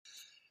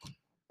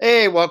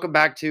Hey, welcome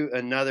back to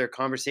another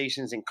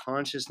Conversations in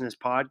Consciousness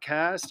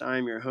podcast.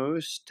 I'm your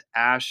host,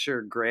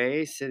 Asher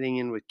Gray, sitting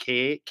in with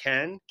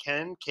Ken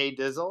K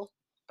Dizzle,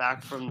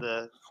 back from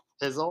the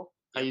Hizzle.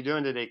 How Yep. you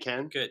doing today,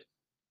 Ken? Good.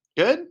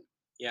 Good?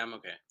 Yeah, I'm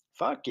okay.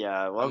 Fuck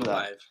yeah, I I'm love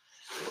that.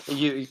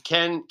 alive.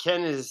 Ken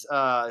is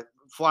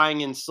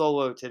flying in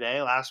solo today.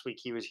 Last week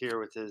he was here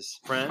with his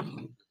friend,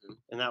 Mhm.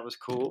 and that was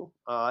cool.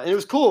 And it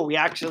was cool. We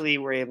actually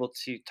were able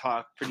to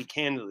talk pretty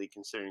candidly,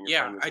 considering your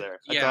Yeah, friend was I there.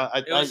 I yeah,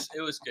 thought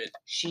it was good.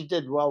 she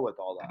did well with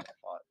all that. I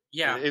thought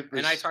Yeah, it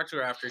and I was. talked to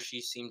her after.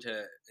 She seemed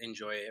to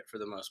enjoy it for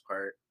the most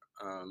part.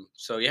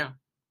 So yeah, it was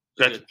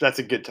That's good. that's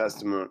a good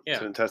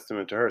Yeah.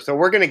 testament to her. So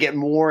we're going to get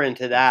more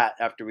into that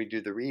after we do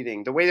the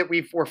reading. The way that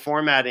we're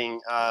formatting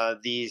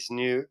these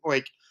new,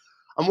 like,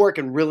 I'm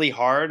working really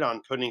hard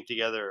on putting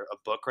together a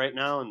book right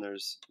now, and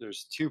there's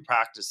two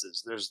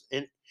practices.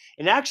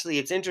 And actually,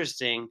 it's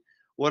interesting.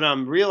 What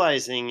I'm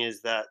realizing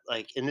is that,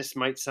 like, and this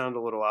might sound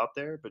a little out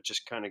there, but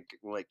just kind of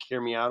like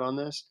hear me out on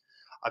this.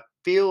 I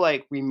feel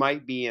like we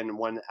might be in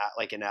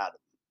like an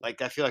atom.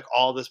 Like, I feel like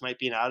all this might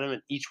be an atom,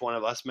 and each one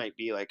of us might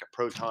be like a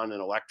proton,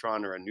 an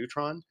electron, or a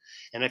neutron.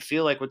 And I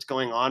feel like what's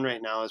going on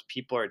right now is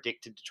people are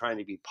addicted to trying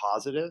to be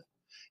positive,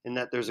 and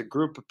that there's a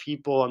group of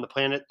people on the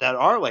planet that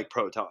are like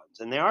protons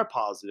and they are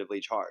positively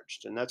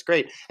charged, and that's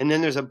great. And then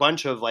there's a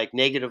bunch of like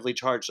negatively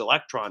charged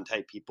electron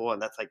type people,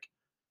 and that's like,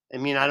 I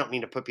mean, I don't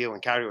mean to put people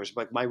in categories,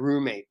 but like my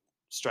roommate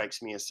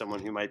strikes me as someone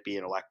who might be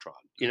an electron,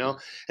 Hmm.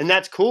 and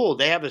that's cool.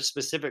 They have a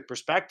specific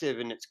perspective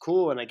and it's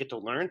cool, and I get to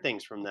learn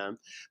things from them.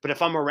 But if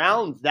I'm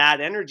around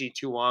that energy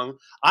too long,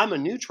 I'm a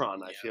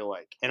neutron, I Yeah. feel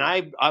like.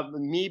 And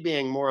me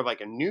being more of like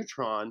a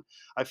neutron,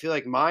 I feel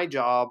like my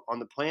job on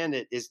the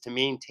planet is to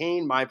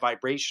maintain my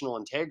vibrational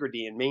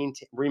integrity and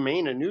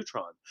remain a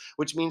neutron,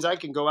 which means I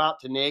can go out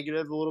to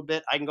negative a little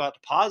bit, I can go out to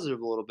positive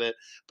a little bit,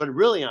 but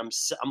really I'm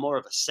more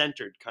of a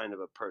centered kind of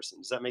a person.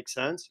 Does that make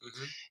sense?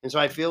 Hmm. And so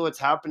I feel what's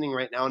happening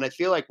right now, and I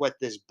feel like what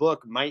this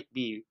book might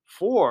be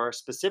for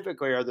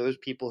specifically are those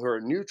people who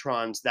are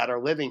neutrons that are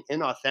living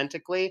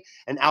inauthentically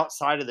and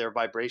outside of their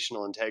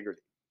vibrational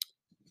integrity.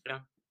 Yeah.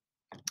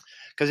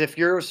 Because if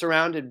you're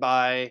surrounded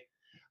by,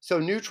 so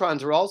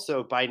neutrons are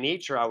also by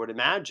nature, I would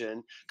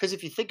imagine, because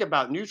if you think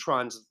about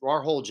neutrons,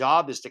 our whole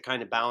job is to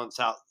kind of balance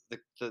out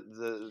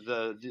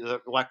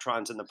the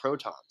electrons and the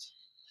protons.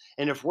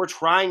 And if we're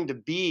trying to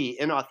be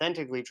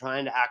inauthentically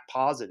trying to act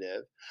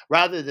positive,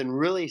 rather than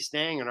really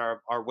staying in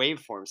our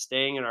waveform,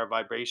 staying in our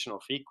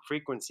vibrational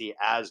frequency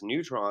as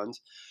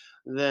neutrons,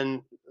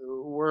 then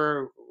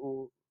we're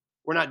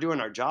not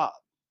doing our job.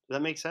 Does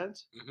that make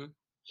sense? Hmm.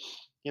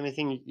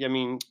 Anything? I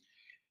mean,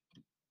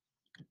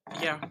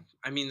 Yeah.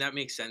 I mean that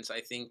makes sense. I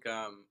think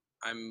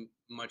I'm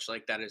much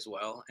like that as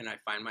well, and I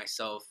find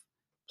myself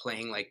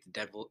playing like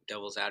the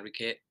devil's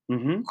advocate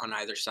mm-hmm, on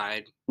either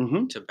side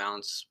mm-hmm, to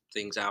balance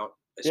things out,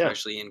 yeah.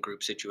 especially in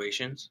group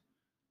situations.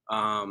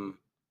 Um,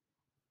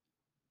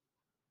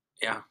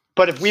 yeah.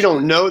 But if we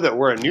don't know that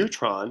we're a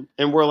neutron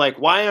and we're like,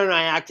 why aren't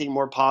I acting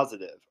more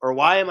positive? Or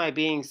why am I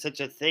being such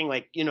a thing?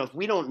 Like, if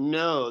we don't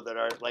know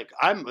that like,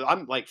 I'm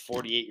like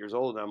 48 years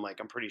old, and I'm like,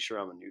 I'm pretty sure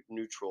I'm a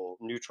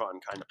neutron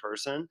kind of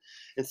person.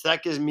 And so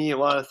that gives me a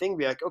lot of things to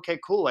be like, okay,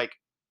 cool. Like,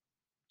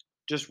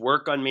 just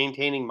work on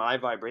maintaining my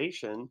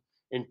vibration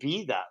and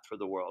be that for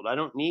the world. I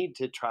don't need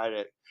to try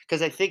to,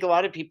 because I think a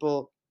lot of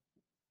people,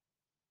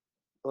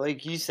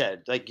 like you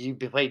said, like you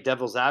play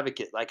devil's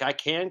advocate. Like, I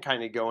can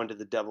kind of go into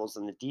the devils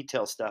and the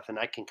detail stuff, and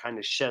I can kind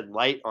of shed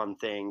light on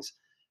things.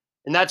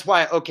 And that's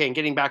why, okay, and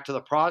getting back to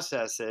the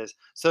process is,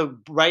 so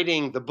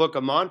writing the book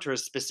of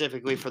mantras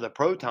specifically for the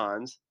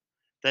protons,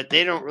 that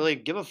they don't really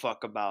give a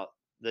fuck about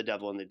the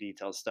devil and the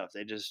detail stuff.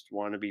 They just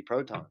want to be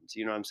protons.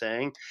 You know what I'm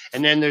saying?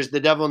 And then there's the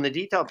devil and the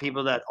detail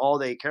people that all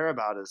they care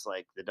about is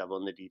like the devil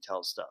and the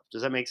detail stuff.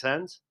 Does that make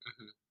sense?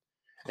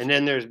 Hmm. And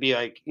then there's be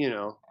like,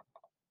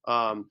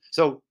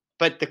 so,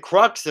 but the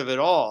crux of it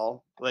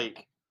all,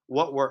 like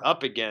what we're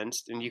up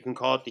against, and you can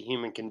call it the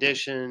human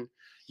condition.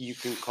 You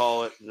can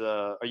call it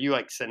are you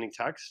like sending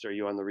text, or are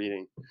you on the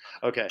reading?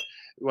 Okay.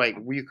 Like,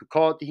 we could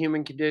call it the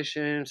human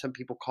condition. Some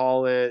people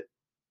call it,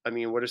 I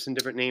mean, what are some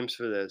different names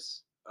for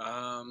this?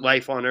 Um,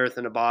 Life on earth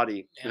in a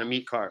body, in a yeah.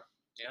 meat car.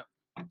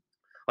 Yeah.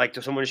 Like,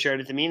 to someone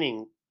shared at the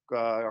meeting,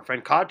 our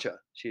friend Katja,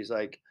 she's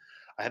like,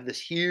 I have this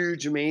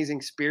huge,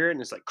 amazing spirit,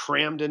 and it's like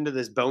crammed into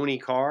this bony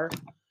car.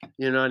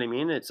 You know what I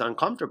mean? It's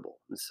uncomfortable.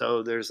 And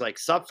so there's like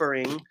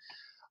suffering.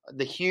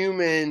 The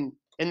human,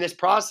 and this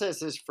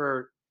process is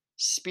for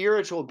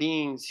spiritual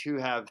beings who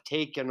have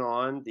taken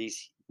on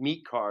these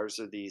meat cars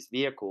or these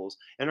vehicles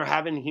and are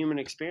having human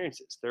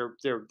experiences.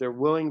 They're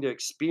willing to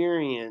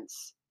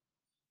experience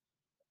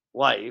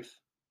life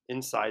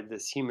inside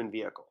this human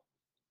vehicle.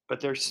 But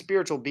they're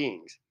spiritual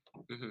beings.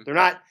 Hmm. They're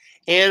not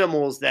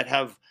animals that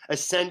have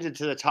ascended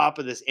to the top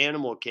of this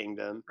animal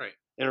kingdom Right.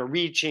 and are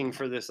reaching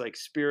for this like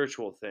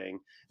spiritual thing.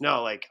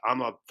 No, like,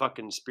 I'm a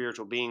fucking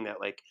spiritual being that,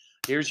 like,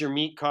 here's your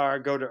meat car,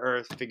 go to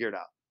earth, figure it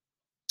out.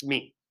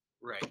 Me.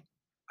 Right.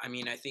 I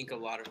mean, I think a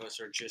lot of us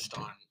are just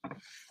on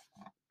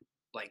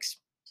like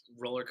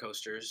roller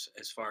coasters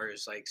as far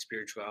as like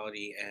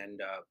spirituality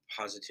and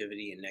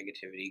positivity and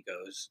negativity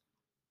goes.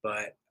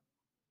 But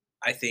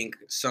I think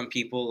some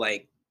people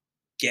like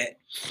get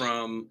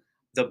from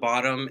the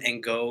bottom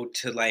and go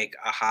to like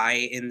a high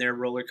in their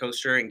roller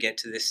coaster and get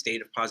to this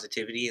state of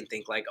positivity and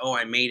think like, oh,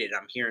 I made it,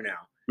 I'm here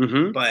now.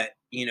 Hmm. But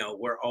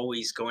we're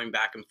always going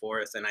back and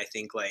forth, and I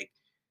think like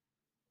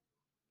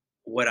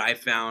what I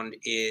found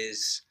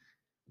is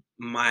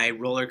my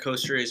roller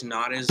coaster is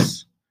not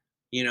as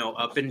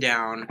up and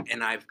down,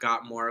 and I've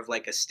got more of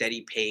like a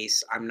steady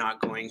pace. I'm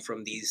not going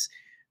from these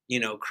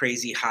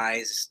crazy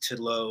highs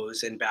to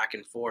lows and back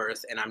and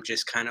forth, and I'm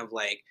just kind of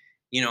like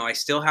I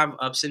still have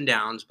ups and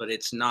downs, but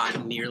it's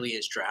not nearly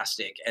as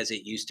drastic as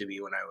it used to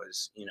be when I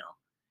was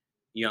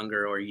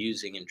younger or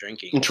using and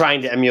drinking And and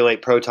trying stuff. to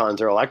emulate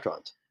protons or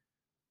electrons.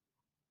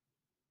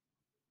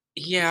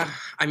 Yeah,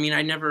 I mean,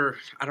 I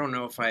don't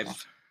know if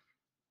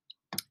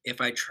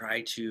I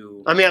try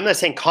to. I mean, I'm not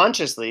saying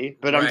consciously,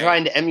 but I'm Right,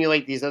 trying to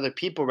emulate these other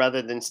people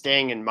rather than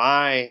staying in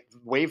my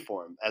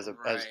waveform as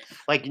right.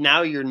 like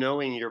now you're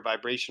knowing your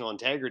vibrational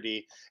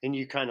integrity and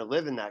you kind of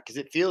live in that because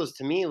it feels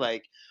to me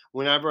like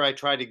whenever I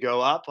try to go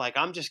up, like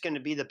I'm just going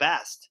to be the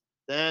best.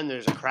 Then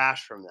there's a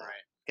crash from that.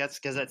 Right. That's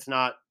because that's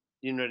not,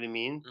 you know what I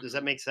mean? Does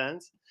that Mhm. make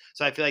sense?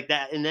 So I feel like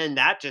that, and then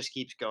that just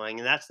keeps going,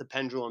 and that's the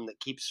pendulum that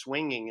keeps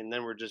swinging, and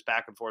then we're just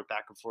back and forth,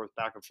 back and forth,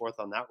 back and forth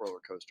on that roller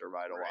coaster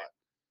ride a Right. lot.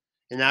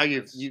 And now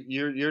That's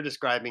you're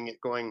describing it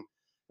going.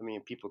 I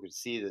mean, people could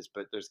see this,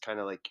 but there's kind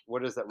of like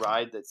what is that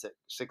ride that's at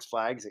Six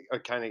Flags?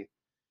 It kind of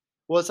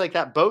well, it's like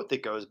that boat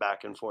that goes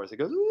back and forth. It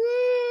goes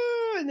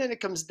woo, and then it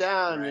comes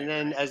down, and right,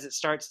 then right. as it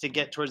starts to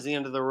get towards the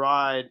end of the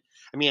ride,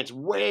 I mean, it's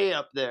way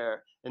up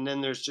there, and then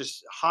there's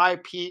just high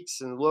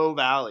peaks and low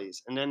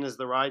valleys, and then as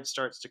the ride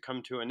starts to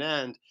come to an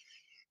end,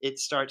 it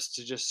starts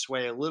to just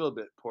sway a little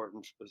bit port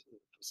and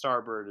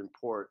starboard and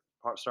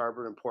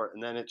starboard and port,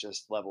 and then it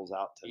just levels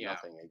out to Yeah.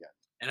 nothing again.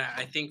 And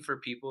I think for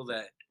people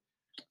that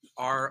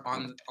are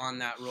on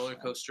that roller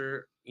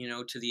coaster,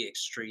 to the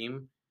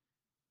extreme,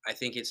 I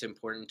think it's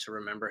important to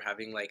remember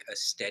having like a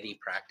steady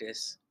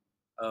practice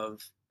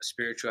of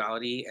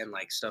spirituality and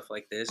like stuff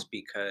like this,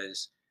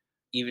 because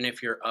even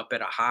if you're up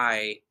at a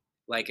high,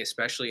 like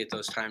especially at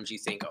those times you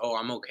think, "Oh,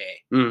 I'm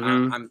okay.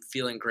 Mhm. I'm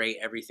feeling great.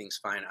 Everything's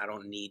fine. I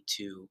don't need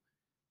to,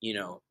 you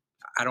know,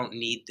 I don't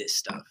need this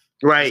stuff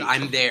because Right.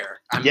 I'm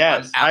there. I'm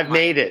Yes, at I've my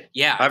made it.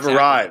 yeah, I've exactly."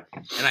 arrived.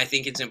 And I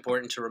think it's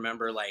important to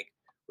remember, like,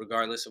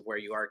 regardless of where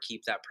you are,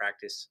 keep that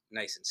practice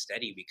nice and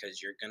steady,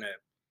 because you're gonna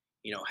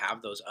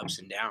have those ups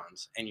and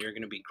downs, and you're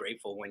going to be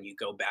grateful when you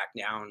go back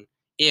down.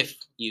 If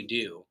you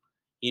do,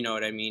 you know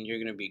what I mean, you're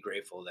going to be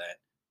grateful that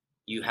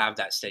you have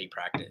that steady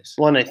practice.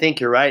 Well, and I think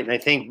you're right, and I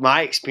think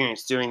my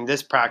experience doing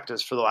this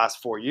practice for the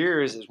last 4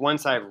 years is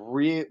once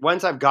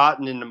I've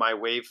gotten into my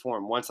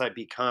waveform, once I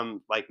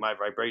become like my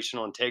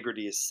vibrational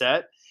integrity is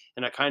set,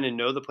 and I kind of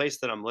know the place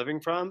that I'm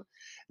living from,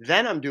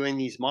 then I'm doing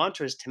these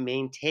mantras to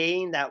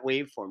maintain that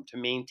waveform, to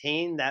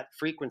maintain that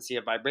frequency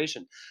of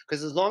vibration.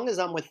 Because as long as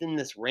I'm within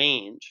this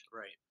range,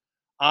 Right,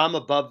 I'm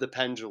above the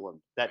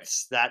pendulum. right.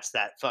 That's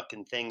that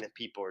fucking thing that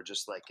people are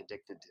just like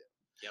addicted to.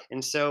 Yep.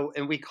 And so,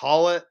 and we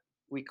call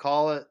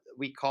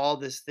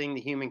this thing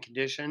the human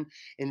condition.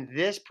 In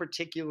this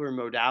particular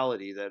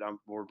modality that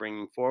we're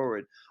bringing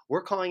forward,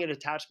 we're calling it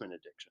attachment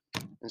addiction.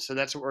 And so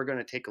that's what we're going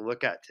to take a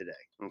look at today.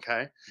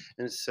 Okay.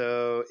 And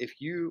so, if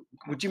you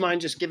would you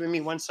mind just giving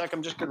me 1 sec?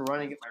 I'm just going to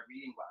run and get my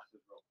reading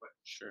glasses real quick.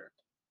 Sure.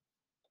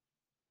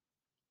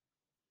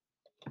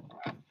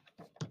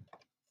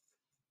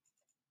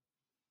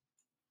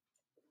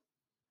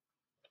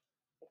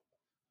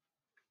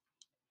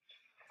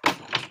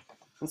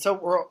 And so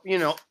we're,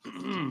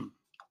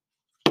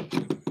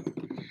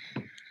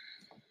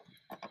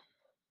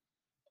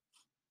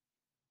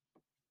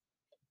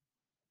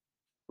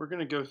 we're going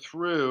to go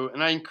through,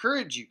 and I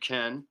encourage you,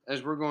 Ken,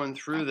 as we're going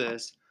through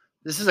this.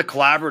 This is a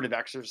collaborative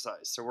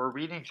exercise. So we're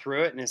reading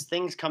through it, and as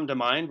things come to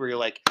mind where you're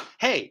like,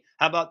 hey,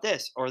 how about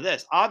this or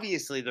this?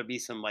 Obviously, there'll be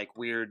some like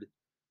weird,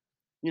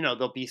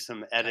 there'll be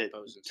some edit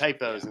Typos and stuff.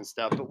 typos Yeah. and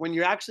stuff. But when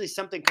you're actually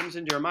something comes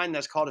into your mind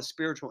that's called a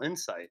spiritual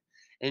insight,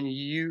 and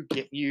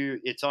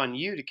it's on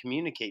you to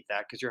communicate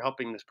that because you're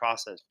helping this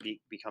process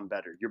become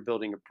better. You're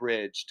building a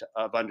bridge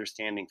of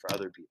understanding for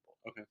other people.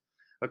 Okay.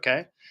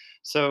 Okay.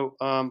 So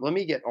let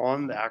me get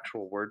on the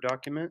actual Word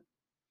document.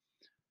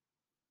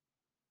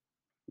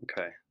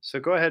 Okay. So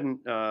go ahead and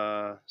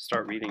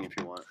start reading if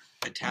you want.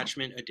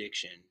 Attachment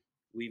addiction.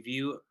 We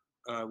view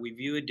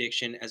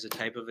addiction as a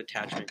type of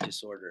attachment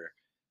disorder.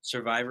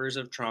 Survivors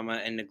of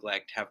trauma and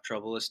neglect have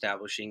trouble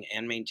establishing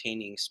and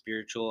maintaining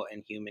spiritual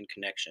and human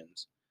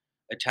connections.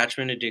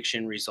 Attachment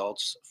addiction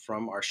results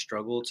from our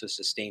struggle to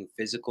sustain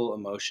physical,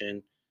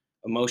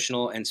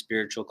 emotional, and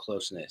spiritual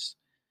closeness.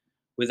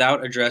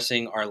 Without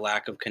addressing our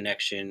lack of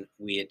connection,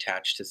 we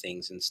attach to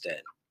things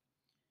instead.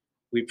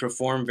 We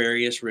perform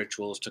various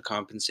rituals to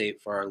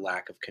compensate for our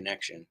lack of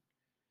connection.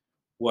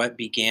 What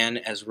began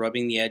as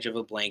rubbing the edge of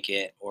a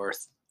blanket or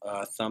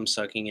thumb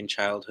sucking in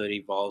childhood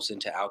evolves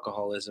into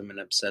alcoholism and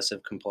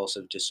obsessive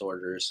compulsive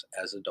disorders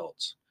as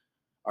adults.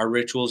 Our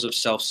rituals of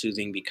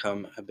self-soothing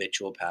become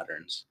habitual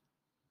patterns.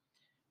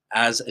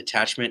 As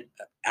attachment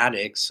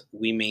addicts,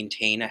 we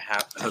maintain a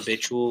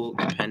habitual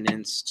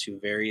dependence to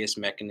various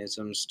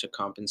mechanisms to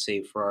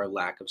compensate for our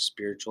lack of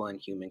spiritual and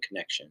human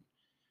connection.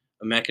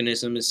 A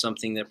mechanism is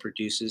something that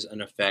produces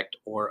an effect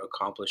or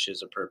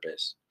accomplishes a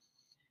purpose.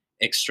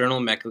 External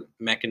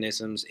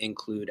mechanisms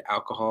include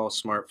alcohol,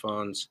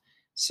 smartphones,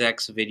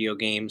 sex, video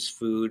games,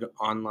 food,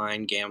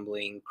 online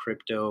gambling,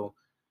 crypto,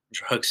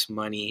 drugs,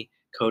 money,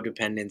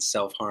 codependence,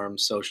 self harm,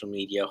 social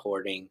media,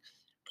 hoarding,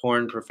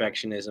 porn,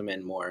 perfectionism,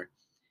 and more.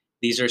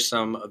 These are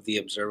some of the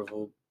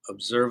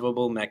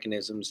observable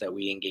mechanisms that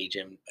we engage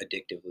in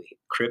addictively.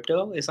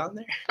 Crypto is on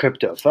there?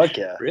 Crypto, fuck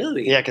yeah.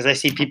 Really? Yeah, because I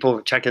see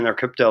people checking their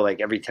crypto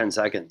like every 10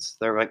 seconds.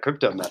 They're like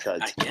crypto I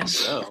methods. guess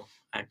so.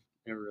 I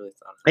never really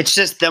thought of It's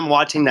just them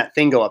watching that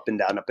thing go up and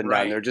down, up and down.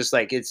 Right. They're just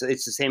like, it's the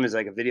same as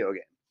like a video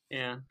game. that.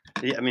 Yeah.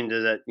 Yeah, I mean,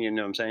 does that, you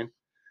know what I'm saying?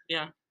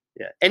 Yeah.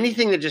 Yeah.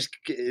 Anything that just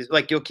is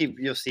like, you'll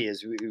see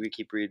as we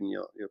keep reading,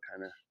 you'll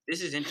kind of.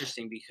 This is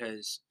interesting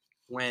because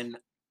when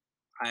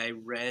I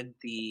read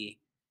the,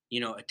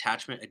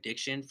 attachment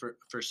addiction,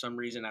 for some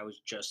reason I was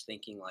just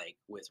thinking like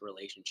with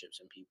relationships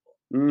and people.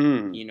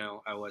 Mm,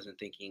 I wasn't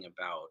thinking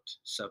about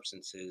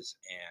substances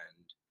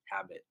and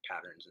habit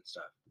patterns and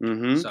stuff.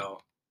 mm-hmm. So,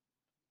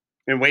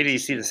 And wait till you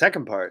see the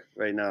second part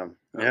right now.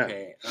 Yeah.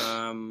 okay.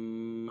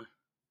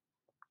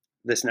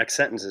 This next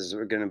sentence is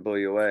going to blow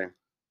you away.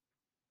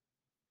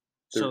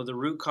 So the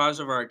root cause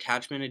of our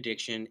attachment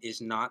addiction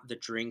is not the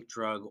drink,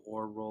 drug,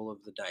 or roll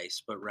of the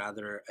dice, but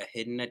rather a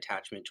hidden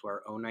attachment to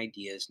our own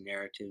ideas,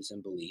 narratives,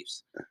 and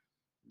beliefs.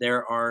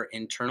 There are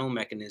internal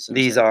mechanisms.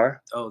 These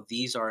are?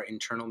 These are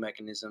internal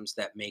mechanisms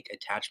that make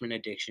attachment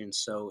addiction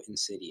so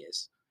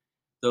insidious.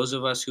 Those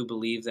of us who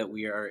believe that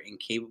we are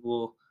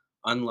incapable,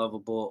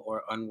 unlovable,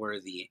 or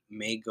unworthy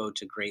may go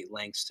to great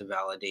lengths to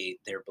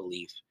validate their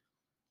belief.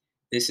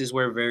 This is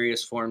where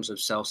various forms of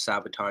self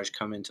sabotage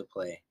come into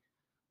play.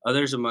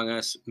 Others among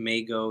us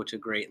may go to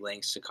great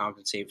lengths to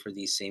compensate for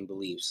these same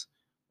beliefs,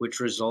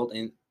 which result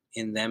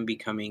in them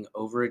becoming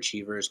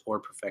overachievers or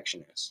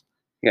perfectionists.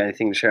 You got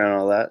anything to share on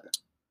all that?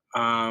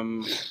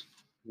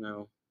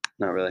 No.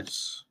 Not really.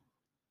 It's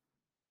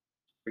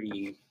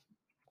pretty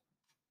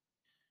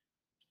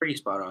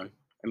spot on.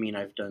 I mean,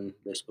 I've done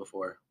this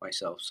before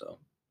myself, so.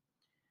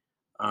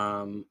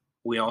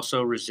 We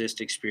also resist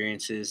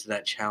experiences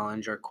that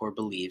challenge our core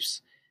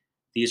beliefs.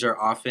 These are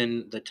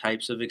often the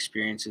types of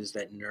experiences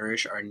that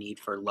nourish our need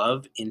for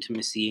love,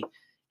 intimacy,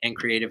 and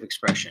creative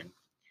expression.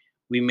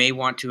 We may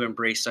want to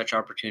embrace such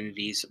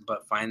opportunities,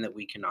 but find that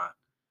we cannot.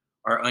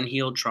 Our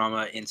unhealed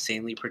trauma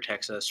insanely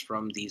protects us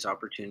from these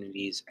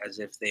opportunities as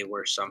if they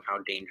were somehow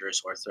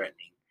dangerous or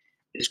threatening.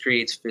 This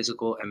creates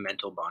physical and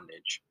mental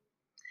bondage.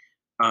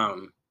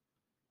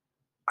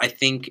 I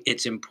think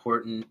it's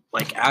important,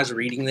 like as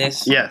reading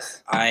this,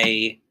 Yes.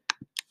 I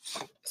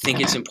think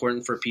it's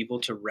important for people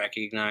to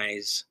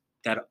recognize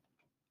that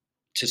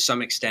to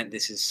some extent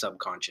this is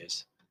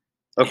subconscious.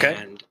 Okay.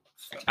 And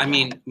I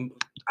mean,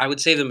 I would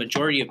say the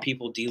majority of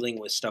people dealing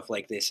with stuff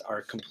like this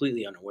are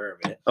completely unaware of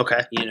it.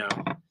 Okay.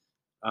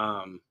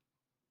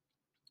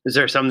 Is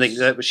there something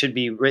that should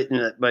be written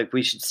that, like,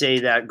 we should say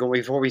that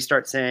before we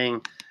start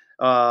saying,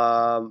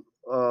 like,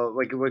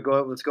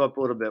 let's go up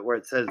a little bit where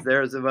it says,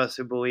 "There's of us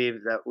who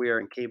believe that we are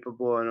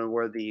incapable and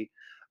unworthy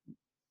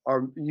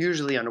are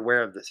usually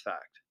unaware of this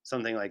fact."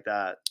 Something like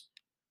that,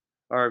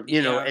 or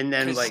Yeah, and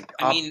then 'cause, like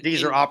I mean,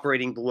 these are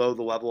operating below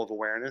the level of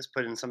awareness.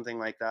 Put in something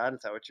like that.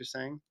 Is that what you're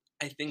saying?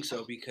 I think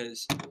so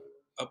because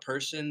a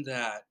person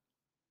that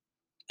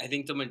I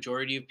think the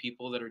majority of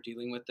people that are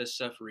dealing with this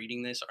stuff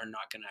reading this are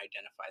not going to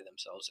identify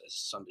themselves as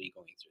somebody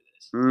going through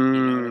this. You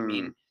know what I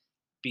mean?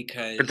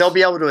 Because But they'll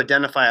be able to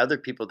identify other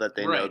people that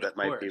they know Right, that of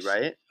might be course,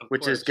 right, of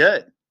which is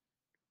course. good.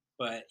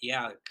 But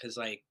yeah, because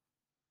like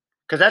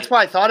Because that's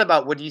why I thought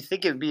about, would you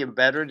think it would be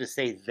better to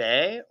say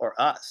they or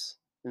us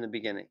in the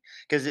beginning?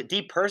 Because it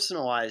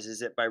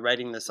depersonalizes it by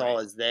writing this all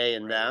Right, as they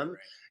and right, them.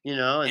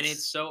 right. And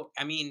it's so,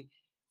 I mean,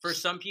 for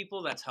some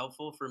people that's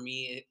helpful. For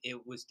me,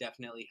 it was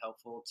definitely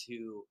helpful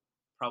to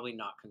probably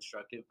not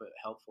constructive, but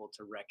helpful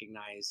to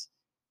recognize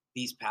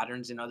these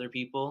patterns in other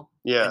people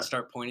Yeah. and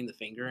start pointing the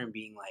finger and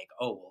being like,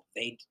 oh, well,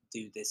 they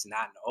do this and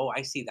that. And oh,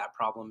 I see that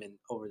problem in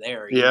over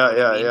there. You know what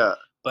I mean? Yeah.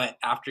 But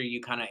after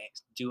you kind of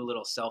do a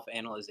little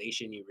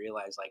self-analyzation, you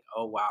realize like,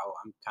 oh wow,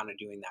 I'm kind of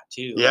doing that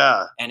too.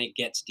 Yeah. And it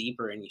gets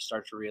deeper, and you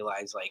start to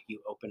realize like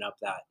you open up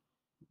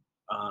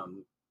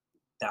um,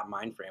 that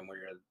mind frame where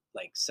you're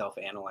like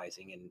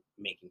self-analyzing and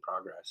making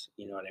progress.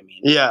 You know what I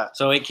mean? Yeah.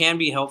 So it can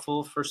be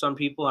helpful for some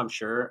people, I'm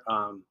sure.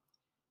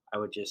 I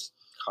would just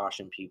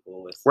caution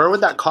people with Where would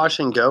that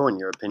caution go, in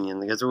your opinion?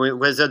 Because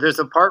there's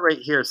a part right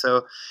here.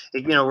 So,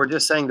 we're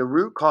just saying the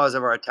root cause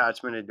of our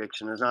attachment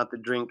addiction is not the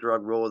drink,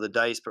 drug, roll of the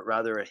dice, but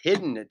rather a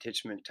hidden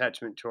attachment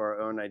to our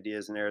own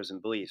ideas and errors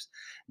and beliefs.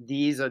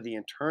 These are the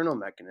internal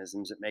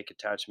mechanisms that make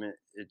attachment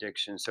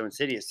addiction so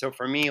insidious. So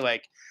for me,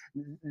 like,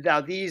 now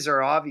these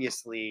are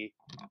obviously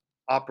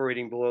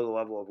operating below the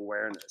level of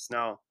awareness.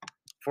 Now,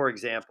 for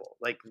example,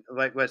 like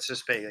let's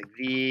just say like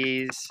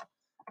these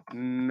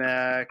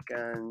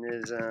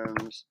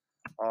mechanisms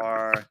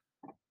are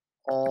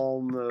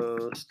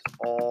almost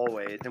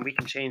always, and we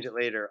can change it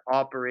later,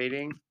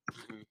 operating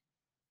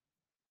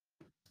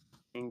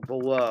Mhm.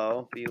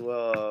 below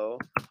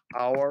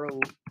our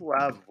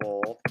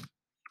level.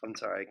 I'm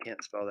sorry, I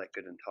can't spell that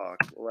good and talk.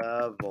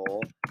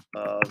 Level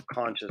of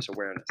conscious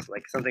awareness,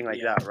 like something like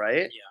Yeah, that,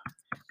 right? yeah.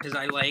 Because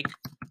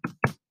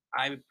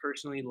I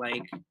personally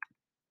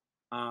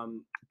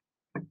um,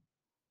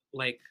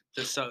 like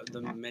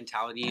the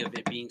mentality of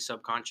it being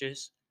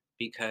subconscious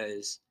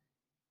because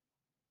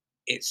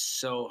it's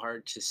so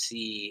hard to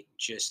see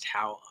just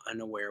how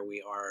unaware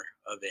we are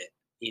of it.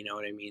 You know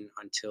what I mean?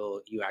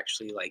 Until you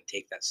actually like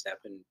take that step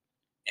and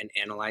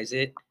analyze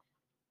it,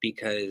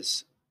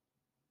 because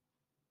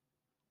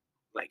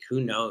like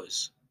who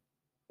knows,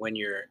 when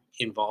you're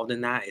involved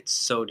in that, it's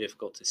so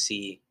difficult to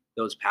see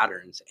those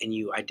patterns and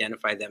you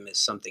identify them as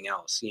something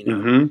else, you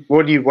know?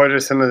 What are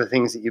some of the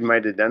things that you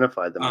might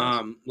identify them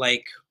as?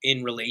 Like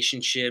in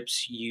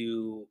relationships,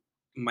 you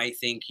might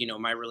think,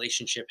 my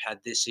relationship had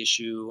this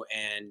issue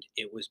and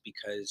it was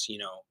because,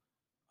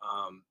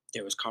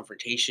 there was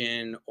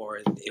confrontation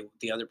or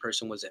the other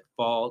person was at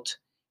fault.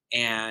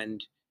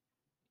 And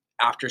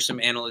after some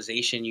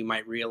analyzation, you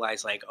might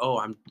realize like,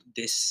 oh,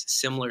 this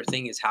similar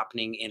thing is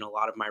happening in a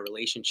lot of my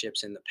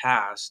relationships in the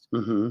past,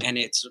 hmm and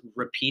it's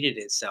repeated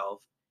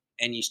itself.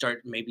 And you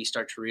start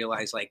to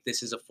realize like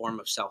this is a form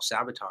of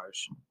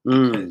self-sabotage,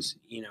 Mm. because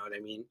you know what I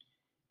mean.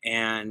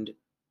 And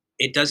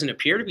it doesn't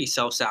appear to be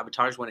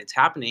self-sabotage when it's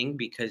happening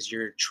because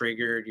you're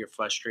triggered, you're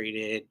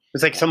frustrated,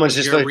 It's like someone's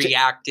just you're like,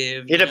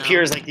 reactive, it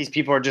appears like these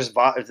people are just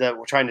that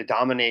were trying to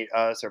dominate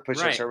us or push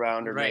us Right,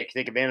 around or right. make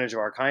take advantage of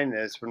our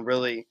kindness when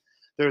really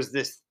there's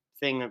this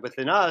thing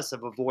within us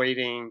of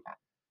avoiding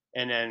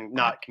and then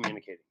not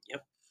communicating. Yep.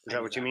 Is I that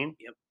knew what you that. mean?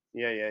 Yep.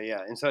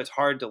 Yeah. And so it's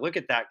hard to look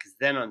at that because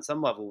then on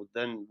some level,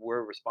 then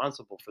we're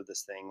responsible for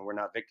this thing. We're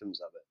not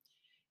victims of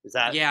it. Is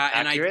that Yeah,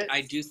 and I accurate?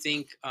 I do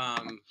think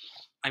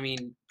I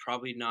mean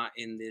probably not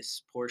in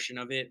this portion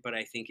of it, but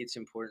I think it's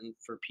important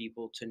for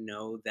people to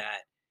know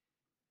that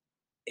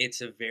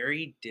it's a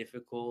very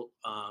difficult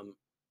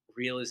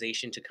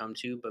realization to come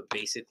to, but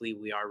basically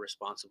we are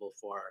responsible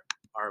for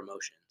our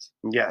emotions.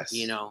 Yes.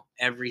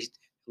 Every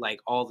like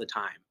all the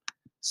time.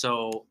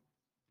 So,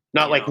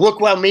 Not you like, know, look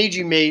what made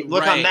you made,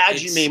 look how right,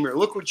 mad you made it's me, or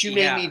look what you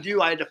made me yeah,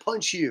 do. I had to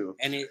punch you.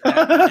 and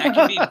that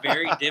can be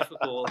very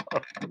difficult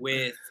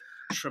with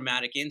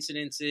traumatic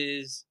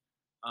incidences,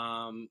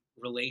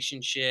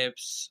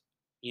 relationships,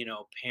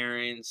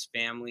 parents,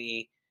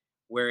 family,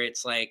 where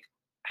it's like,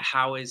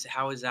 how is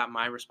that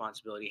my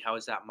responsibility? How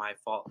is that my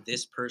fault?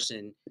 This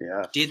person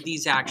Yeah. did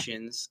these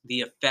actions.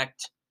 The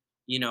effect,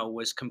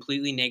 was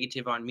completely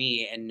negative on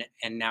me, and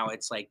now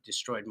it's like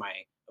destroyed my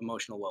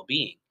emotional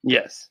well-being.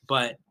 Yes.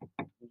 But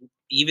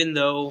even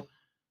though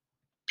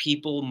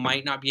people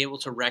might not be able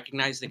to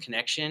recognize the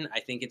connection, I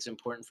think it's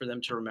important for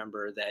them to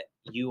remember that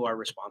you are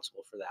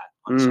responsible for that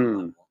on some Mm.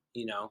 level.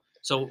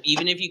 So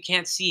even if you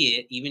can't see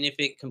it, even if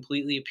it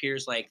completely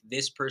appears like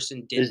this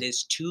person did Is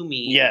this to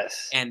me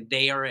yes. and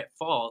they are at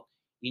fault,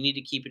 you need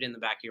to keep it in the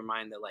back of your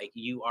mind that like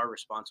you are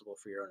responsible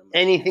for your own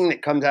Anything emotions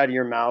that comes out of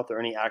your mouth or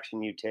any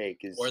action you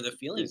take or the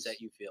feelings is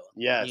that you feel,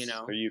 yes,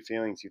 or you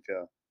feelings you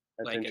feel.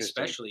 That's like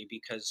interesting. especially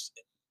because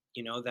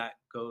that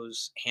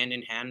goes hand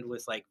in hand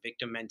with like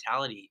victim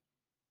mentality,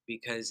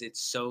 because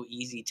it's so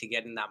easy to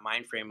get in that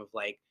mind frame of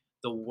like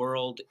the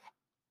world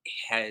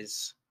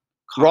has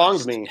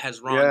Wronged me. has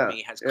wronged Yeah.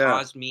 me, has Yeah.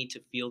 caused me to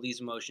feel these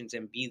emotions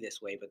and be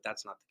this way, but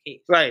that's not the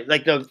case. Right.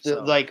 Like the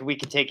So like we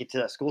could take it to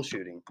that school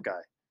shooting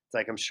guy. It's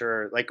like I'm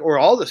sure like or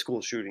all the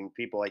school shooting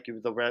people like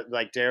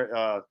like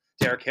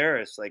Derek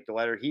Harris like the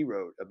letter he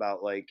wrote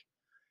about like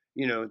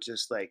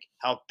just like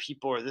how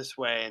people are this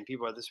way and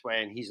people are this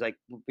way, and he's like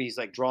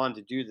drawn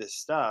to do this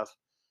stuff.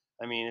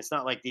 I mean, it's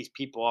not like these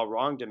people all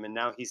wronged him, and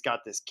now he's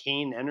got this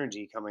Cain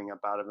energy coming up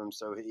out of him,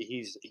 so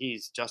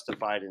he's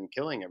justified in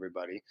killing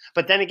everybody.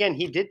 But then again,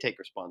 he did take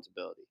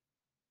responsibility.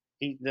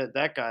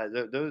 That guy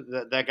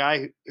that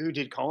guy who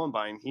did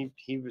Columbine,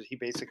 he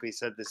basically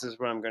said, "This is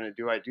what I'm going to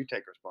do. I do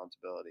take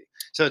responsibility."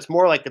 So it's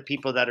more like the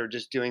people that are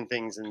just doing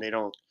things and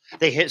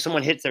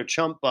someone hits their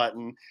chump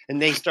button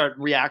and they start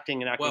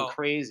reacting and acting well,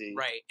 crazy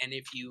right, and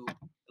if you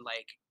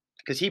like,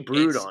 because he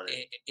brewed on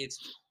it.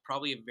 it's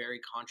probably a very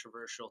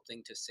controversial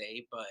thing to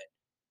say, but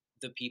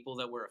the people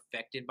that were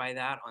affected by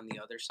that on the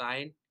other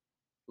side,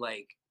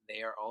 like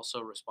they are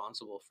also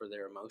responsible for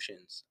their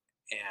emotions,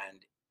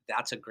 and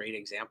that's a great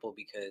example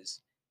because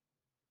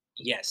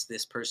yes,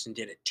 this person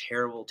did a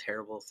terrible,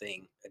 terrible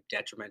thing, a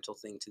detrimental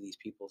thing to these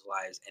people's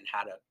lives, and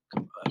had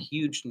a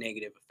huge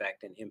negative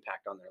effect and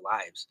impact on their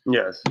lives.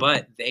 Yes,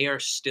 But they are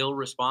still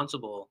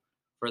responsible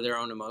for their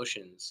own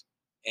emotions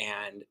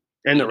and,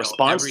 and the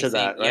response to everything.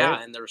 that, right?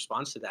 Yeah. And the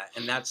response to that.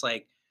 And that's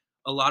like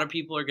a lot of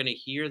people are going to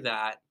hear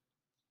that,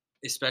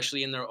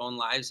 especially in their own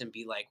lives, and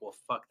be like, well,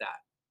 fuck that.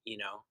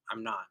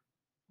 I'm not.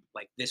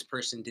 Like, this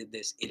person did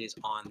this. It is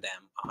on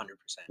them 100%.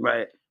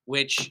 Right.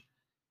 Which,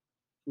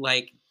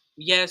 like,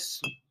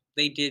 yes,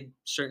 they did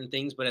certain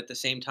things, but at the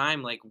same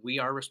time, like, we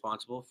are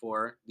responsible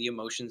for the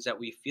emotions that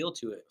we feel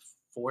to it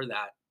for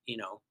that,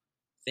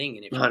 thing.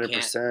 And if you can't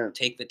 100%.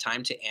 take the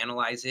time to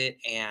analyze it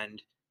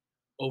and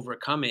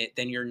overcome it,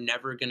 then you're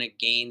never going to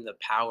gain the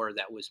power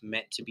that was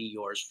meant to be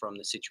yours from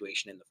the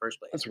situation in the first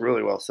That's place.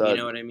 really well You said.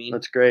 know what I mean?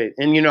 That's great.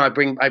 And I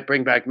bring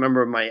back,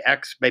 remember my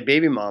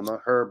baby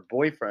mama, her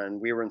boyfriend,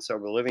 we were in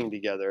sober living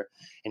together,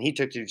 and he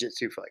took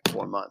jujitsu for like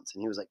 4 months,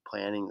 and he was like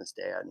planning this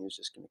day out, and he was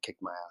just gonna kick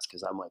my ass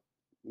because I'm like,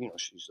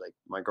 she's like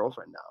my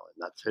girlfriend now,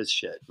 and that's his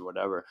shit and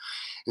whatever.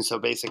 And so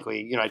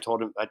basically, I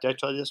told him, did I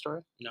tell you this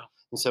story? No.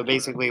 And so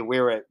basically, it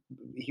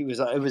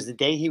was the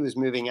day he was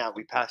moving out.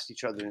 We passed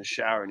each other in the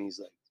shower, and he's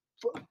like,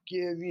 "Fuck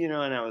you,"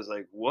 and I was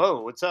like,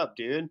 "Whoa, what's up,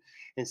 dude?"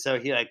 And so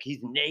he's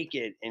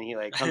naked, and he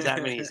like comes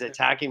at me, and he's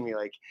attacking me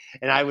like,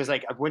 and I was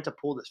like, I went to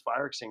pull this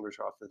fire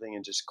extinguisher off the thing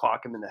and just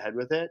clock him in the head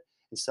with it,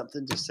 and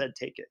something just said,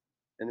 "Take it,"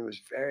 and it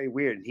was very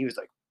weird. And he was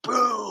like,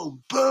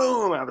 "Boom,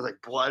 boom!" I was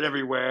like, blood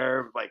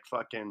everywhere, like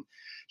fucking.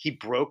 He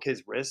broke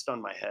his wrist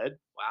on my head.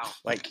 Wow.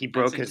 Like he That's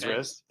broke his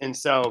intense.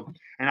 wrist.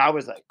 And I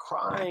was like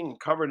crying,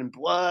 covered in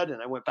blood.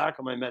 And I went back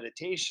on my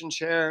meditation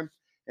chair,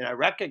 and I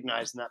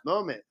recognized in that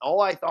moment,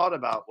 all I thought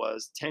about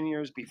was 10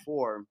 years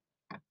before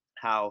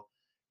how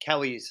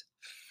Kelly's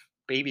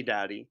baby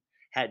daddy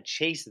had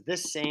chased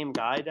this same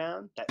guy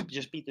down that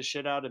just beat the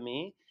shit out of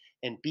me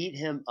and beat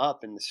him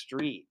up in the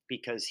street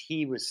because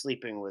he was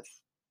sleeping with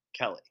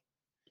Kelly.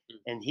 Mhm.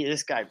 And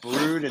this guy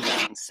brewed in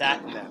that and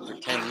sat in that for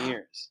 10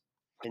 years.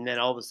 And then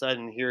all of a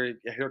sudden, here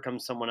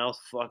comes someone else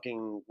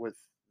fucking with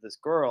this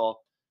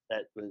girl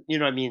that was, you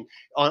know what I mean?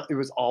 It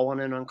was all on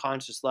an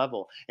unconscious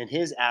level. And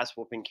his ass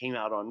whooping came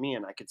out on me,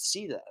 and I could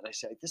see that. And I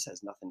said, this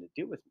has nothing to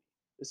do with me.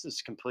 This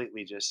is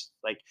completely just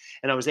like,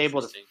 and I was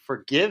able to Interesting.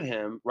 forgive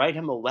him, write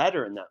him a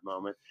letter in that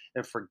moment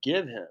and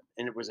forgive him.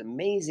 And it was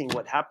amazing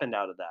what happened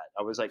out of that.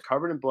 I was like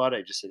covered in blood.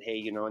 I just said,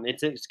 hey, and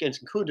it's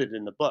included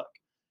in the book.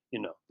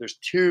 There's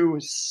two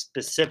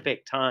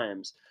specific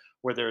times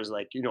where there's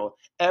like,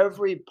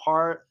 every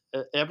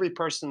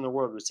person in the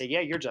world would say, yeah,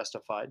 you're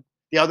justified.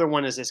 The other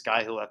one is this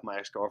guy who left my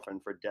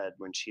ex-girlfriend for dead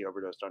when she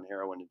overdosed on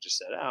heroin and just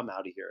said, I'm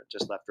out of here.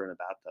 Just left her in a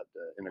bathtub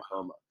in a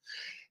coma.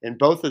 And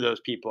both of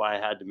those people I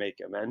had to make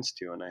amends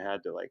to, and I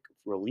had to like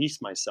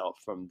release myself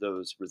from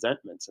those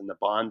resentments and the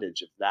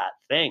bondage of that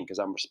thing because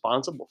I'm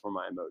responsible for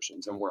my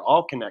emotions and we're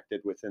all connected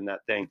within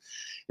that thing.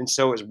 And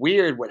so it was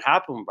weird what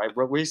happened by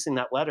releasing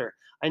that letter.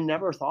 I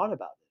never thought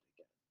about it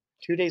again.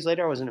 2 days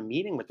later, I was in a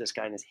meeting with this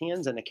guy, and his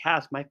hands in a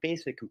cast. My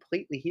face had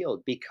completely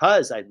healed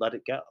because I'd let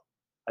it go.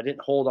 I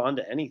didn't hold on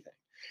to anything.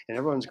 And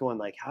everyone's going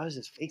like, "How does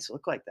his face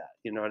look like that?"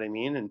 You know what I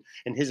mean?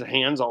 And his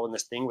hands all in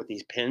this thing with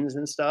these pins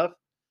and stuff.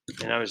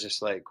 And I was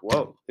just like,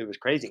 "Whoa!" It was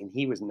crazy. And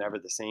he was never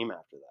the same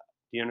after that.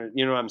 You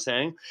know what I'm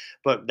saying?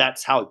 But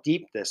that's how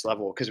deep this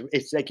level, because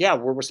it's like, yeah,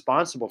 we're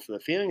responsible for the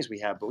feelings we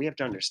have, but we have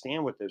to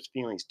understand what those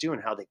feelings do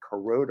and how they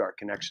corrode our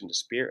connection to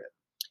spirit.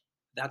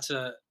 That's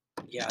a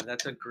Yeah,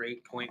 that's a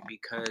great point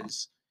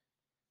because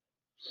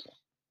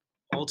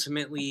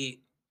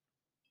ultimately,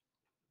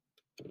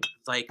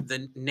 like,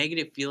 the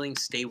negative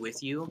feelings stay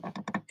with you,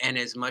 and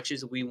as much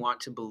as we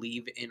want to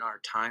believe in our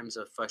times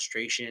of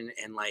frustration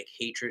and like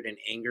hatred and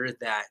anger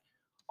that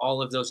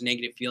all of those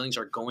negative feelings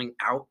are going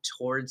out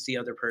towards the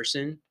other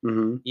person,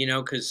 Hmm.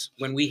 because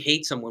when we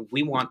hate someone,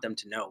 we want them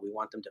to know, we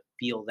want them to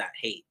feel that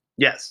hate.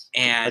 Yes, I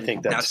And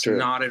think that's that's true.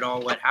 not at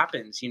all what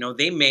happens.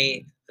 They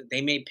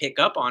may pick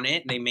up on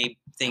it, they may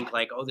think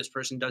like, oh, this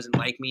person doesn't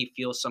like me,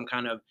 feel some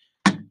kind of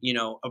They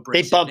bump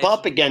abrasiveness.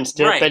 up against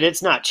it, but Right.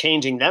 it's not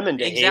changing them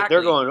into hate. They're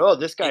Exactly. going, "Oh,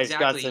 this guy's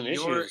got Exactly. some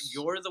issues."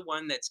 You're the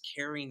one that's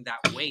carrying that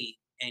weight,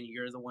 and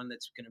you're the one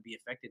that's going to be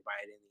affected by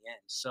it in the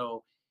end.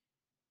 So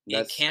it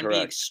That's can be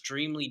correct.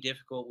 extremely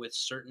difficult with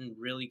certain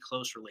really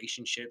close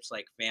relationships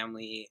like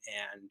family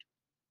and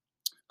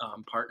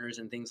partners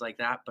and things like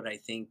that. But I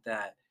think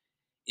that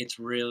it's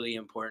really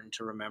important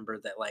to remember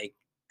that, like,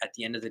 at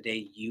the end of the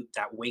day, you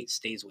that weight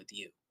stays with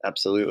you.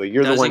 Absolutely.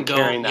 You're the one Doesn't go,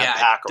 carrying that yeah, it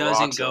pack of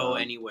doesn't rocks go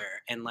around.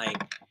 anywhere. And like,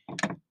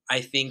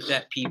 I think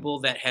that people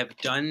that have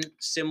done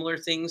similar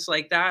things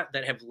like that,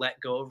 that have let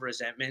go of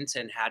resentments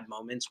and had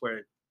moments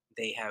where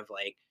they have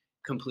like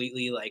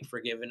completely like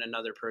forgiven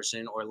another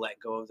person or let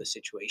go of the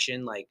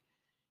situation, like,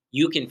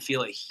 you can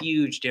feel a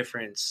huge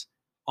difference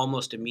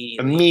almost immediately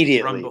from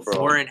Immediately,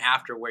 before bro. and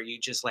after, where you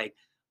just like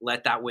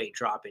let that weight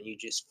drop and you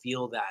just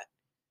feel that,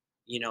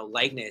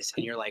 lightness,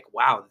 and you're like,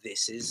 wow,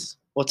 this is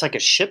Well, it's like a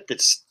ship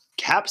that's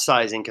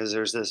capsizing because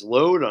there's this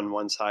load on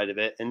one side of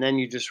it, and then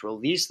you just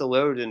release the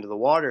load into the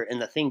water,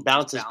 and the thing just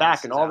bounces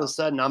back, and balances all of a out.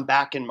 sudden, I'm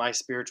back in my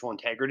spiritual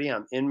integrity.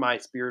 I'm in my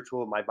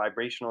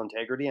vibrational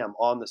integrity. I'm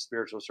on the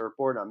spiritual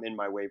surfboard. I'm in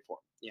my waveform.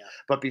 Yeah.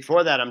 But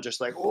before that, I'm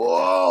just like,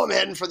 "Whoa, I'm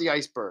heading for the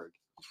iceberg."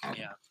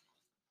 Yeah.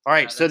 All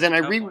right, Yeah. so That's a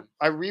then tough one.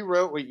 I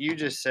rewrote what you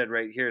just said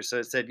right here. So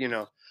it said,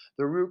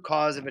 the root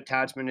cause of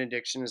attachment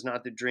addiction is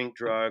not the drink,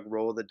 drug,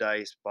 roll the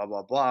dice, blah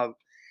blah blah.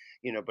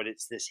 but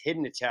it's this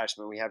hidden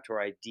attachment we have to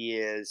our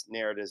ideas,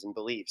 narratives, and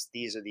beliefs.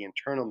 These are the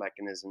internal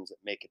mechanisms that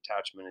make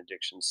attachment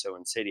addiction so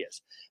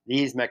insidious.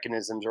 These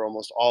mechanisms are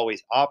almost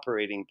always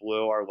operating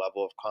below our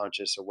level of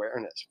conscious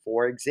awareness.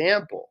 For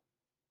example,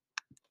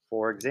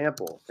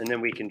 and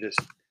then we can just,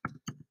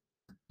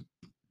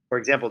 for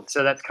example,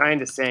 so that's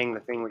kind of saying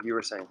the thing what you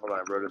were saying. Hold on,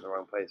 I wrote it in the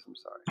wrong place. I'm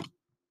sorry.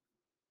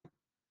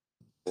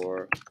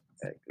 For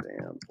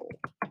example,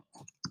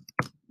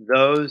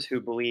 those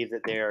who believe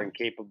that they are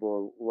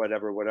incapable,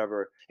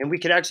 whatever, and we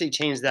could actually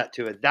change that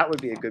to that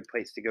would be a good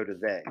place to go to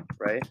they,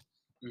 right?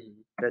 Mhm.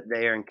 That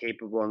they are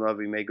incapable and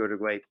loving may go to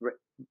great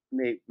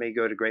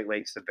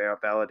lengths to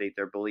validate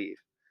their belief.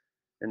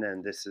 And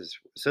then this is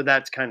so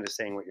that's kind of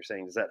saying what you're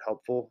saying. Is that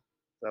helpful?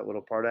 That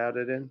little part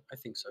added in? I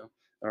think so.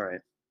 All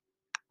right.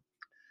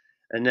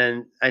 And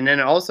then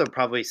also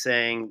probably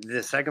saying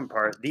the second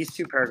part, these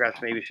two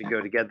paragraphs maybe should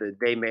go together.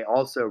 They may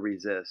also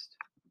resist.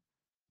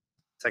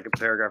 Second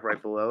paragraph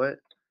right below it.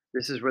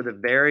 This is where the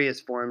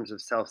various forms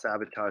of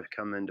self-sabotage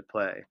come into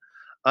play.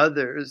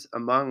 Others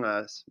among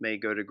us may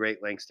go to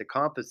great lengths to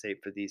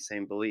compensate for these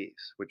same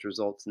beliefs, which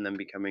results in them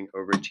becoming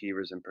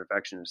overachievers and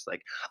perfectionists.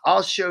 Like,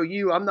 I'll show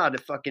you I'm not a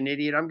fucking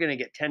idiot. I'm going to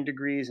get 10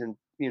 degrees and,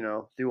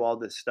 do all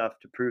this stuff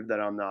to prove that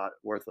I'm not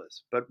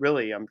worthless. But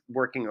really, I'm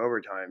working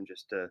overtime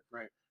just to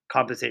Right.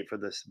 compensate for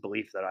this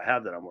belief that I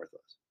have that I'm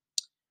worthless.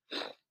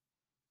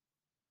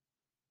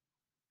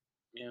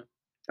 Yeah.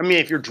 I mean,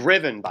 if you're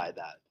driven by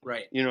that,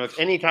 Right. if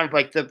any time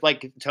like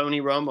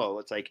Tony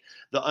Romo, it's like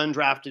the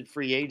undrafted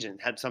free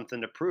agent had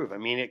something to prove. I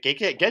mean, it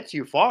gets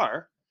you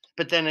far,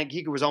 but then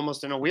he was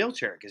almost in a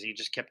wheelchair because he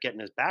just kept getting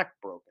his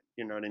back broken.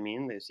 You know what I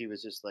mean? He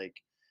was just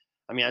like,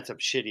 I mean, that's a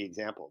shitty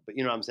example, but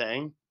you know what I'm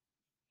saying?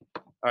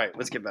 All right,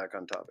 let's get back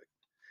on topic.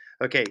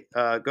 Okay,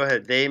 go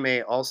ahead. They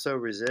may also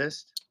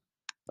resist,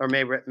 or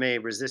may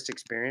resist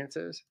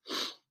experiences.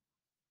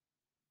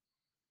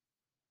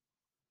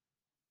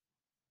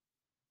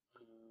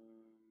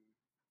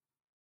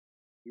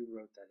 You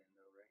wrote that in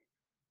though,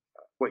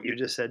 right? What you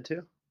just said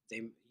too.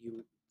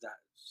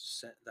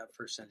 That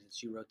first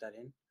sentence you wrote that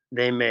in.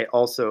 They may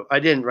also. I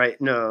didn't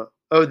write. No.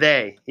 Oh,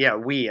 they. Yeah,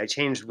 we. I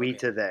changed we Okay.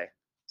 to they.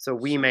 So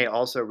we may So-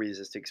 also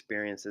resist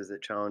experiences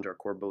that challenge our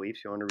core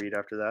beliefs. You want to read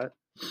after that?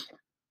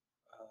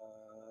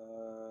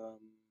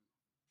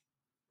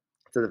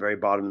 To the very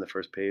bottom of the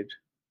first page.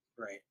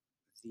 Right.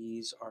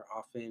 These are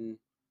often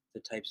the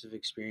types of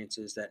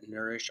experiences that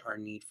nourish our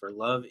need for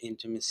love,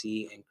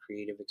 intimacy, and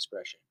creative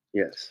expression.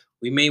 Yes.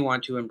 We may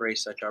want to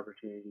embrace such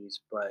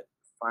opportunities, but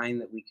find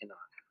that we cannot.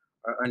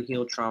 Our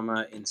unhealed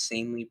trauma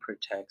insanely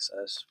protects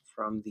us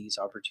from these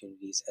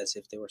opportunities as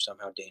if they were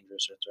somehow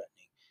dangerous or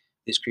threatening.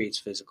 This creates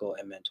physical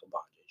and mental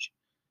bondage.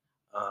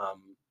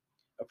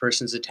 A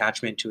person's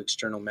attachment to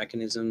external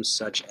mechanisms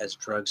such as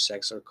drugs,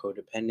 sex, or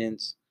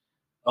codependence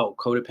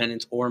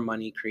or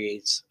money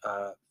creates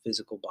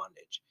physical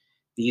bondage.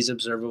 These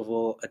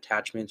observable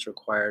attachments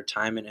require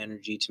time and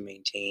energy to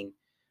maintain.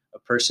 A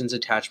person's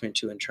attachment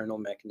to internal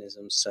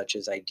mechanisms such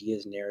as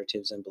ideas,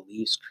 narratives, and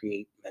beliefs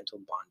create mental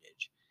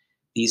bondage.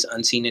 These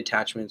unseen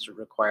attachments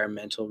require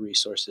mental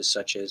resources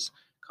such as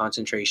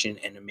concentration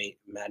and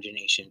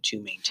imagination to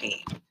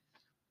maintain.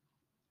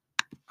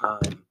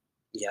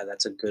 Yeah,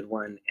 that's a good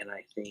one. And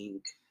I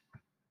think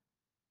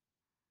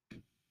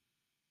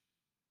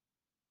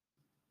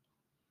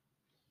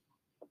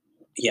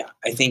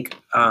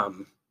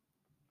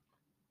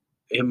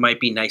it might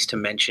be nice to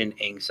mention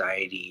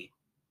anxiety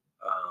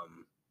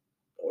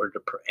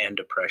and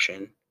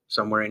depression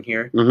somewhere in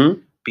here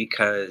Mm-hmm.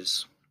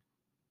 because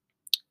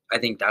I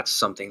think that's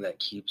something that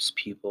keeps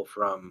people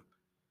from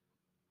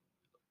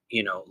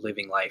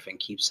living life and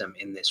keeps them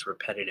in this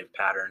repetitive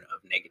pattern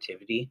of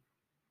negativity.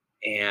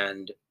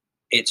 And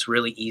it's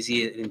really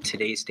easy in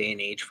today's day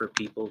and age for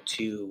people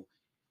to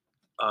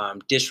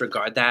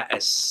disregard that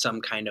as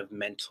some kind of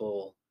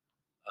mental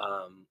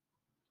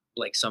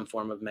like some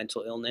form of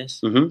mental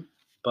illness. Mm-hmm.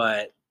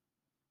 But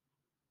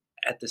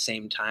at the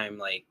same time,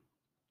 like,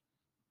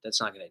 that's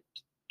not going to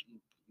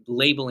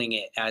labeling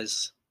it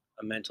as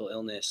a mental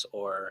illness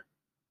or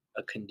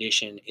a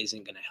condition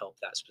isn't going to help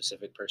that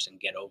specific person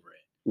get over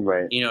it.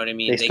 Right. You know what I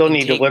mean? They still can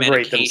need to take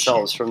liberate medication.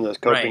 themselves from those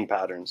coping Right.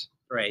 patterns.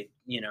 Right.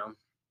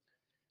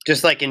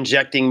 Just like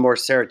injecting more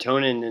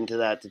serotonin into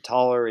that to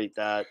tolerate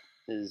that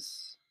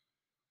is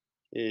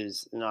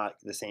not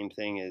the same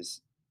thing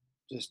as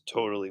just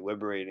totally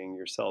liberating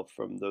yourself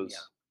from those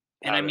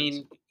And I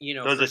patterns. mean,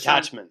 Those for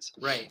attachments.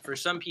 right. For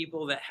some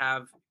people that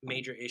have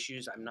major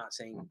issues, I'm not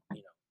saying,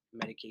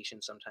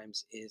 medication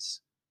sometimes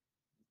is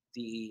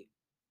the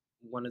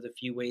one of the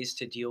few ways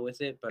to deal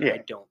with it, but Yeah. I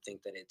don't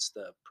think that it's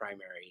the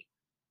primary,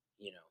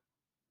 you know,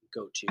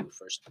 go-to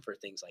for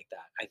things like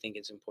that. I think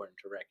it's important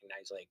to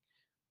recognize, like,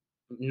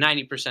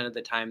 90% of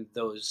the time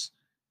those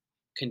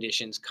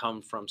conditions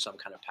come from some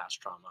kind of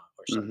past trauma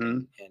or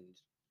something,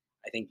 and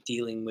I think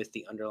dealing with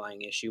the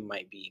underlying issue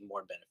might be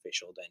more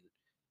beneficial than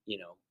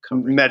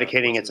covering it up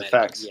Medicating with its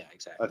effects. Yeah,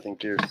 exactly. I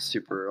think you're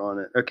super on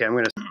it. Okay, I'm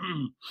gonna.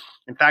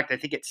 In fact, I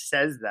think it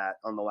says that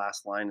on the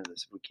last line of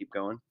this. If we keep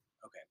going.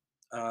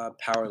 Okay.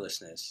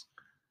 Powerlessness.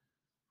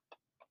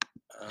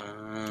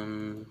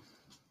 Um,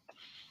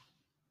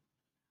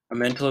 a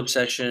mental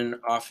obsession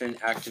often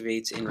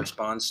activates in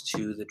response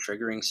to the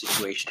triggering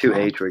situation. To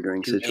a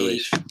triggering To a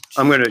situation.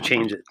 I'm going to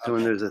change it. So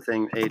when Okay. there's a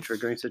thing, a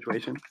triggering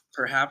situation.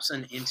 Perhaps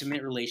an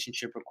intimate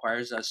relationship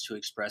requires us to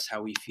express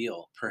how we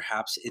feel.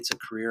 Perhaps it's a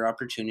career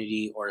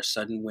opportunity or a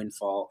sudden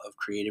windfall of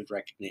creative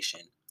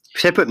recognition.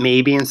 Should I put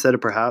maybe instead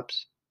of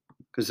perhaps?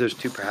 Because there's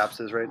two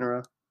perhapses right in a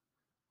row.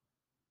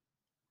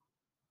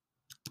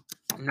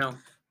 No,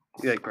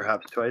 You like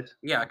perhaps twice?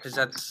 yeah, because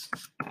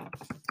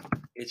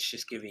it's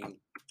just giving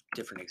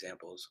different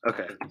examples.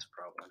 Okay. I think it's a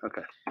problem.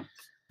 Okay.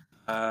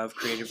 Of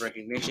creative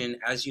recognition.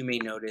 As you may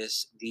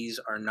notice, these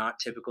are not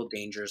typical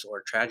dangers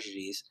or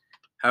tragedies.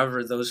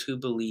 However, those who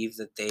believe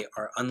that they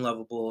are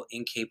unlovable,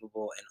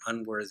 incapable, and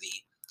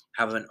unworthy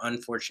have an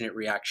unfortunate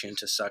reaction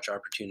to such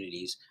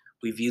opportunities.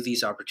 We view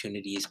these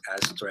opportunities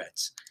as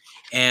threats.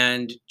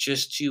 And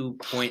just to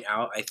point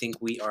out, I think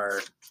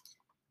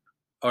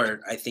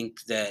I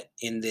think that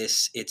in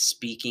this, it's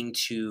speaking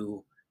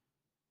to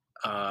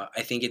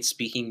I think it's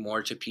speaking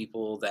more to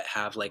people that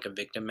have like a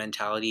victim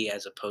mentality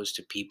as opposed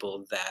to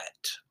people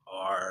that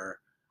are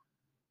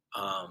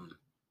um,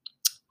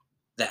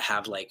 that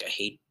have like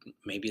a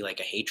maybe like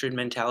a hatred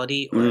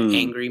mentality or an Mm.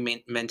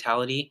 angry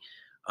mentality.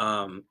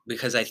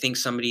 Because I think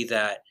somebody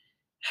that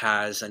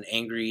has an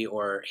angry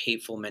or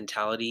hateful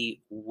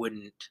mentality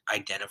wouldn't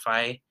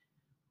identify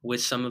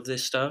with some of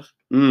this stuff.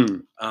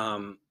 Mm.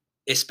 Um,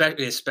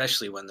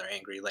 especially when they're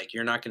angry. Like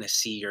you're not going to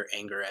see your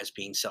anger as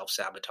being self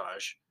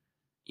sabotage.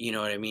 You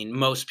know what I mean?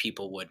 Most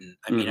people wouldn't.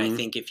 I mean, I Mm-hmm.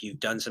 think if you've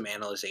done some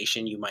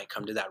analyzation, you might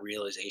come to that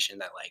realization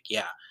that, like,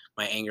 yeah,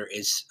 my anger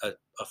is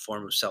a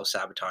form of self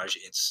sabotage.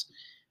 It's,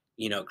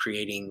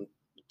 creating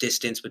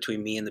distance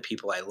between me and the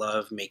people I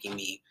love, making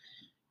me,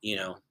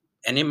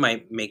 and it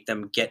might make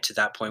them get to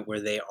that point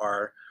where they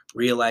are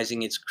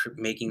realizing it's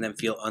making them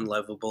feel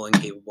unlovable,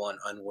 incapable, and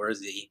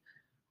unworthy.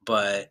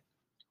 But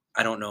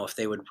I don't know if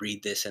they would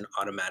read this and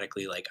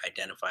automatically like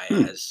identify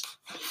Hmm. as,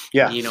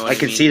 Yeah, you know what I I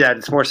can mean? see that.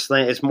 It's more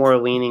slant. It's more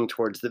leaning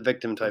towards the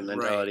victim type Right,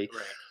 mentality.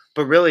 right.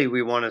 But really,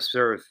 we want to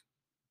serve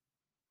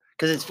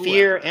because it's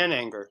fear Whoever. and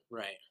anger.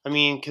 Right. I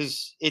mean,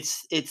 because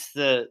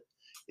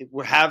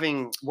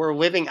we're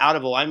living out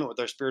of alignment with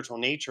our spiritual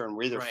nature, and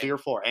we're either Right.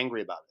 fearful or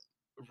angry about it.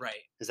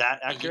 Right. Is that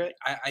accurate?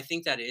 I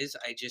think that is.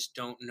 I just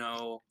don't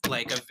know.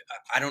 Like,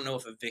 I don't know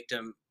if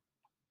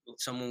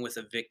someone with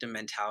a victim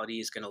mentality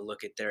is going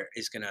to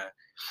is going to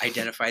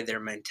identify their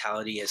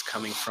mentality as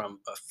coming from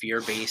a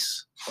fear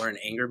base or an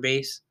anger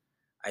base.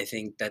 I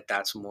think that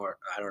that's more,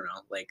 I don't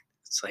know, like,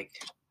 it's like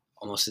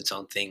almost its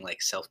own thing,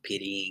 like self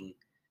pitying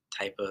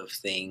type of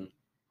thing.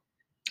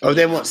 Oh,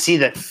 they you know? won't see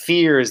that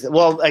fear is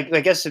well. I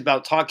guess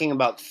about talking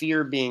about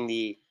fear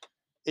being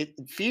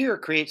fear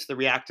creates the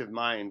reactive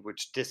mind,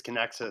 which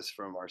disconnects us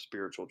from our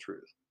spiritual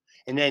truth.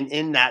 And then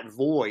in that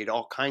void,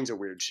 all kinds of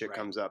weird shit Right.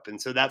 comes up. And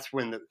so that's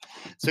when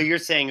so you're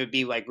saying it would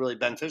be like really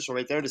beneficial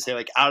right there to say,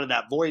 like, out of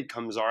that void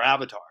comes our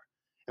avatar.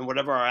 And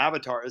whatever our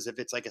avatar is, if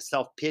it's like a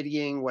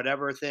self-pitying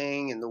whatever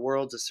thing and the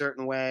world's a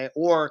certain way,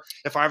 or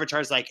if our avatar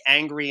is like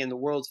angry and the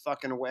world's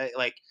fucking away,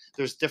 like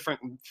there's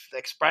different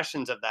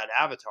expressions of that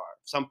avatar.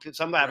 Some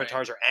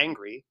avatars are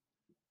angry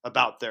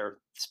about their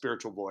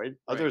spiritual void.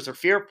 Right. Others are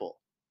fearful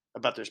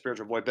about their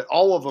spiritual void, but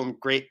all of them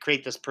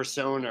create this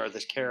persona or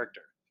this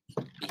character.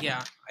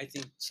 Yeah, I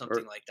think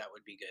something like that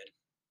would be good.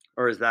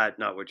 Or is that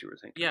not what you were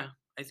thinking? Yeah,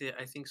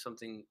 I think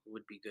something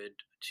would be good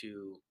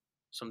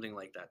something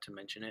like that to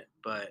mention it,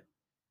 but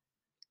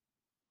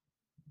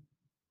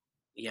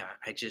yeah,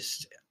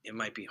 it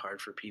might be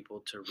hard for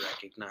people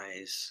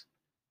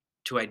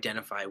to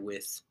identify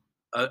with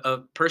a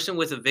person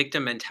with a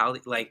victim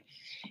mentality. Like,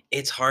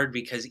 it's hard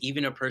because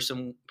even a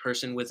person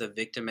with a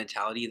victim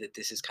mentality that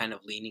this is kind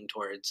of leaning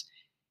towards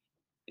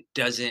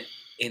doesn't,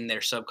 in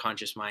their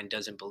subconscious mind,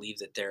 doesn't believe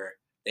that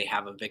they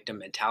have a victim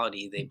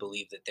mentality. They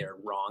believe that they're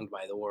wronged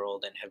by the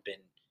world and have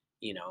been,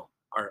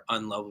 are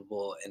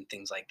unlovable and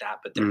things like that,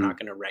 but they're not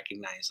going to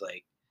recognize,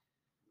 like,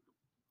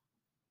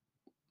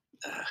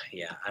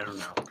 yeah, I don't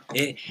know.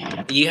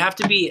 You have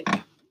to be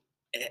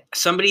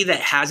somebody that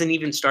hasn't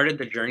even started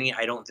the journey.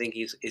 I don't think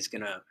is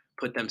going to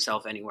put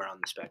themselves anywhere on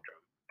the spectrum.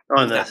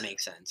 On If this. that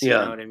makes sense. Yeah.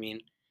 You know what I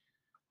mean?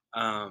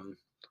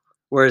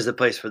 Where is the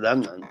place for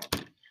them then?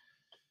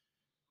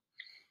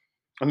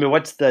 I mean,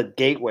 what's the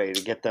gateway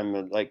to get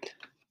them like?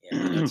 Yeah,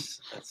 that's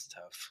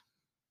tough.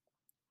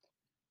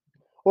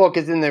 Well,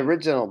 because in the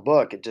original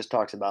book, it just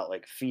talks about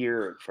like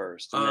fear at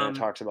first, and then it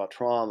talks about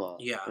trauma.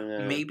 Yeah,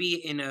 then,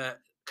 maybe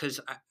because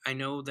I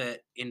know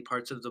that in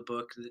parts of the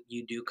book that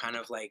you do kind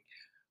of like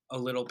a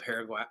little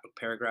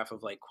paragraph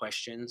of like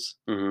questions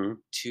mm-hmm.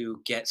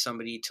 to get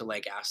somebody to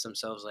like ask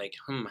themselves, like,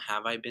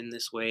 have I been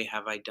this way?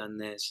 Have I done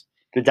this?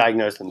 To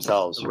diagnose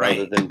themselves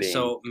rather than being.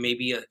 So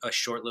maybe a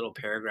short little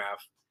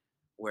paragraph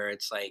where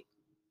it's like,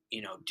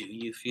 do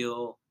you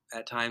feel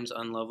at times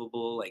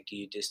unlovable? Like, do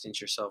you distance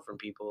yourself from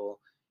people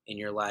in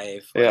your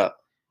life? Like,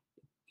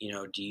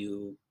 Yeah. Do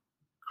you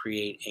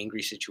create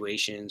angry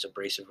situations,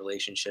 abrasive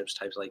relationships,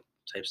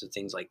 types of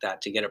things like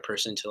that, to get a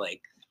person to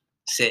like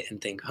sit and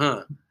think,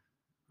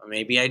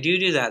 maybe I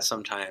do that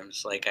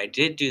sometimes. Like I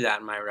did do that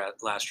in my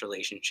last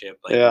relationship.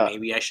 Like Yeah.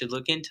 maybe I should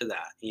look into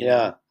that. You Yeah.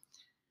 know?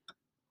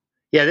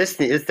 Yeah, this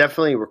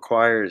definitely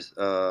requires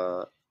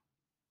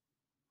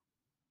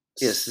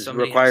yes, this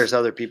Somebody requires has.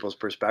 other people's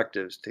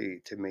perspectives to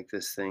make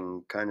this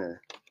thing kind of,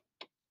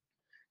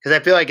 because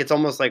I feel like it's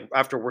almost like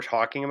after we're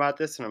talking about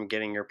this and I'm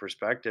getting your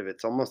perspective,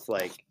 it's almost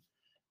like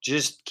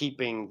just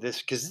keeping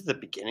this, because this is the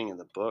beginning of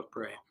the book,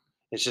 bro. Right.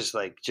 It's just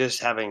like just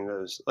having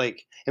those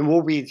like, and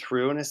we'll read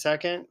through in a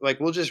second.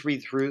 Like we'll just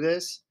read through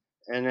this,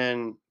 and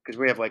then because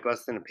we have like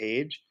less than a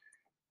page.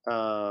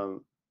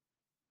 Um,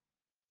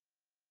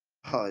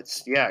 oh,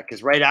 it's yeah,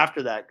 because right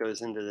after that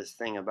goes into this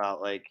thing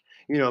about like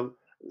you know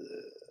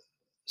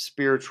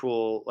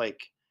spiritual, like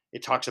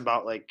it talks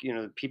about like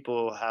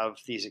people have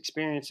these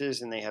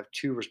experiences and they have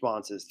two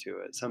responses to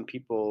it. Some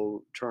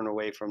people turn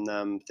away from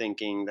them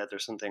thinking that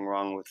there's something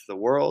wrong with the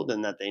world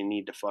and that they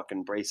need to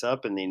fucking brace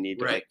up and they need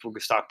to Right.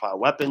 like stockpile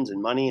weapons and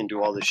money and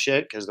do all this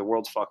shit because the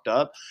world's fucked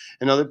up,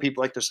 and other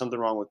people like there's something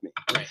wrong with me.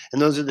 Right.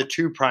 And those are the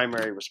two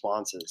primary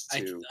responses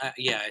to,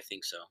 Yeah, I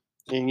think so.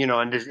 and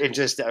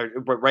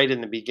right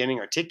in the beginning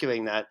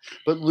articulating that,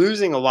 but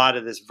losing a lot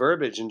of this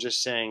verbiage and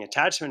just saying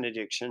attachment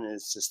addiction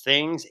is to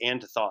things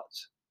and to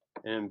thoughts,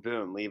 and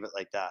boom, leave it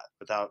like that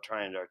without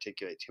trying to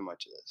articulate too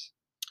much of this.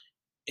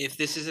 If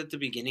this is at the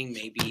beginning,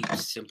 maybe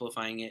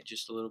simplifying it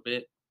just a little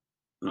bit.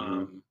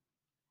 Hmm.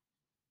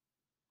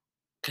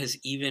 Because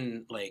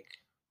even like,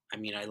 I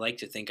mean, I like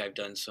to think I've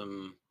done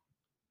some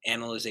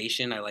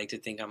analyzation. I like to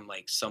think I'm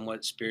like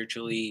somewhat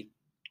spiritually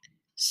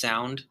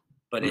sound,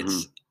 but Hmm.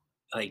 it's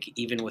like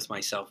even with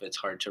myself, it's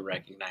hard to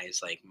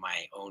recognize like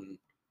my own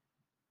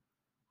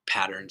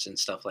patterns and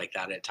stuff like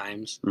that at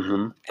times,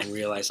 Hmm. and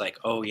realize like,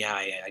 oh yeah,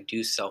 I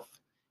do self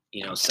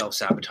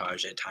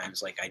sabotage at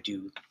times. Like I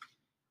do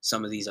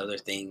some of these other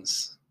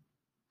things,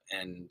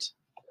 and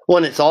Well,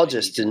 and might be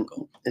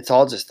difficult. it's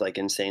all just like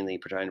insanely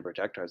trying to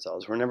protect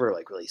ourselves. We're never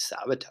like really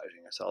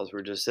sabotaging ourselves.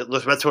 We're just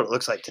that's what it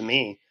looks like to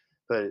me,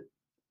 but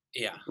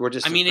Yeah. we're I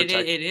just mean,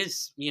 protect. it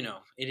is,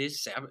 it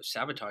is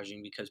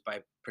sabotaging because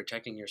by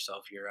protecting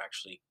yourself, you're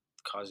actually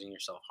causing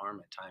yourself harm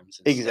at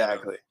times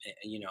Exactly.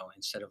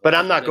 instead of But like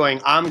I'm not flipping.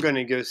 going, I'm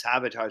gonna go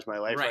sabotage my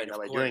life right Right, now of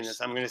by doing this.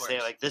 course, I'm of gonna say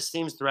course. like, this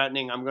seems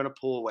threatening. I'm gonna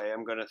pull away.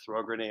 I'm gonna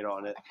throw a grenade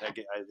on it.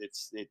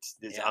 It's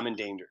Yeah. I'm in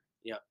danger,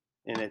 Yep.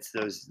 and it's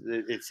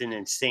an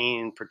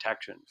insane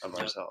protection of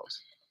Yep.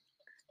 ourselves.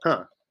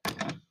 Huh.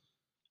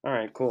 All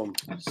right. Cool.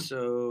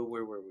 So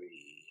where were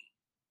we?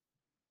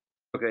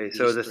 Okay.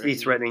 So These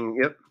these threatening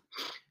threatening. Yep.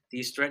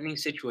 these threatening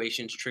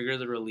situations trigger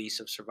the release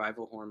of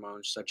survival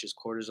hormones such as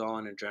cortisol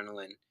and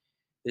adrenaline.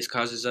 This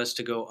causes us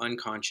to go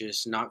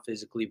unconscious, not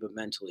physically but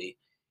mentally.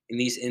 In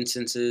these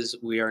instances,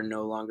 we are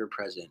no longer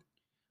present.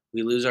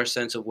 We lose our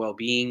sense of well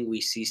being.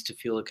 We cease to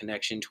feel a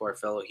connection to our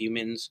fellow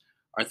humans.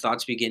 Our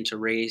thoughts begin to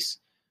race.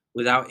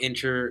 Without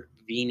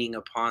intervening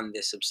upon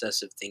this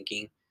obsessive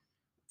thinking,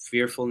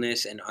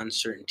 fearfulness and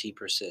uncertainty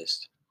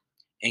persist.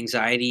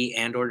 Anxiety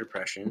and or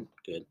depression,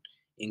 good,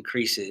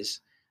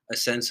 increases. A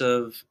sense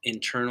of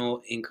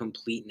internal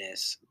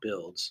incompleteness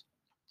builds.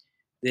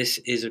 This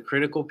is a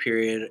critical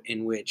period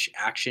in which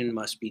action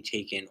must be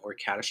taken or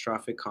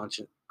catastrophic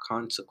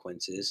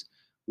consequences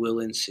will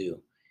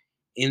ensue.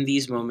 In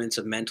these moments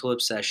of mental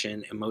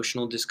obsession,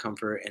 emotional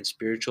discomfort, and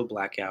spiritual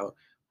blackout,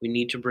 we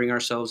need to bring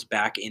ourselves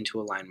back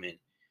into alignment.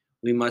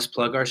 We must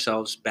plug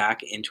ourselves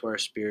back into our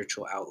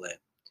spiritual outlet.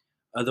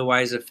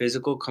 Otherwise, a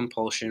physical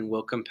compulsion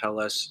will compel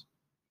us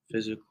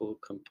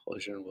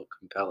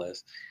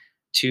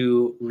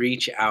to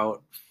reach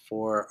out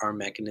for our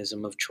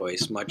mechanism of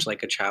choice, much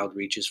like a child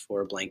reaches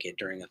for a blanket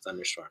during a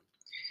thunderstorm.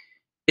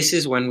 This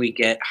is when we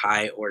get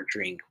high or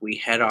drink. We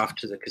head off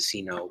to the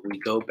casino. We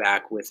go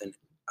back with an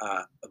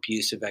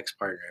abusive ex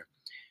partner.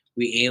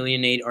 We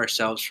alienate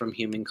ourselves from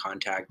human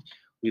contact.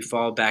 We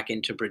fall back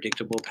into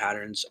predictable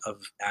patterns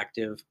of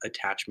active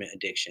attachment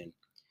addiction.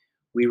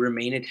 We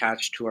remain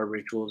attached to our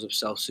rituals of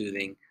self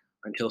soothing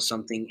until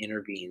something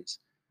intervenes.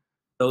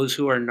 Those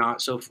who are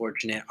not so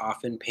fortunate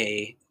often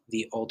pay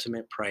the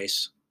ultimate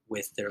price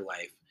with their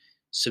life.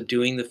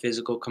 Subduing the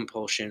physical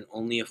compulsion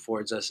only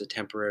affords us a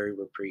temporary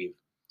reprieve.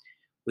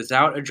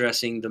 Without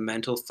addressing the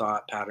mental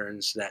thought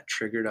patterns that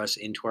triggered us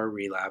into our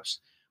relapse,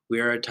 we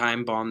are a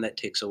time bomb that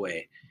ticks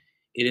away.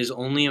 It is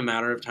only a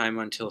matter of time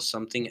until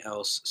something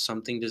else,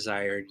 something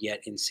desired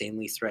yet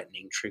insanely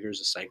threatening, triggers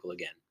a cycle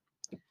again.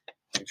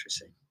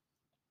 Interesting.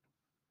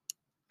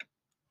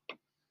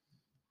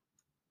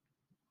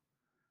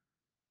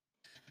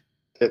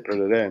 It for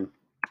today.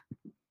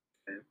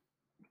 Okay.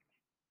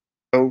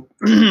 So,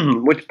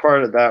 which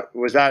part of that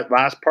was that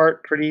last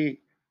part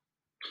pretty?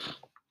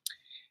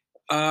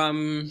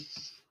 Um,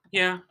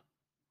 yeah,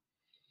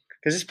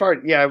 Because this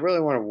part, yeah, I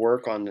really want to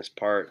work on this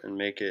part and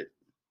make it.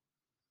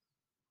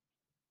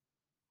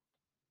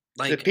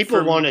 Because if like people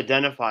from won't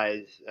identify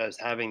as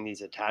having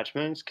these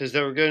attachments, because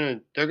they're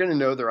gonna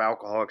know they're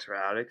alcoholics or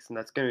addicts, and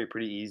that's gonna be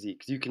pretty easy.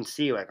 Because you can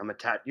see like I'm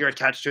attached. You're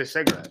attached to a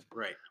cigarette.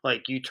 right,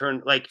 Like you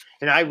turn like,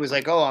 and I was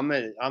like, oh, I'm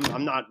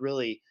not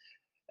really.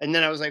 And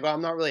then I was like, well,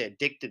 I'm not really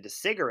addicted to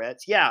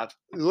cigarettes. Yeah,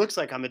 it looks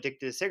like I'm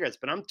addicted to cigarettes,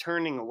 but I'm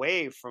turning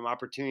away from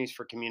opportunities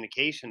for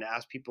communication to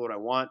ask people what I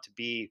want, to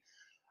be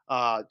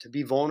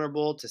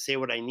vulnerable, to say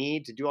what I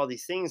need, to do all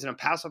these things, and I'm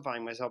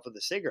pacifying myself with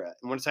a cigarette.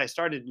 And once I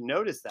started to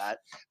notice that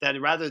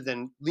rather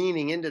than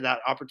leaning into that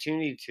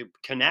opportunity to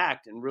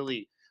connect and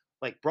really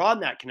like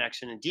broaden that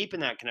connection and deepen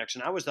that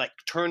connection, I was like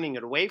turning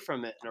it away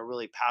from it in a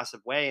really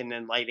passive way, and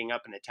then lighting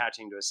up and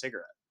attaching to a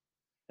cigarette.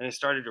 And I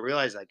started to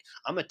realize like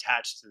I'm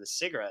attached to the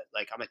cigarette.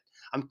 Like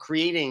I'm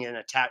creating an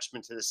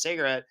attachment to the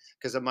cigarette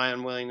because of my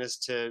unwillingness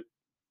to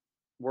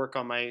work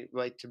on my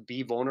like to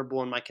be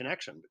vulnerable in my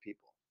connection to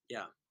people.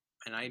 Yeah,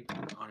 and I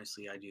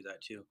honestly I do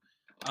that too.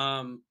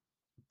 Um,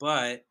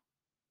 but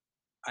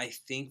I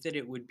think that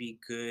it would be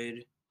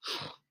good.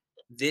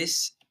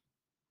 This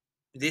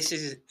this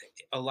is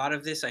a lot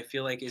of this. I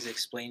feel like is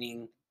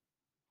explaining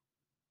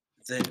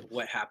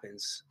what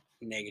happens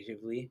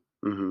negatively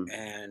Hmm.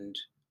 and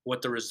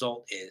what the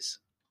result is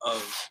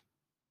of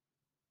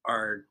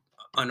our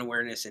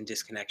unawareness and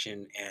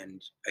disconnection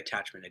and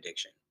attachment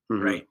addiction. Hmm.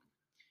 Right.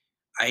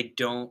 I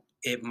don't.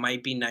 It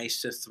might be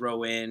nice to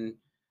throw in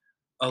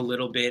a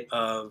little bit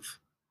of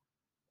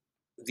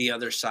the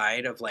other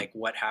side of like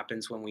what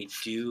happens when we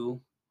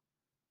do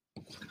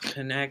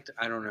connect.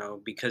 I don't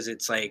know because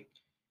it's like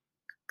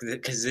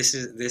because this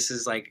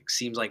is like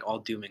seems like all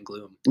doom and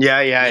gloom.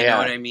 Yeah, yeah, You know yeah,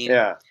 what I mean?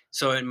 yeah.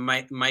 So it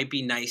might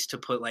be nice to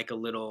put like a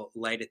little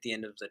light at the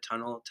end of the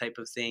tunnel type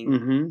of thing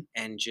Mhm.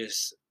 and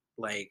just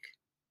like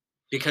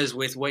because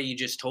with what you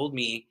just told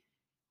me,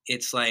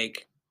 it's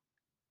like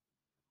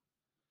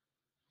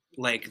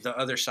the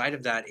other side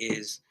of that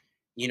is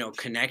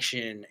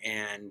connection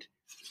and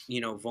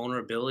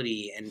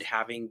vulnerability and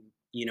having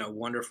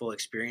wonderful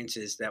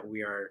experiences that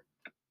we are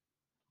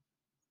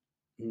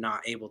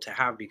not able to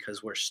have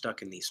because we're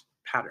stuck in these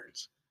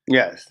patterns,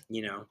 Yes.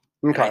 you know?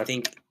 And I Okay.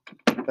 think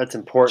That's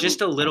important.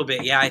 just a little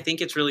bit, yeah, I think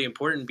it's really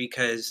important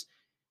because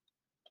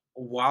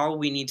while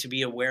we need to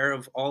be aware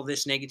of all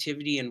this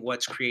negativity and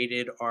what's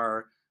created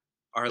our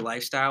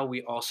lifestyle,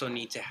 we also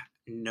need to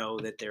know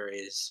that there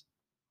is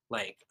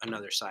like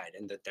another side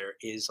and that there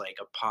is like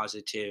a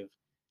positive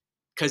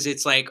because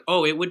it's like,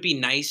 oh, it would be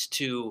nice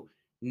to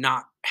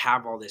not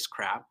have all this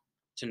crap,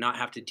 to not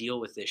have to deal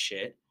with this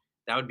shit.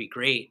 That would be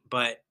great.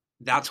 But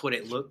that's what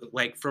it looked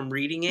like from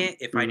reading it.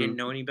 If I didn't Mhm.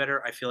 know any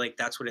better, I feel like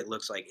that's what it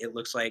looks like. It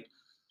looks like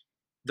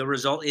the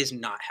result is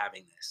not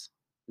having this,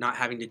 not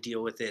having to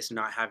deal with this,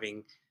 not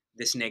having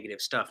this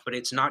negative stuff. But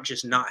it's not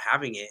just not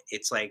having it,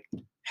 it's like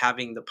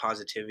having the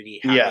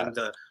positivity, Yeah. having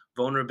the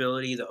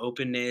vulnerability, the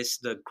openness,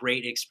 the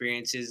great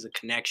experiences, the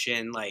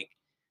connection. Like,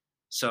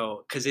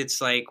 so, because it's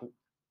like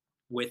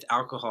with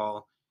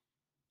alcohol,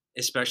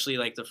 especially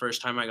like the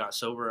first time I got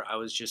sober, I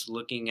was just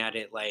looking at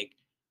it like,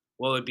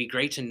 well, it'd be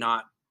great to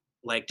not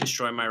like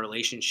destroy my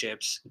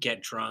relationships,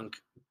 get drunk,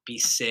 be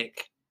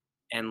sick,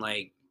 and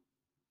like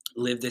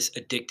live this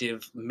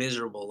addictive,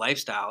 miserable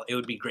lifestyle. It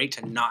would be great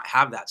to not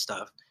have that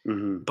stuff.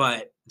 Mhm.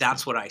 But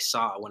that's what I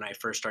saw when I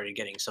first started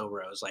getting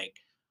sober. I was like,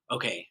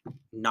 okay,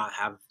 not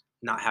have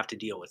not have to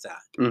deal with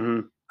that.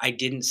 Mhm. I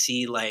didn't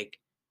see like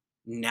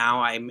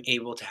now I'm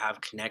able to have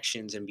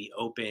connections and be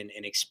open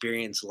and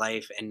experience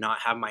life and not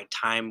have my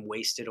time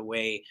wasted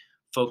away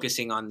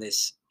focusing on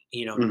this,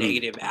 Mhm.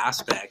 negative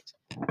aspect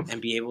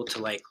and be able to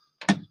like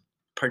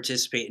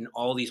participate in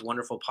all these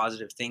wonderful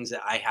positive things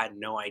that I had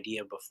no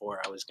idea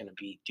before I was going to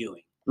be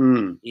doing.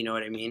 Mm. You know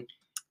what I mean?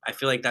 I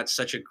feel like that's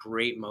such a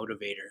great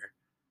motivator.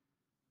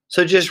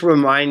 So just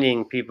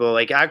reminding people,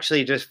 like,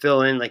 actually just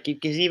fill in, like,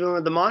 because even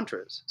with the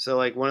mantras. So,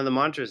 like, one of the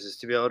mantras is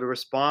to be able to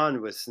respond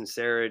with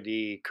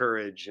sincerity,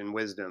 courage, and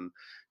wisdom.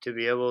 To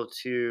be able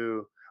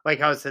to, like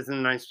how it says in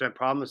the 9 step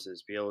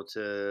promises, be able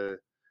to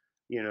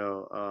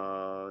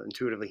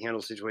intuitively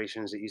handle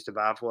situations that used to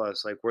baffle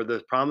us, like where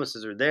those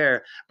promises are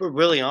there. But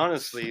really,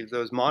 honestly,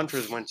 those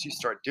mantras, once you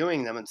start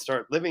doing them and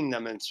start living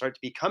them and start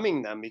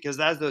becoming them, because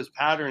as those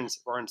patterns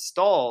are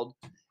installed,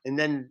 and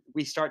then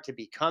we start to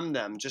become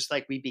them, just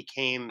like we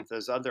became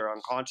those other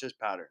unconscious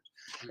patterns.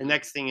 And Mhm.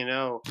 next thing you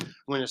know,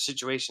 when a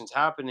situation's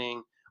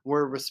happening,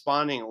 we're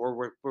responding, or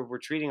we're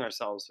treating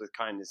ourselves with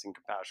kindness and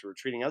compassion. We're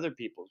treating other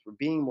people. We're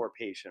being more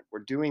patient.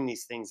 We're doing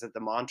these things that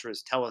the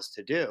mantras tell us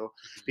to do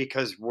Mhm.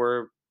 because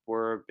we're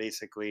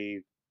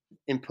basically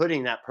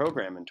inputting that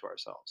program into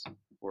ourselves.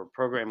 We're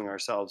programming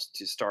ourselves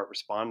to start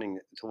responding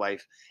to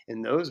life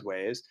in those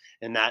ways,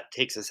 and that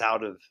takes us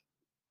out of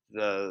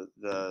the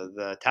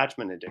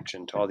attachment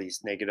addiction to all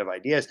these negative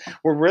ideas.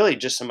 Were really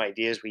just some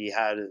ideas we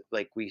had,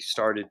 like we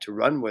started to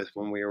run with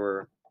when we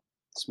were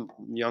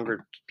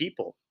younger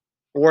people,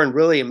 or in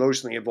really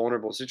emotionally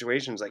vulnerable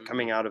situations, like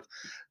coming Mhm. out of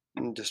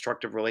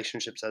destructive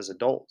relationships as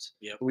adults.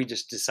 Yep. We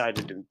just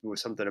decided to do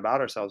something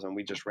about ourselves, and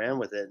we just ran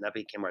with it, and that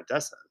became our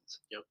death sentence.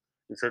 Yep.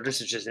 And so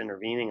this is just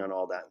intervening on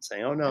all that and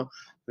saying, "Oh no,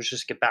 let's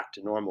just get back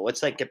to normal.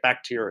 Let's get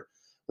back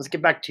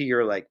to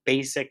your like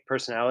basic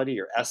personality,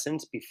 your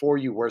essence before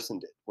you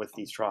worsened it with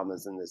these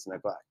traumas and this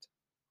neglect."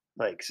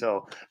 Like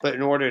so, but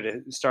in order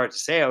to start to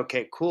say,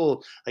 "Okay,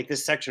 cool," like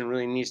this section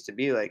really needs to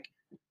be like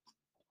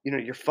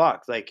you're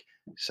fucked. Like,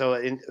 so,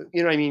 you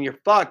know what I mean? You're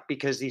fucked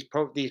because these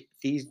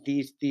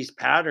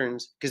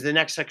patterns, because the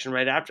next section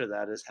right after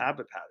that is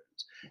habit patterns.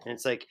 And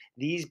it's like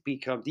these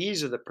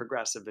are the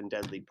progressive and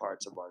deadly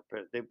parts of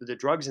the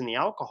drugs and the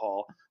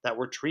alcohol that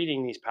we're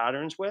treating these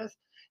patterns with.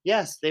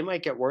 Yes, they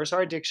might get worse.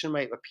 Our addiction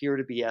might appear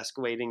to be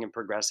escalating and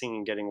progressing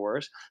and getting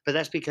worse, but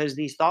that's because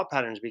these thought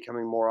patterns are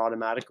becoming more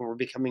automatic, and we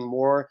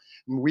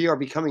are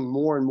becoming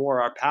more and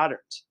more our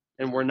patterns,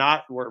 and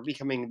Mhm. we're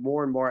becoming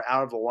more and more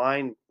out of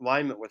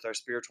alignment with our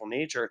spiritual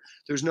nature.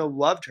 There's no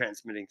love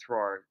transmitting through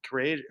our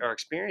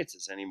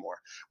experiences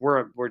anymore.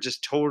 We're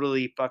just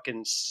totally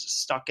fucking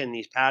stuck in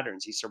these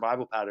patterns, these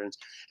survival patterns,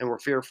 and we're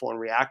fearful and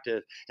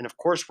reactive. And of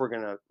course we're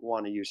going to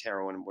want to use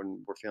heroin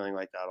when we're feeling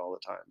like that all the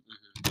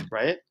time, Mhm.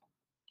 right?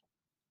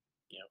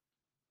 Yep.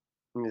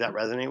 Does that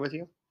resonate with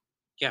you?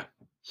 Yeah.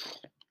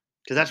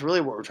 Because that's really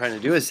what we're trying to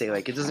do, is say,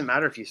 like, it doesn't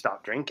matter if you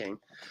stop drinking.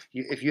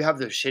 If you have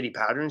those shitty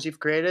patterns you've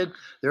created,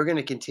 they're going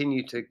to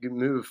continue to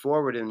move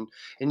forward, and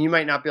you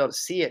might not be able to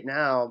see it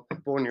now, but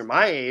when you're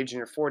my age and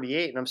you're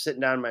 48 and I'm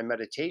sitting down in my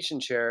meditation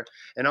chair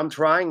and I'm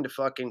trying to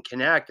fucking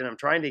connect and I'm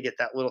trying to get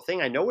that little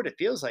thing, I know what it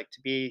feels like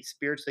to be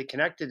spiritually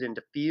connected and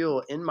to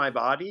feel in my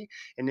body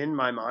and in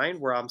my mind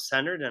where I'm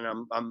centered, and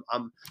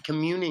I'm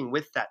communing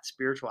with that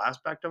spiritual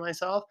aspect of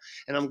myself,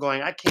 and I'm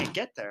going, I can't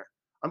get there.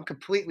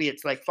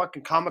 It's like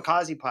fucking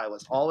kamikaze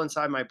pilots all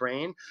inside my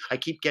brain. I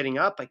keep getting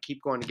up. I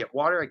keep going to get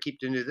water. I keep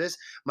doing this.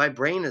 My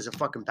brain is a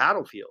fucking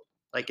battlefield.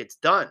 Like, it's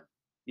done.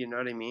 You know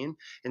what I mean?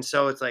 And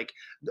so it's like,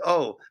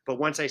 oh, but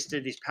once I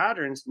did these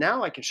patterns,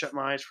 now I can shut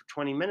my eyes for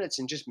 20 minutes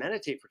and just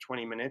meditate for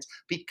 20 minutes,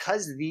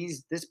 because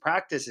this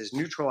practice has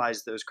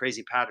neutralized those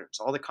crazy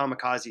patterns. All the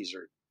kamikazes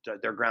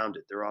they're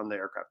grounded. They're on the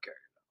aircraft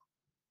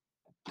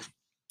carrier.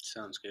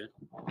 Sounds good.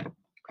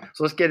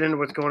 So let's get into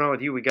what's going on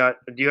with you. Do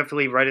you have to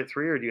leave right at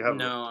 3, or do you have,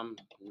 No, I'm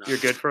not. you're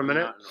good for a I'm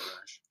minute? not in a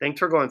rush. Thanks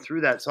for going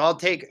through that. So I'll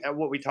take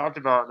what we talked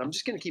about, and I'm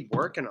just going to keep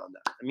working on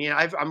that. I mean,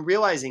 I'm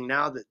realizing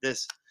now that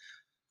this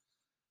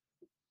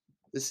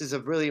is a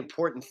really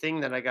important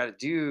thing that I got to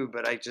do,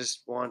 but I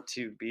just want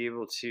to be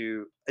able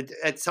to.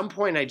 At some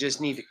point, I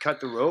just need to cut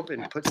the rope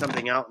and put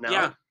something out now.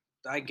 Yeah,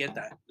 I get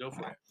that. Go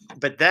for it.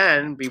 But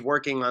then be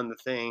working on the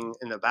thing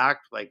in the back,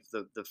 like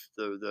you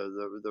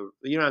know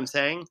what I'm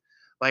saying?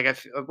 Like,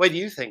 what do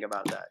you think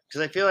about that? Because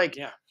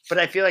Yeah.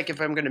 I feel like if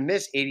I'm going to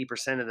miss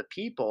 80% of the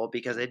people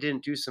because I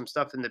didn't do some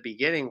stuff in the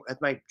beginning,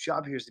 my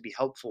job here is to be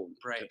helpful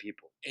to Right.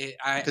 people,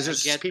 I because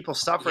there's get. people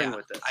suffering Yeah,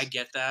 with this. I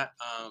get that.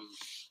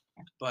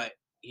 But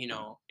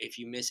if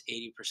you miss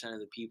 80% of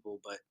the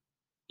people, but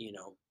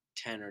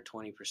 10 or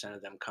 20%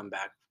 of them come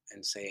back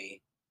and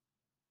say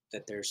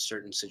that there's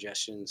certain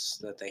suggestions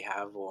that they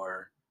have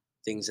or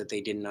things that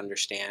they didn't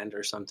understand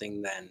or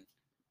something, then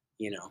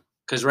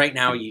because right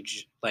now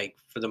like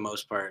for the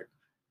most part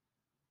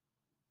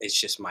it's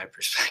just my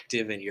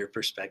perspective and your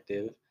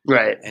perspective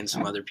Right. and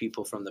some other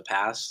people from the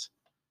past.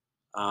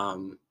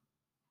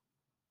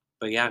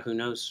 But yeah, who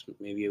knows,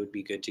 maybe it would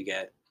be good to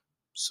get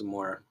some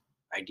more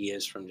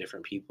ideas from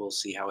different people,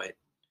 see how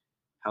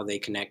they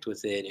connect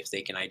with it, if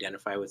they can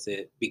identify with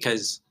it,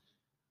 because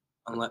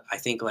I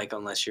think, like,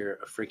 unless you're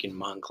a freaking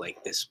monk,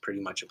 like, this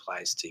pretty much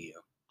applies to you.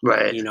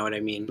 Right. You know what I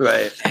mean?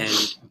 Right.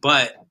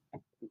 But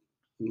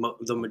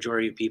the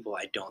majority of people,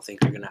 I don't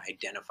think are going to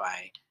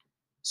identify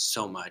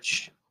so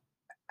much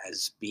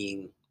as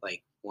being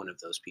like one of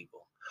those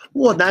people.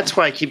 Well, that's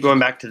why I keep going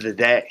back to the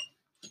day.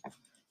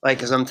 Like,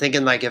 because I'm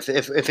thinking, like, if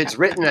it's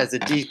written as a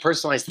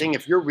depersonalized thing,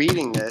 if you're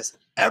reading this,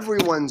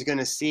 everyone's going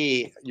to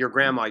see your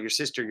grandma, your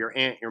sister, your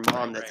aunt, your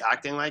mom that's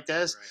acting like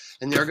this, Right.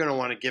 and they're going to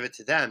want to give it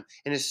to them.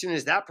 And as soon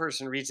as that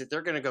person reads it,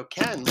 they're going to go,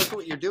 Ken, look at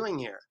what you're doing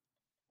here.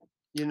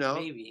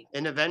 Maybe.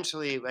 And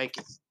eventually, like,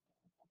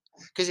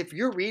 because if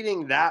you're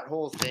reading that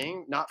whole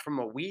thing, not from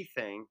a we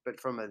thing, but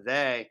from a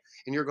they,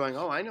 and you're going,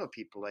 oh, I know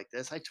people like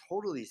this. I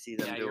totally see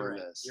them Yeah, doing you're right.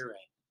 this. You're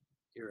right.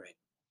 You're right.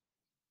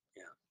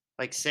 Yeah.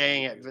 Like,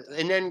 saying it, agree with that.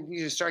 and then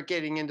you start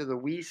getting into the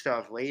we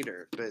stuff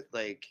later. But,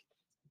 like,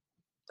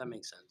 That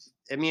makes sense.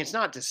 I mean, it's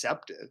not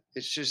deceptive.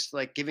 It's just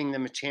like giving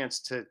them a chance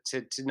to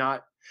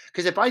not.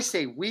 Because if I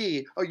say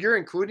we, oh, you're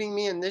including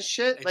me in this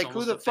shit. It's Like, who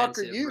almost the fuck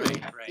are offensive, you?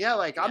 right? Right. Yeah,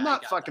 like, I'm Yeah, I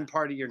not got fucking that.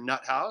 part of your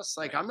nut house.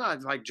 Like, Right. I'm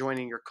not like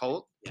joining your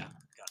cult, Yeah, got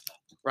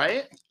that.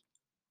 right?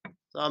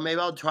 So maybe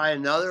I'll try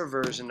another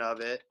version of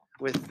it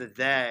with the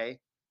they.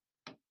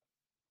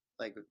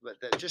 Like,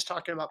 but just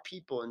talking about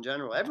people in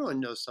general. Everyone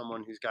knows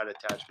someone who's got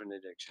attachment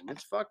addiction.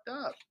 It's fucked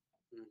up.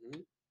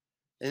 Hmm.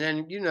 And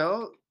then,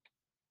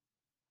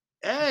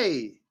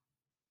 hey,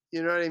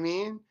 you know what I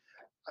mean?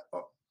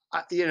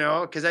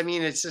 Because I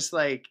mean, it's just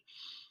like,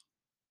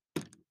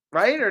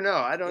 right or no?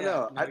 I don't Yeah,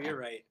 know. no, you're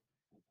right.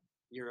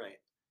 You're right.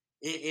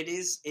 It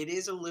is. It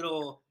is a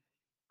little.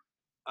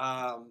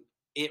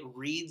 It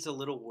reads a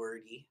little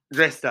wordy.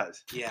 This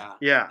does. Yeah.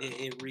 Yeah.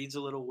 It reads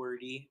a little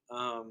wordy.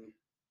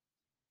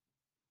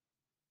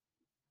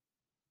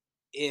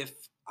 If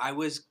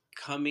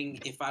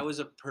if I was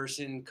a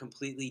person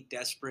completely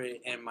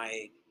desperate and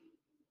my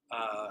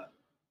uh,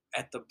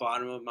 at the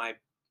bottom of my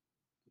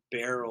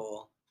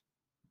barrel,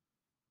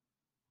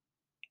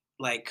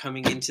 like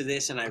coming into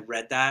this and I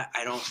read that,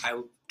 I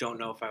don't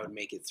know if I would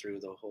make it through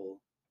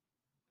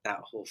that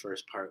whole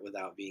first part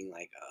without being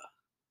like,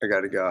 I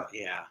gotta go.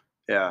 yeah,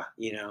 Yeah.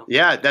 you know,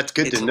 Yeah, that's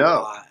good to it's a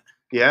know. lot.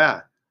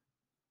 Yeah.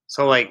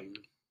 So, Um,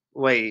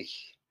 like,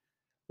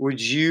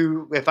 would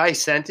you, if I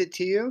sent it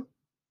to you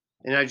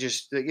and I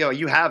just,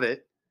 you have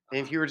it, and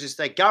if you were just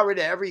like, got rid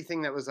of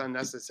everything that was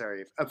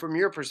unnecessary from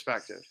your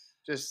perspective,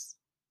 just,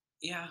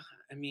 yeah,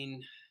 I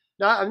mean,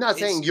 not, I'm not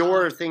saying it's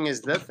your not thing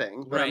is the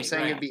thing, but I'm right,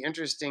 saying it'd right. be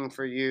interesting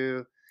for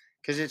you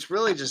because it's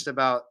really just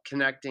about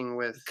connecting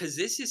with, Because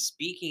this is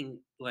speaking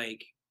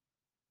like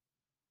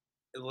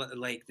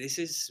this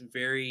is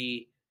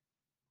very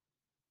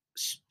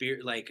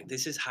spirit, like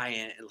this is high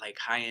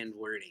end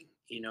wording.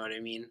 You know what I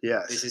mean?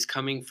 This yes. is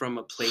coming from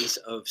a place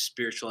of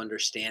spiritual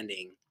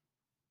understanding,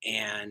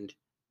 and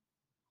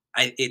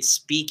it's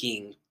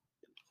speaking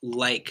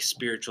like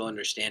spiritual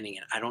understanding.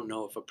 And I don't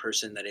know if a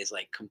person that is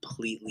like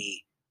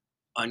completely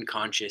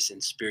unconscious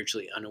and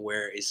spiritually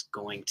unaware is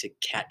going to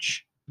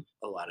catch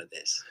a lot of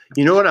this.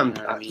 You know what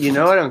I You mean?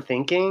 know what I'm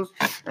thinking,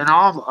 and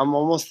I'm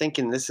almost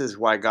thinking this is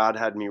why God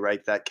had me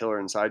write that Killer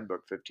Inside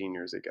book 15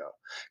 years ago,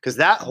 because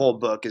that whole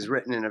book is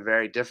written in a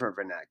very different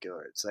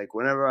vernacular. It's like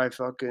whenever I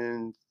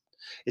fucking,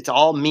 it's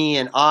all me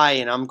and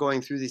and I'm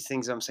going through these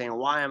things. I'm saying,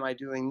 why am I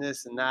doing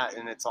this and that,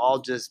 and it's all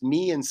just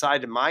me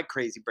inside of my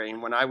crazy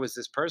brain when I was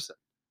this person.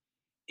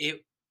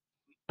 It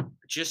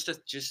just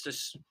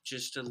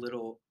a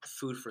little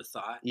food for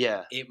thought.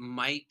 Yeah, It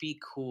might be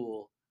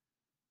cool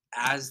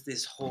as the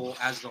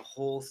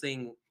whole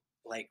thing,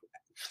 like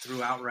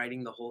throughout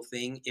writing the whole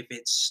thing, if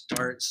it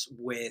starts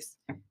with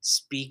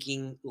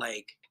speaking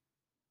like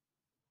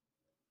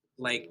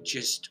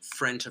just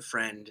friend to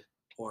friend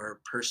or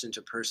person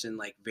to person,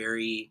 like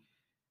very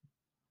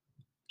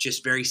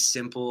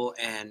simple,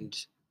 and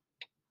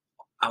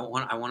I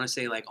want to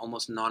say like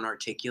almost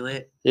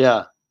non-articulate,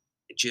 yeah,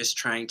 just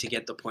trying to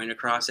get the point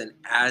across. And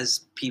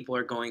as people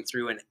are going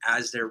through and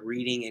as they're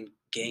reading and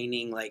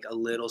gaining like a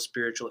little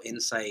spiritual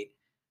insight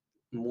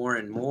more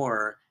and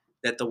more,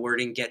 that the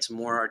wording gets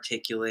more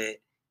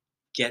articulate,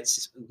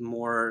 gets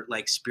more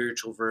like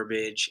spiritual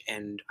verbiage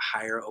and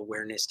higher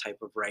awareness type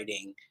of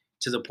writing,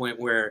 to the point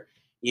where,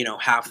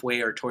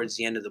 halfway or towards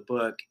the end of the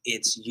book,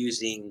 it's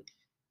using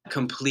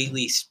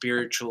completely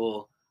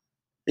spiritual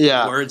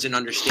yeah. words and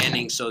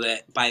understanding, so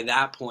that by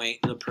that point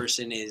the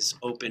person is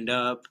opened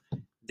up,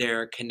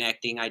 they're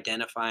connecting,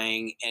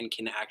 identifying, and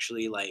can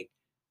actually like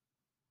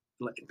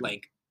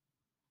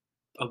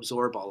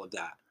absorb all of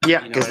that. Yeah,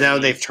 You know because what I now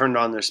mean? they've turned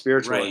on their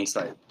spiritual Right.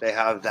 insight. They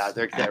have that.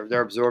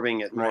 They're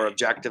absorbing it more Right.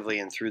 objectively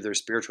and through their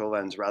spiritual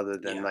lens rather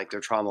than Yeah. like their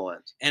trauma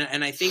lens.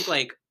 And I think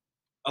like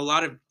a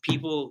lot of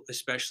people,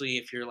 especially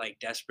if you're like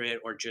desperate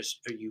or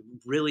you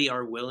really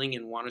are willing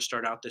and want to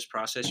start out this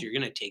process, you're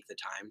going to take the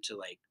time to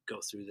like go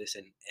through this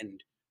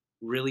and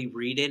really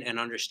read it and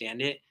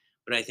understand it.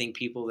 But I think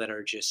people that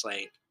are just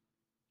like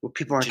Well,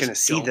 people aren't going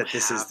just to see don't that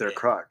this is have their it.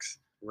 crux.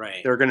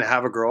 Right. They're going to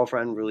have a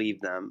girlfriend relieve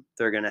them.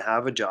 They're going to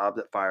have a job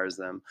that fires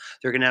them.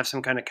 They're going to have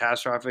some kind of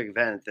catastrophic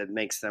event that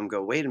makes them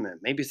go, wait a minute,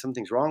 maybe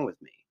something's wrong with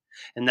me.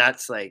 And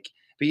that's like,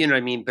 but you know what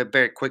I mean? But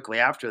very quickly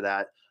after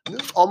that,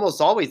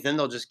 almost always, then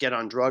they'll just get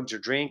on drugs or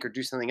drink or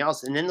do something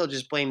else. And then they'll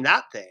just blame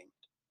that thing.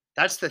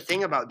 That's the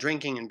thing about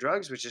drinking and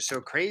drugs, which is so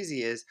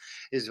crazy, is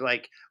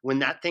like when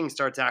that thing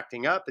starts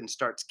acting up and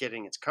starts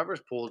getting its covers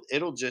pulled,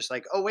 it'll just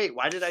like, oh wait,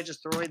 why did I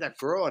just throw away that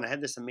girl? And I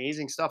had this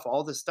amazing stuff,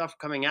 all this stuff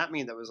coming at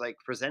me that was like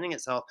presenting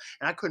itself,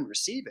 and I couldn't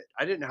receive it.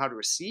 I didn't know how to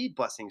receive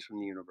blessings from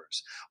the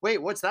universe.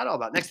 Wait, what's that all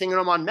about? Next thing you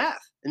know, I'm on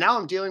meth, and now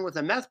I'm dealing with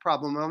a meth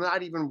problem. And I'm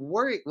not even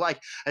worried.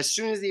 Like as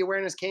soon as the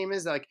awareness came,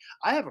 is like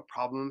I have a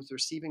problem with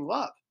receiving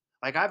love.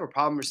 Like I have a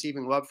problem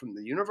receiving love from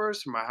the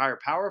universe, from my higher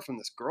power, from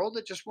this girl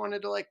that just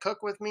wanted to like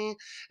cook with me,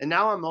 and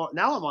now I'm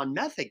on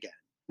meth again.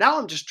 Now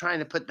I'm just trying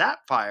to put that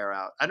fire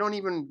out. I don't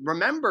even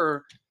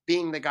remember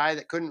being the guy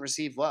that couldn't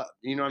receive love.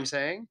 You know what I'm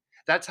saying?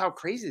 That's how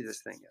crazy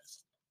this thing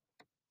is.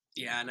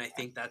 Yeah, and I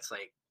think that's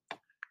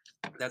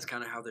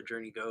kind of how the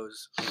journey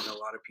goes. And a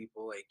lot of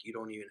people, like, you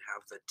don't even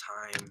have the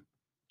time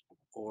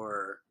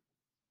or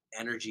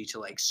energy to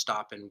like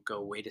stop and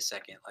go, wait a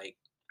second, like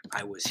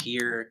I was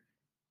here,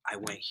 I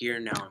went here,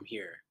 now I'm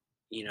here.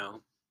 You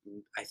know,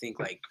 I think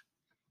like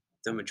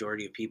the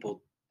majority of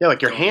people Yeah,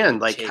 like your don't hand. even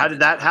Like, how take did the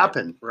that time.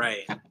 happen?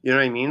 Right. You know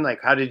what I mean? Like,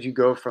 how did you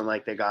go from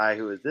like the guy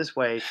who was this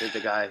way to the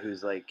guy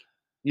who's like,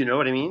 you know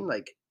what I mean?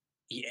 Like,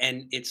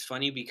 And it's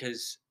funny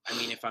because I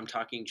mean, if I'm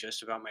talking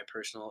just about my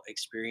personal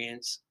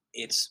experience,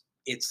 it's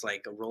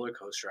like a roller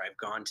coaster. I've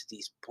gone to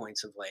these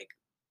points of like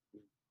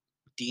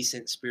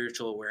decent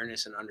spiritual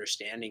awareness and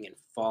understanding and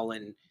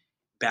fallen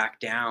back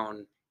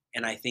down.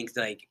 And I think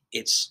like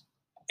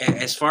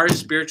as far as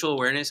spiritual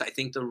awareness, I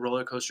think the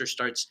roller coaster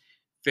starts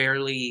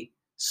fairly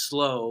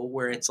slow,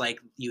 where it's like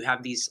you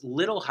have these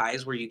little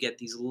highs where you get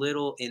these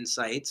little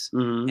insights,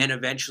 mhm. and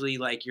eventually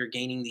like you're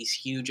gaining these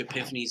huge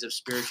epiphanies of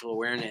spiritual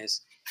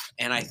awareness.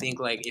 And I think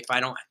like if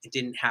I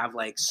didn't have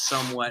like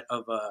somewhat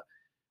of a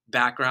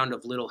background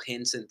of little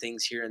hints and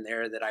things here and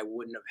there, that I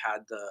wouldn't have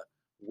had the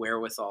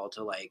wherewithal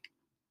to like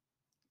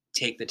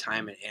take the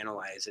time and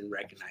analyze and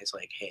recognize,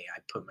 like, hey, I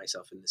put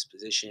myself in this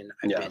position.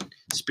 I've Yeah. been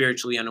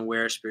spiritually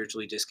unaware,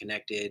 spiritually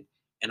disconnected,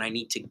 and I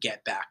need to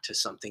get back to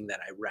something that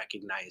I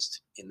recognized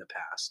in the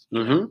past.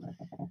 You know?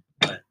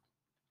 But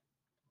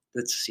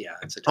that's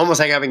it's a Almost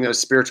like having those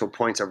spiritual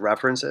points of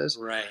references.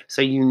 right.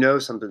 So you know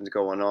something's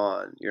going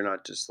on. You're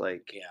not just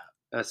like, Yeah.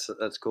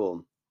 that's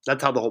cool.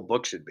 That's how the whole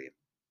book should be.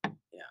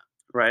 Yeah.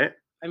 Right?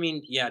 I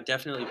mean, yeah,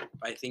 definitely.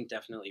 I think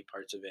definitely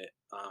parts of it.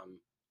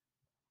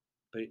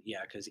 But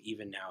yeah, because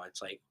even now,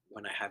 it's like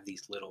when I have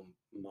these little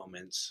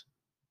moments,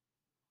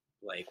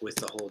 like with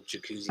the whole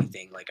jacuzzi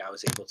thing, like I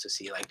was able to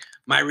see, like,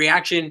 my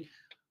reaction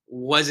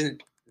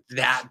wasn't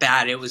that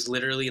bad. It was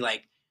literally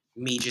like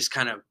me just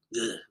kind of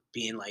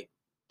being like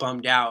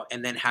bummed out,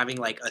 and then having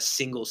like a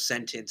single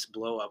sentence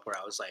blow up where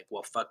I was like,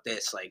 well, fuck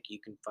this, like, you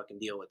can fucking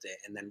deal with it,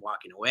 and then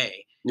walking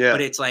away. Yeah.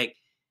 But it's like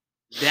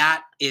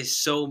that is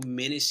so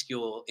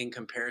minuscule in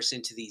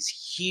comparison to these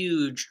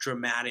huge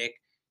dramatic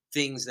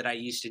things that I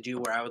used to do,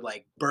 where I would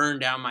like burn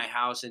down my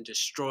house and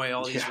destroy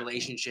all these Yeah.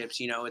 relationships.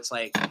 It's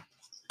like,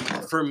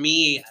 for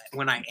me,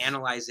 when I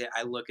analyze it,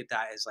 I look at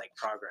that as like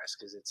progress,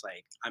 because it's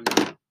like I'm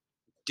not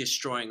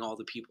destroying all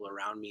the people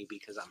around me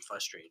because I'm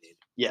frustrated.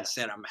 Yes.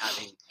 Instead, I'm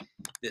having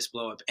this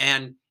blow up,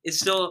 and it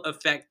still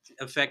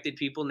affected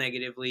people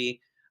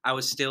negatively. I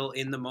was still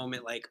in the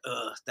moment like,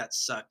 ugh, that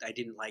sucked. I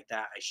didn't like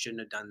that. I shouldn't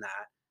have done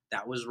that.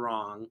 That was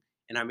wrong.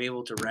 And I'm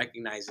able to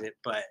recognize it,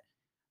 but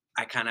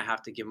I kind of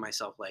have to give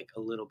myself like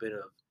a little bit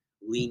of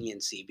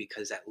leniency,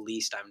 because at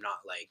least I'm not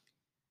like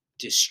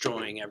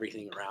destroying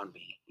everything around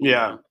me. you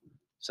Yeah. know?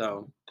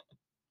 So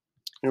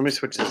Let me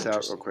switch this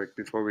out real quick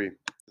before we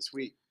this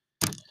week.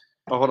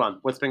 Oh, hold on.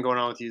 What's been going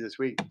on with you this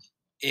week?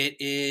 it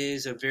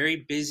is a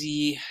very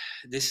busy.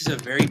 This is a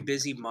very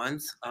busy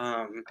month.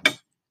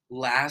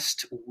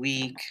 Last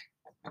week,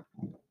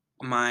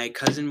 my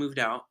cousin moved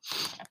out,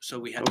 so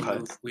we had to Okay.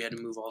 move. We had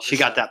to move all. Her She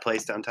got stuff. that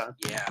place downtown.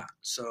 Yeah.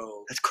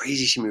 So That's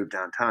crazy. She moved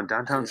downtown.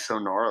 Downtown's so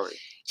gnarly.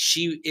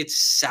 it's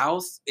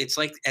south. It's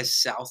like as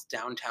south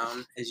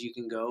downtown as you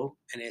can go,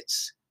 and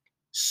it's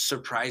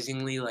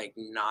surprisingly like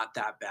not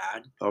that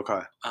bad.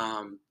 Okay.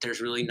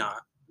 There's really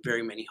not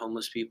very many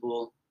homeless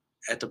people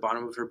at the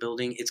bottom of her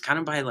building. It's kind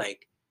of by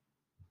like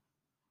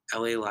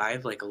LA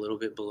Live, like a little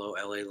bit below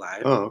LA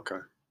Live. Oh, okay.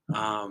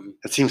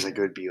 That seems like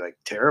it would be like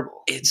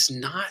terrible. It's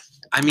not.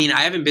 I mean,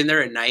 I haven't been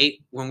there at night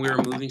when we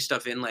were moving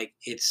stuff in. Like,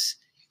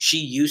 she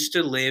used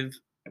to live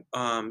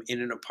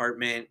in an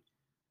apartment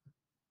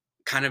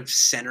kind of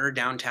center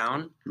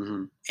downtown,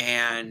 Mm-hmm.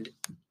 and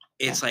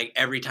it's like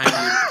every time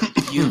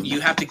you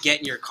have to get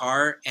in your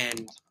car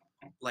and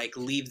like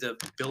leave the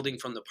building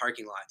from the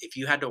parking lot. If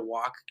you had to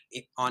walk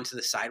onto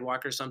the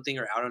sidewalk or something,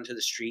 or out onto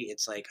the street,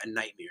 it's like a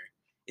nightmare.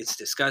 It's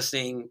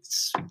disgusting, it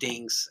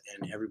stinks,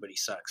 and everybody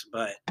sucks.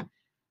 But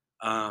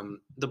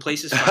the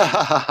place is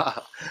fine.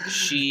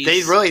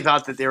 They really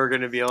thought that they were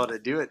going to be able to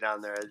do it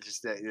down there. It's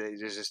just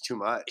there's just too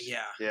much.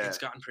 Yeah, Yeah. it's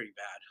gotten pretty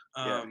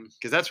bad.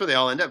 Because that's where they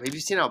all end up. Have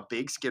you seen how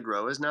big Skid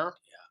Row is now?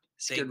 Yeah.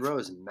 Skid Row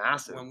is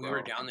massive. When we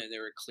were down there, they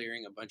were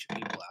clearing a bunch of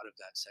people out of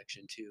that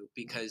section too,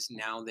 because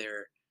now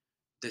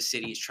the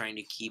city is trying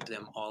to keep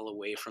them all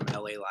away from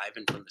LA Live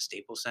and from the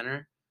Staples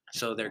Center.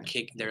 So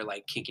they're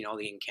like kicking all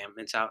the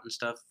encampments out and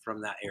stuff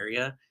from that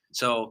area.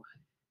 So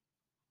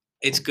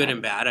it's good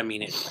and bad. I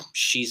mean,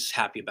 she's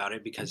happy about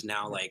it because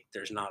now like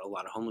there's not a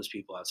lot of homeless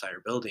people outside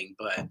her building.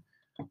 But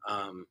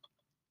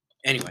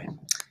anyway,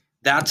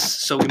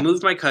 so we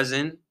moved my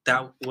cousin.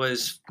 That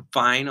was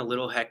fine, a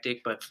little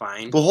hectic, but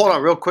fine. Well, hold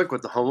on real quick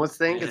with the homeless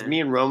thing, because Yeah.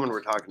 me and Roman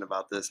were talking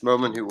about this.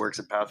 Roman, who works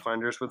at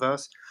Pathfinders with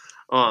us,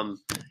 and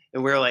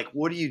we were like,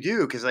 "What do you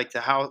do?" Because like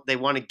they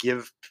want to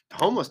give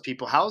homeless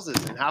people houses,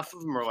 and half of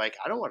them are like,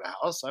 "I don't want a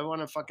house. I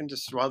want to fucking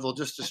destroy. They'll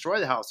just destroy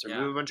the house or Yeah.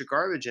 move a bunch of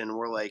garbage in." And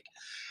we're like,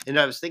 and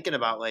I was thinking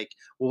about like,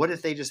 well, what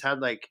if they just had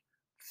like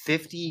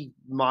 50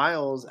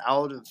 miles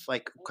out of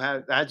like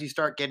as you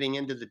start getting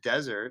into the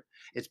desert,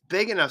 it's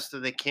big enough so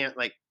they can't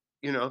like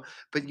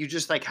but you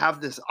just like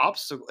have this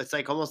obstacle. It's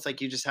like almost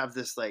like you just have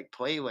this like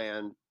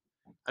playland.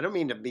 I don't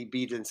mean to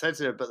be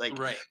insensitive, but like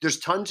Right. there's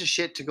tons of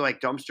shit to go, like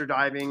dumpster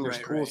diving. There's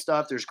cool Right.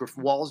 stuff. There's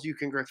walls you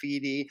can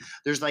graffiti.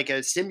 There's like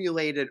a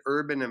simulated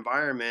urban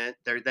environment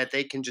there that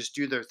they can just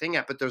do their thing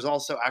at. But there's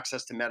also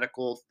access to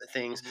medical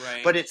things.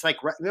 Right. But it's like,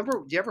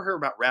 remember, do you ever hear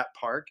about Rat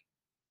Park?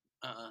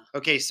 Uh-uh.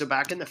 Okay, so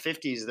back in the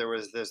 50s, there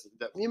was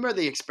remember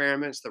the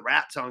experiments, the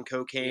rats on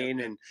cocaine,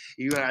 Yep. and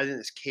you had in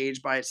this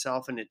cage by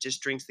itself, and it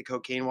just drinks the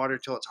cocaine water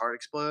till its heart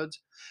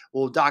explodes.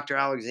 Well, Dr.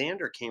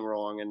 Alexander came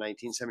along in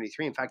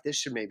 1973. In fact, this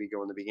should maybe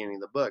go in the beginning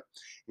of the book.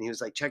 And he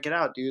was like, check it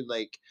out, dude.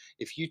 Like,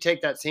 if you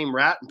take that same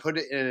rat and put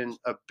it in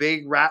a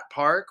big rat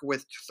park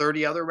with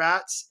 30 other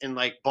rats and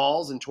like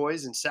balls and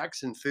toys and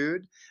sex and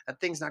food, that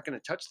thing's not going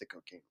to touch the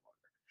cocaine.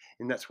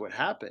 And that's what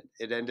happened.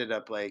 It ended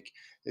up like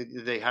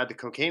they had the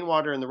cocaine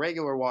water and the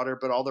regular water,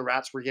 but all the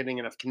rats were getting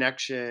enough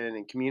connection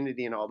and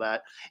community and all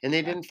that. And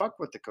they didn't fuck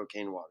with the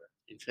cocaine water.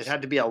 It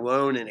had to be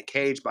alone in a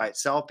cage by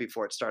itself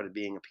before it started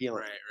being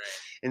appealing. Right.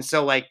 And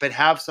so like, but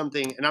have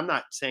something, and I'm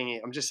not saying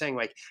it, I'm just saying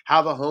like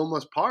have a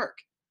homeless park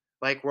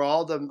like where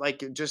all the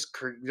like just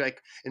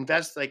like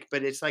invest like,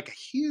 but it's like a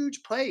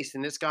huge place,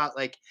 and it's got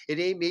like it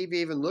ain't maybe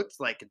even looked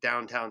like a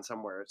downtown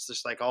somewhere. It's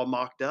just like all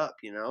mocked up,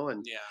 and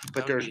Yeah, but that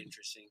would there's be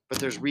interesting. but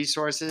there's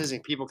resources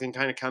and people can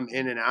kind of come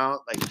in and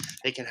out. Like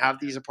they can have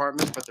these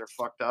apartments, but they're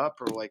fucked up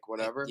or like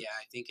whatever. Yeah,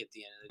 I think at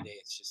the end of the day,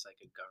 it's just like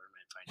a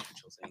government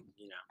financial thing.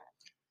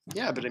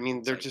 Yeah, but I mean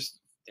It's they're like just,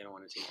 they don't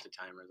want to take the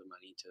time or the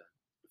money to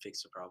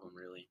fix the problem.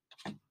 Really,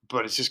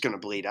 but it's just gonna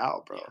bleed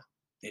out, bro.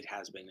 yeah, it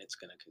has been. It's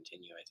going to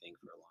continue, I think,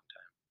 for a long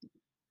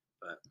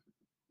time.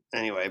 But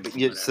Anyway, but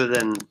yeah, so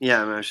whatever. then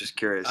yeah, I, mean, I was just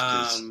curious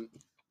because Um,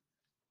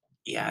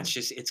 yeah,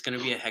 it's going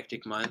to be a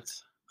hectic month.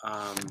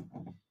 Um,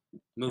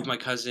 moved my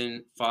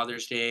cousin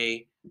Father's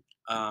Day.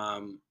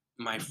 Um,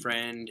 my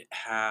friend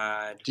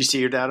had. did you see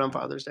your dad on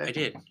Father's Day? I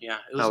did. Yeah,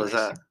 it was How was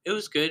nice. that? It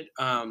was good.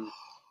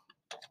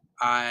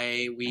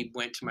 We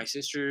went to my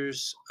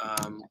sister's.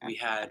 We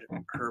had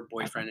her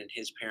boyfriend and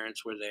his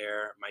parents were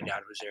there. My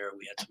dad was there.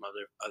 We had some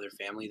other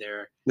family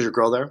there. Was your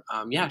girl there?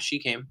 Yeah, she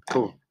came.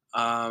 Cool.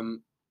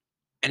 Um,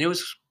 and it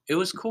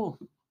was cool.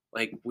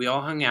 Like we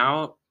all hung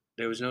out.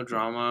 There was no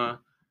drama.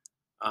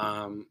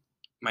 Um,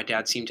 my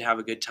dad seemed to have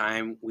a good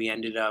time. We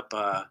ended up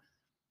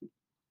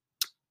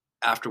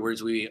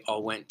afterwards. We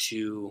all went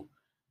to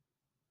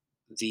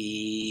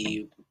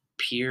the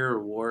pier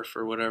or wharf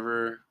or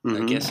whatever. I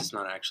guess it's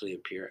not actually a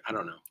pier. I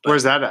don't know. But,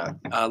 Where's that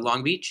at?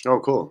 Long Beach. Oh,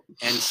 cool.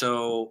 And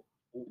so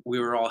we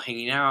were all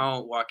hanging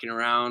out, walking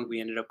around. We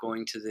ended up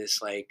going to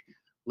this like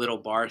little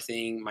bar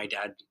thing. My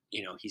dad,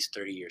 he's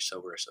 30 years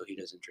sober, so he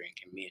doesn't drink,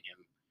 and me and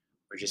him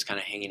were just kind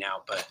of hanging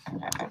out. But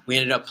we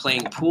ended up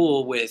playing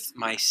pool with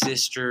my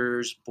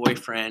sister's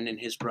boyfriend and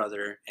his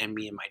brother, and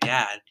me and my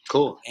dad.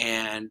 Cool.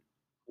 And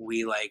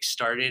we like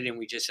started, and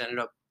we just ended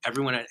up.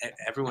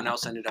 Everyone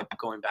else ended up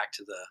going back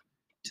to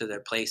their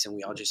place, and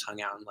we all just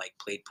hung out and like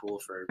played pool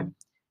for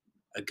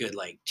a good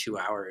like 2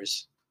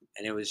 hours.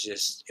 And it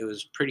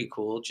was pretty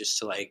cool just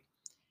to like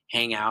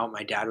hang out.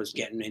 My dad was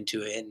getting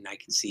into it, and I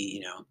could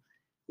see a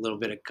little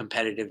bit of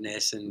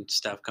competitiveness and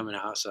stuff coming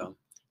out. So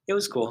it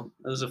was cool.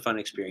 It was a fun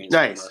experience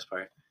for the Nice. most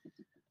part.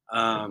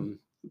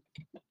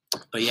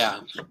 But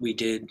yeah, we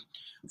did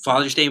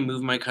Father's Day.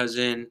 Moved my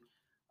cousin.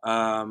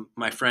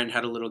 My friend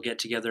had a little get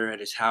together at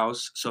his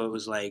house, so it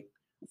was like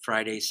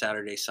Friday,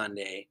 Saturday,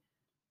 Sunday,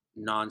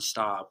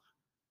 nonstop.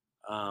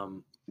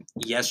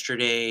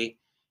 Yesterday,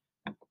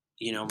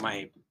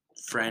 my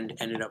friend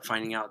ended up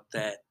finding out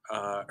that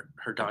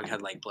her dog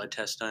had like blood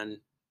tests done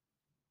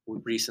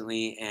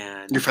recently,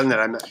 and Your friend that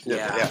I met.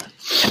 yeah,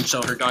 and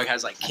so her dog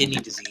has like kidney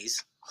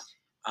disease.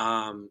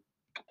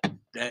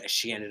 That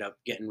she ended up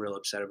getting real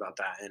upset about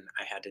that, and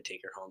I had to take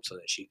her home so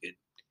that she could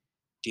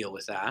deal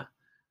with that.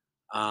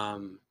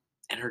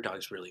 And her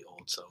dog's really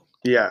old, so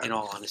Yeah. in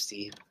all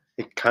honesty,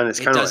 It kind of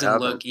doesn't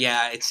look.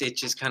 Yeah, it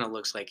just kind of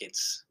looks like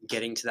it's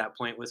getting to that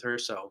point with her.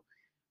 So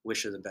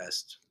wish her the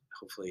best.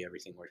 Hopefully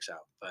everything works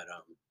out. But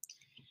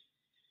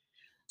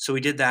so we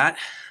did that.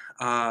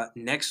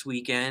 Next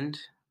weekend,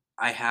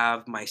 I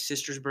have my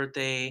sister's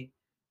birthday,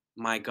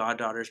 my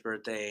goddaughter's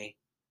birthday,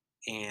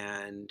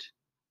 and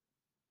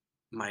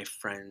my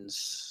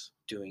friend's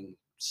doing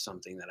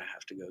something that I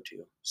have to go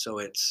to.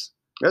 So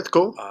That's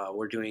cool.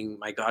 we're doing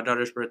my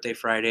goddaughter's birthday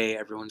Friday.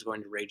 Everyone's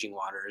going to Raging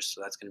Waters,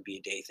 so that's going to be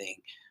a day thing.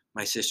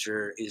 My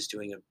sister is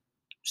doing a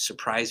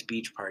surprise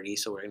beach party,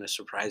 so we're going to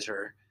surprise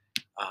her,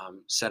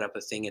 set up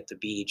a thing at the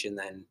beach, and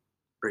then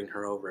bring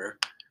her over.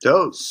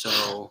 Dope.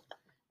 So,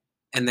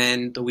 and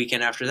then the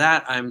weekend after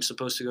that, I'm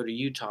supposed to go to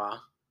Utah.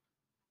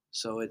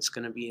 So it's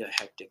going to be a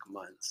hectic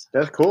month.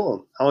 That's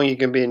cool. How long you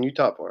can be in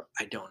Utah for?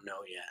 I don't know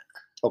yet.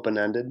 Open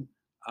ended.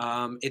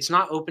 It's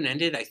not open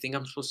ended. I think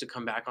I'm supposed to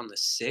come back on the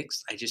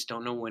 6th. I just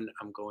don't know when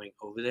I'm going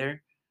over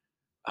there.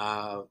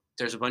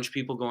 There's a bunch of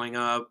people going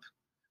up.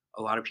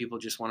 A lot of people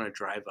just want to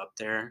drive up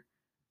there.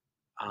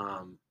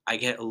 I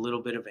get a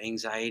little bit of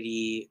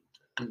anxiety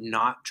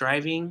not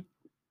driving,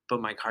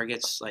 but my car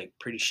gets like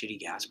pretty shitty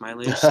gas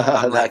mileage. So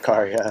I'm That like,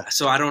 car, yeah.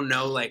 so I don't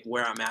know like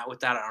where I'm at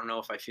with that. I don't know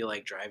if I feel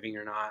like driving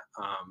or not.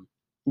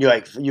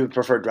 You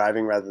prefer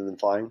driving rather than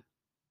flying?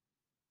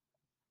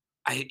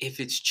 If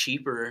it's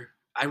cheaper,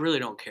 I really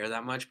don't care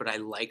that much, but I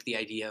like the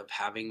idea of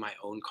having my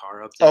own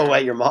car up there. Oh,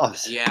 at your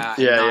mom's. Yeah.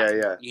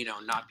 Yeah.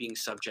 Not being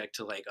subject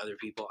to like other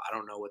people. I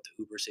don't know what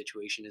the Uber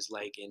situation is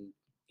like in,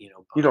 You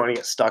don't want to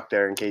get stuck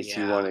there in case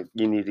Yeah.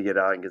 you need to get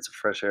out and get some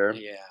fresh air.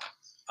 Yeah.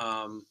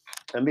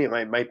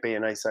 It might be a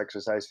nice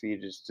exercise for you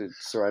just to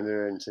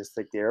surrender and just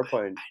take the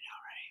airplane. I know,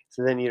 right?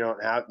 So then you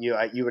don't have you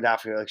would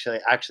have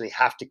to actually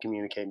have to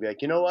communicate and be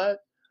like, you know what?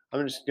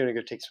 I'm just gonna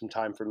go take some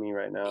time for me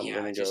right now. I'm Yeah,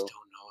 gonna I just go.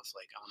 don't know if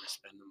like I want to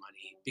spend the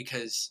money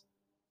because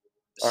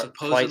Flights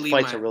supposedly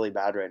are really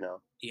bad right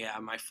now. yeah,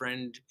 my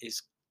friend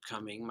is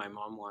coming. My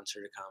mom wants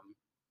her to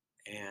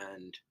come,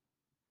 and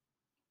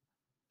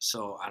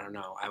so I don't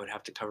know. I would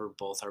have to cover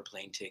both our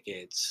plane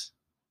tickets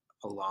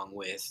along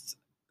with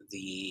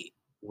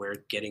we're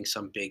getting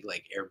some big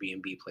like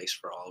Airbnb place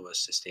for all of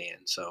us to stay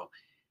in. So,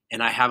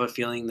 and I have a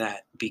feeling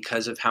that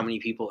because of how many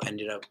people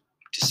ended up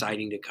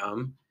deciding to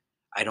come,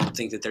 I don't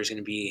think that there's going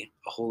to be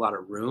a whole lot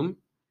of room.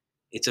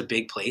 it's a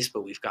big place,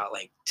 but we've got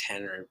like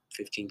 10 or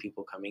 15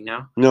 people coming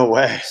now. No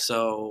way.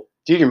 So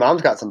Dude, your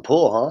mom's got some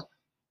pull, huh?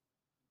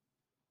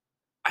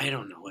 I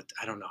don't know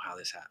how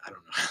this happened. I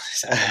don't know how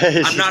this happened.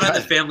 I'm She's not on the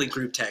got family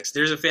group text.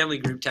 There's a family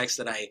group text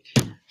that I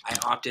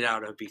opted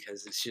out of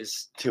because it's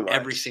just too much.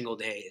 every single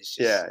day is just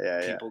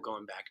Yeah. people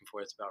going back and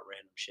forth about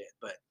random shit.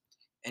 But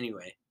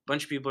anyway, a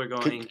bunch of people are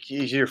Could- going.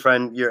 Your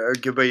friend,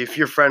 but if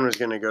your friend was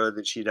gonna go,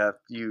 that you'd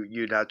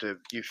have to,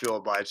 you feel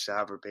obliged to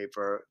have her pay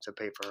for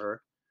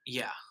her.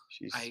 Yeah,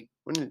 She's I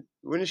when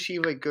is she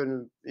like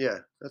gonna? Yeah,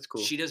 that's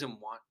cool. she doesn't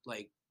want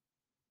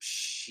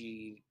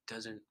she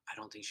doesn't. I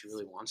don't think she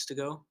really wants to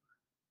go.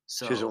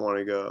 She doesn't So want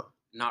to go.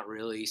 not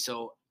really.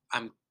 So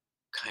I'm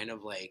kind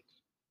of like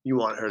You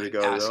want her to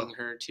go asking though?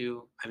 her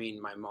to. I mean,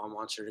 my mom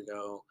wants her to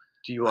go.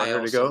 Do you want I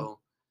her to go? also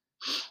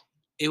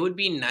it would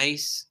be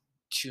nice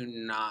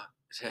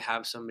to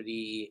have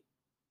somebody.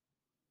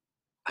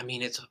 I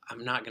mean,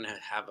 I'm not gonna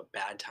have a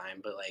bad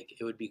time, but like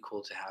it would be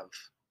cool to have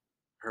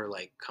her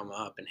like come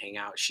up and hang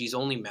out. She's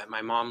only met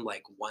my mom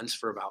like once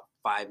for about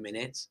 5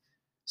 minutes,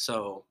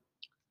 so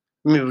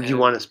I mean, would you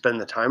want to um, spend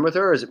the time with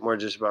her, or is it more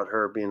just about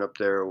her being up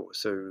there?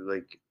 So,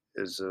 like,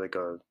 is it like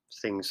a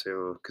thing?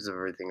 So, because of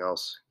everything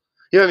else,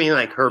 you know what I mean? I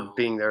Like don't her know.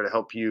 being there to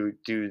help you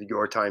do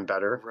your time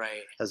better,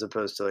 Right? as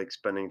opposed to like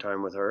spending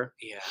time with her.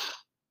 Yeah,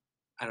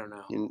 I don't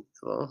know,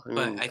 Well, I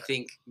but mean, I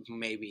think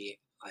maybe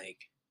like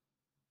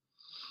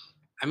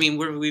I mean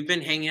we've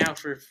been hanging out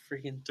for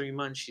freaking 3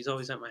 months. She's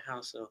always at my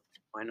house, so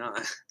why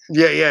not?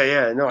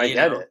 yeah. No, I you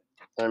get know, it.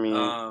 I mean,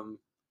 um,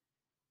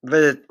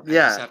 but I just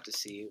yeah, have to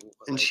see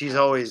and like she's how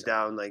it always works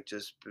out. down, like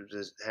just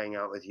hang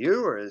out with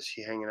you, or is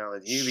she hanging out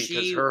with you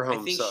because her I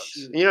home think sucks?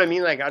 You know what I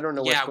mean? Like, I don't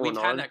know what's yeah, going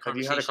we've had on. that Have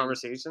you had a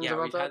conversation. conversations Yeah,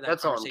 about we've that? had that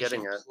That's all I'm conversation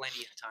getting at.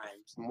 plenty of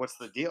times. And what's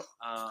the deal?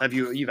 Um,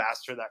 You've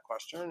asked her that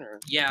question, or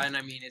yeah, and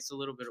I mean it's a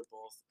little bit of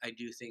both. I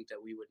do think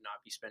that we would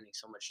not be spending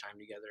so much time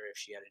together if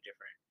she had a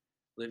different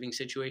living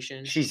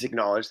situation. she's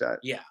acknowledged that?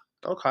 Yeah,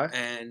 Okay.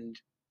 and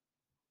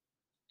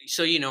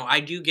so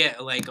I do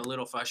get like a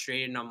little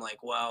frustrated, and I'm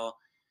like, well,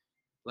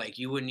 like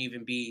you wouldn't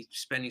even be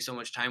spending so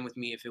much time with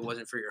me if it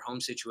wasn't for your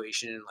home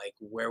situation, and like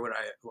where would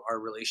our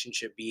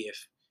relationship be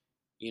if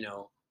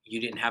you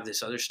didn't have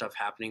this other stuff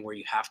happening where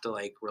you have to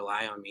like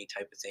rely on me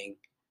type of thing.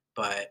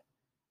 But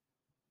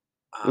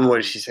And what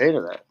does um she say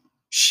to that?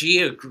 she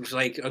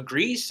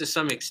agrees to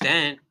some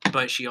extent,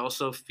 but she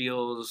also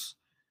feels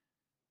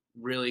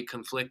really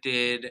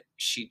conflicted.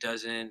 She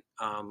doesn't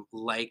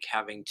like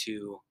having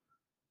to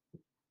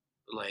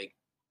like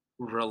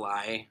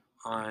rely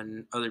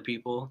on other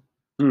people,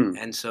 Hmm.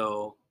 and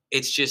so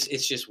it's just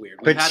weird.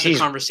 We've But had the she's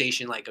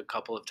conversation like a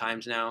couple of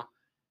times now,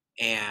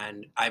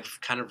 and I've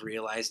kind of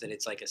realized that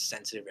it's like a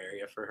sensitive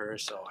area for her.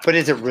 So but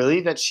is it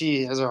really that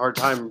she has a hard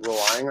time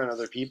relying on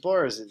other people,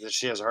 or is it that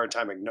she has a hard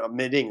time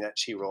admitting that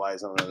she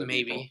relies on other people?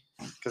 maybe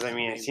Because I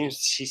mean, maybe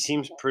she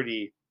seems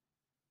pretty.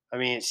 I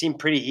mean, it seemed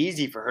pretty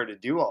easy for her to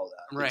do all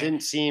that. It right.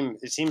 didn't seem.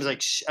 It seems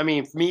like. I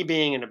mean, me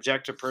being an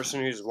objective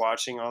person who's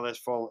watching all this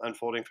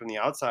unfolding from the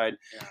outside,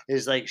 Yeah.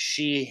 is like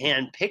she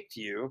handpicked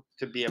you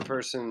to be a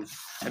person.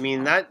 I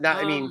mean, that.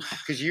 I mean,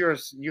 because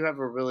you have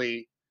a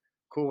really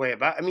cool way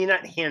about. I mean,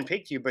 not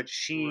handpicked you, but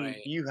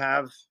Right. you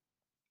have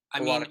I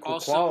a lot mean, of cool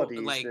also, qualities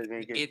like, that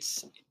make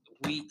it.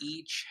 we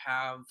each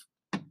have,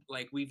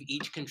 like, we've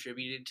each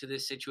contributed to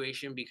this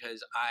situation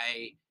because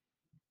I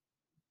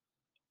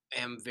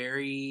am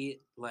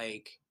very,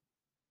 like,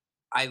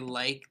 I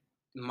like,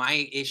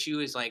 my issue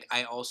is, like,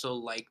 I also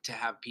like to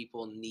have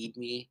people need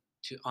me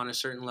on a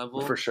certain For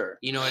level. sure.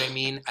 You know what I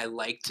mean? I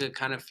like to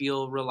kind of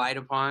feel relied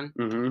upon.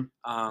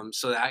 Mm-hmm.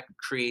 So that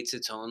creates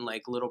its own,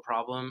 like, little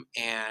problem.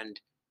 And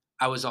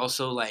I was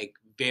also, like,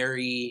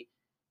 very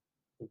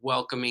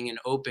welcoming and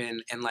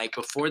open, and like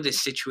before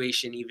this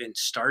situation even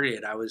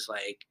started I was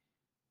like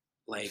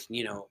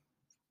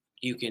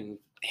you can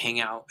hang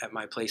out at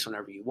my place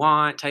whenever you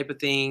want type of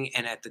thing,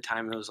 and at the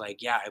time it was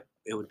like yeah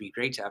it would be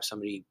great to have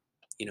somebody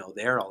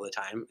there all the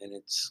time, and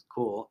it's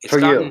cool. It's For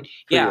you. gotten For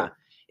yeah you.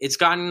 it's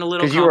gotten a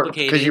little Because you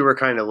complicated. were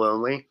kind of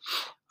lonely.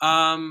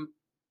 um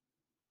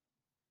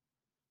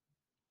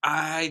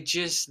I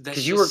just that's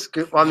Because you were. just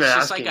Well, I'm not it's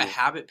just like asking a you.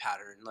 habit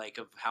pattern like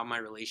of how my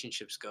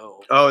relationships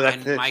go. Oh, that's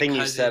And the my thing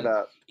you set cousin,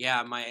 up.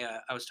 yeah, my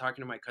I was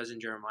talking to my cousin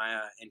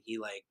Jeremiah, and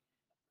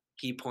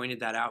he pointed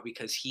that out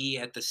because he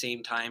at the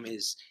same time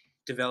is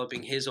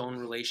developing his own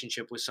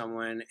relationship with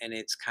someone, and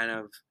it's kind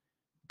of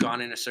gone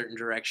in a certain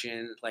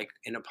direction, like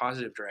in a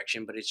positive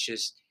direction, but it's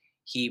just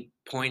he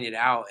pointed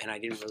out, and I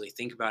didn't really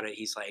think about it.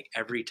 He's like,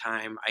 every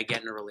time I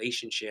get in a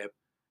relationship,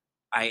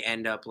 I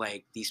end up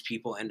like these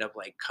people end up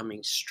like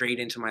coming straight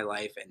into my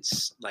life and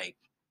like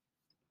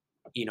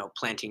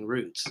planting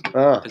roots,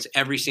 Oh, because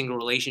every single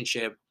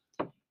relationship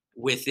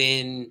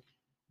within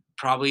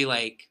probably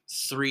like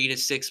 3 to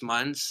 6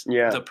 months,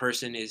 yeah. the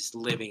person is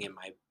living in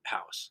my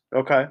house.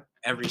 Okay.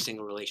 Every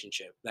single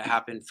relationship that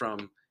happened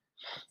from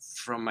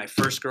my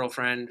first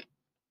girlfriend,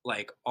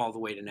 like all the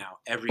way to now,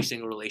 every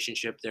single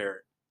relationship,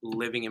 they're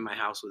living in my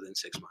house within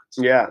 6 months.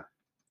 Yeah.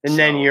 And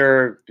then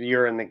So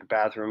you're in the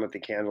bathroom with the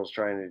candles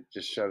trying to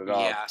just shut it off.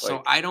 yeah, so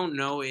Like, I don't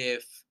know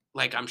if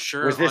Like, I'm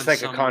sure Was this on like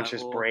a some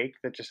conscious level, break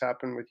that just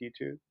happened with you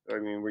two? I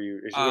mean,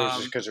 it was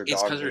just because her it's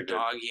dog because her needed.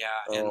 dog, yeah,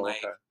 and, Oh, like,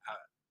 okay. uh,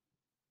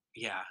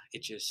 yeah,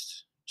 it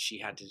just she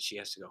has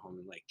to go home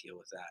and, like, deal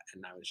with that,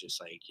 and I was just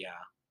like, "Yeah,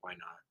 why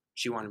not?"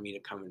 She wanted me to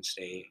come and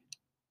stay,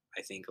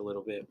 I think, a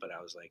little bit, but I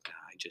was like,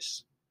 "Nah,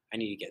 I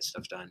need to get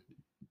stuff done."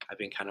 I've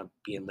been kind of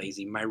being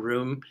lazy. My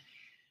room,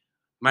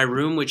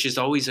 which is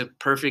always a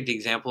perfect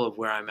example of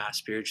where I'm at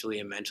spiritually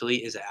and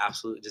mentally, is an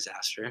absolute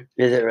disaster.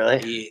 Is it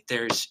really?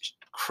 There's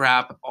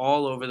crap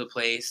all over the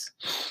place.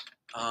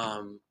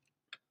 Um,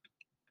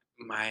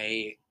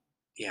 my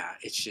Yeah,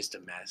 it's just a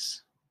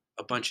mess.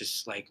 A bunch of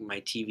like my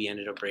TV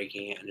ended up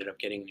breaking. Ended up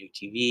getting a new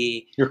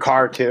TV. Your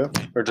car too,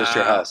 or just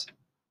your Uh, house?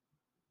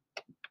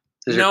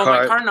 Does your no, my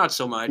car? car not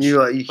so much. You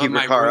But keep your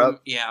my car room,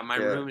 up? yeah, my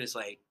Yeah. room is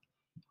like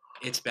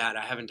it's bad.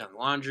 I haven't done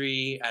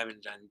laundry. I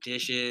haven't done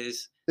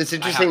dishes. It's I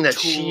interesting have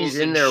that she's tools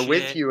in and there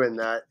with shit. you in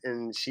that,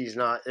 and she's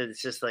not. It's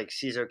just like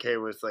she's okay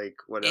with like It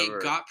whatever.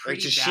 got Like,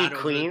 pretty does she bad over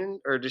the. clean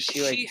or does she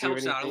She like do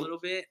helps out a anything? little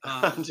bit.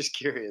 I'm just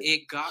curious.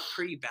 It got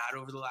pretty bad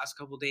over the last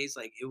couple days.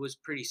 Like it was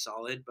pretty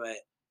solid, but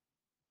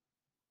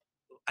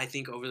I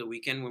think over the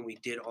weekend when we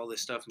did all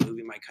this stuff,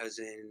 moving my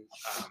cousin,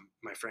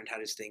 my friend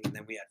had his thing, and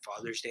then we had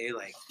Father's Day.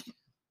 Like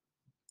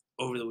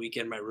over the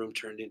weekend, my room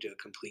turned into a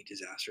complete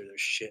disaster. There's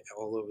shit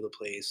all over the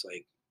place.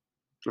 Like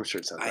I'm sure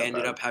it's not I that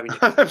ended bad. up having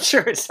to. I'm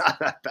sure it's not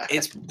that bad.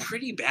 It's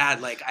pretty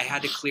bad. Like I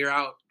had to clear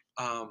out.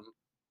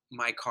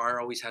 My car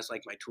always has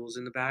like my tools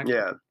in the back,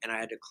 Yeah. and I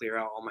had to clear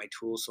out all my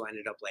tools. So I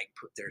ended up like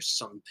there's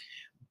some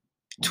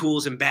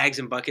tools and bags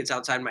and buckets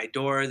outside my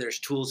door. There's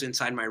tools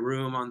inside my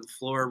room on the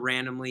floor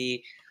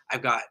randomly.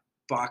 I've got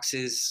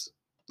boxes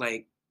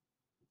like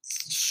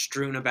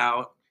strewn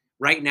about.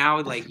 Right now,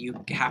 like you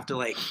have to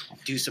like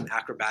do some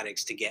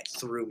acrobatics to get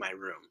through my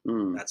room.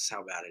 Mm. That's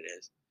how bad it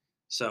is.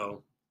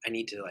 So I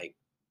need to like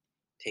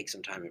take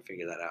some time and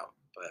figure that out.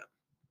 But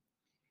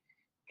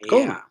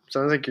Cool. yeah.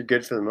 Sounds like you're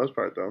good for the most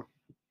part, though.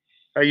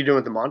 How are you doing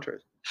with the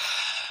mantras?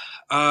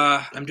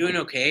 I'm doing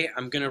okay.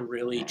 I'm gonna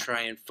really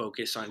try and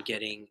focus on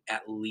getting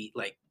at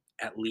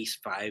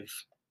least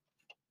 5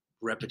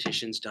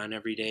 repetitions done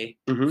every day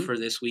Mhm. for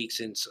this week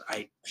since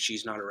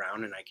she's not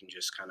around and I can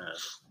just kind of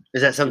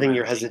Is that something my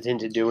you're own thing.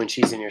 hesitant to do when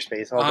she's in your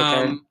space all the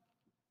time?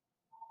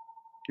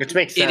 Which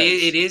makes sense.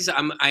 It is.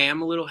 I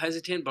am a little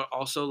hesitant, but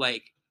also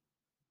like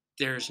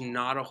there's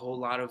not a whole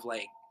lot of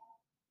like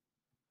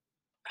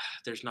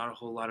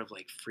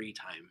free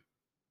time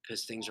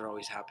because things are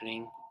always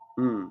happening.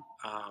 Mm,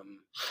 Um,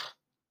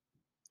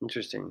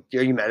 interesting.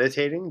 Are you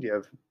meditating? Do you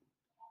have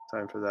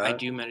time for I that?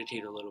 do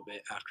meditate a little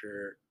bit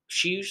after.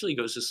 She usually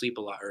goes to sleep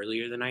a lot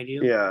earlier than I do.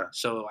 Yeah.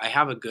 So I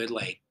have a good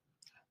like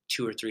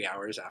 2 or 3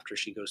 hours after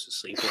she goes to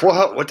sleep.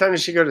 What time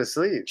does she go to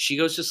sleep? She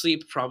goes to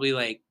sleep probably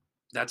like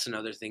that's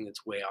another thing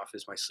that's way off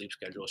is my sleep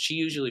schedule. She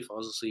usually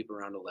falls asleep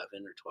around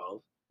 11 or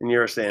 12. And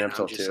you're staying And up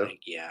I'm till just 2?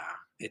 like, yeah,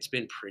 it's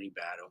been pretty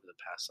bad over the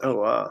past Oh, like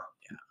wow.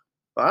 yeah.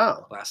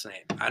 Wow. Last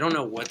night, I don't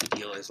know what the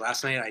deal is.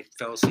 Last night I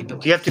fell asleep at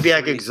like Do you have to be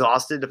like 3.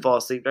 exhausted to fall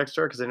asleep next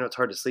door? Because I know it's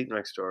hard to sleep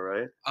next door,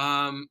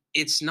 right?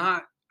 It's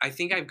not. I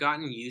think I've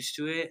gotten used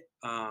to it.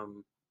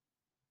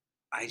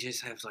 I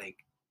just have like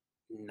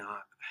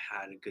not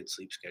had a good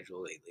sleep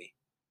schedule lately,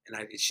 and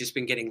it's just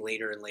been getting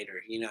later and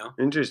later. You know,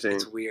 Interesting.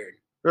 it's weird.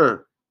 Huh.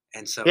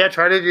 And so Yeah,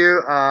 try to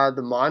do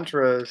the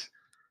mantras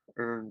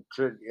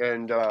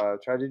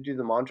try to do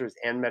the mantras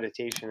and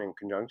meditation in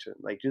conjunction.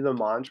 Like do the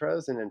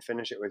mantras and then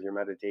finish it with your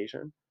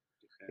meditation.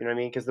 You know what I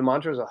mean? Because the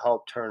mantras will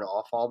help turn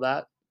off all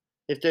that.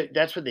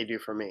 That's what they do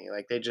for me.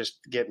 Like they just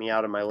get me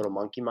out of my little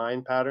monkey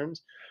mind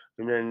patterns,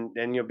 and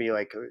then you'll be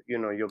like,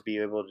 you'll be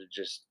able to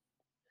just.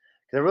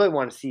 Because I really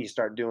want to see you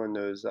start doing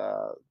those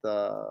the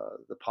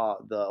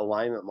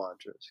alignment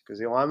mantras because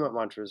the alignment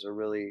mantras are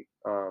really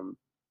um,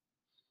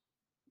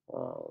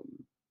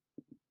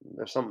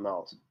 there's something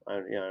else. I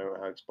don't know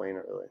how to explain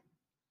it really.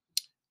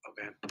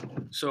 okay,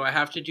 so I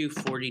have to do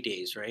 40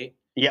 days, right?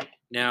 Yep.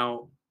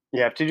 Now,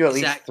 You have to do at is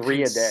least that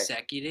 3 a day.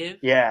 consecutive?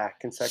 Yeah,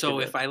 consecutive. So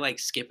if I like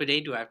skip a day,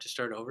 do I have to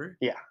start over?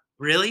 Yeah.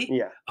 Really?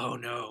 Yeah. Oh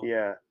no.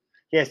 Yeah.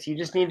 Yes, you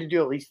just need to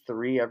do at least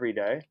 3 every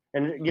day.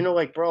 And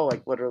like, bro,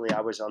 like literally,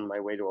 I was on my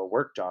way to a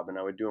work job, and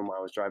I would do them while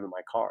I was driving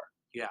my car.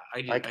 Yeah,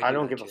 I do. Like, I I do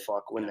don't that give a too.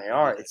 fuck when Yeah, they I do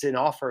are. that It's too. an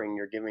offering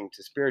you're giving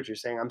to spirit. You're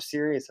saying, I'm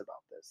serious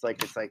about this.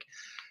 Like, it's like,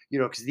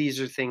 because these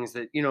are things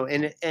that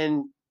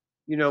and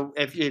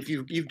if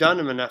you've done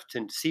them enough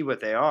to see what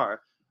they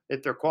are,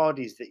 if they're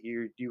qualities that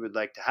you would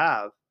like to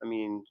have, I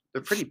mean,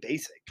 they're pretty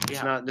basic. It's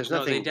Yeah. not. There's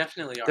No, they nothing.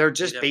 definitely are. They're They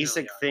just definitely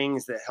basic are.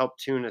 things that help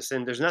tune us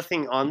in. There's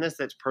nothing on this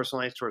that's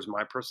personalized towards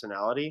my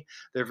personality.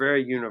 They're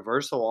very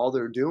universal. All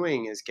they're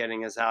doing is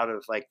getting us out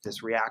of like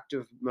this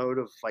reactive mode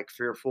of like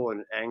fearful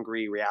and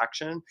angry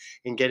reaction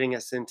and getting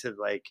us into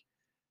like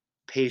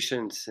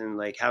patience and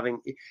like having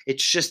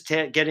it's just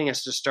getting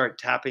us to start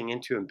tapping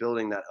into and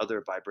building that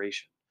other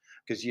vibration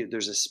because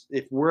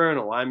if we're in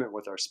alignment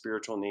with our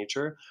spiritual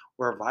nature,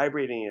 we're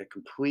vibrating at a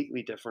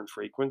completely different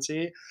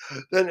frequency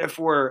than if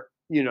we're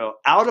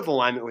out of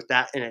alignment with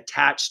that and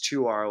attached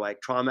to our like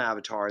trauma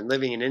avatar and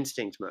living in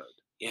instinct mode.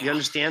 Yeah. You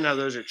understand how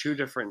those are two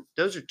different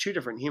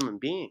human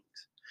beings.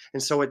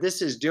 And so what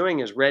this is doing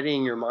is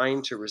readying your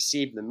mind to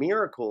receive the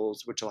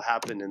miracles, which will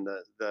happen in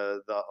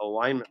the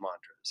alignment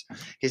mantras.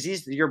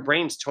 Because your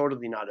brain's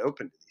totally not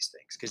open to these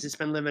things because it's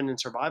been living in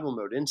survival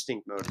mode,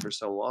 instinct mode for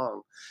so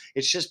long.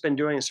 It's just been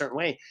doing a certain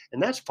way, and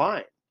that's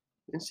fine.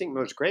 Instinct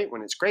mode's great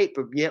when it's great,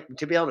 but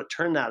to be able to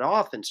turn that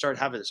off and start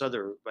having this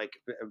other like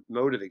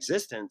mode of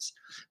existence,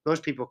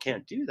 most people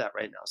can't do that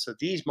right now. So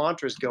these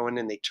mantras go in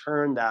and they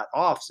turn that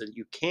off so that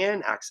you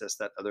can access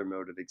that other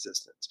mode of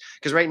existence.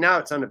 Because right now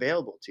it's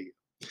unavailable to you.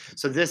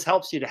 So this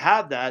helps you to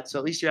have that. So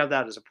at least you have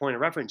that as a point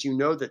of reference. You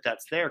know that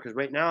that's there because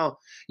right now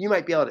you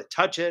might be able to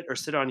touch it or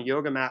sit on a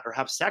yoga mat or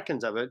have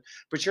seconds of it,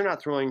 but you're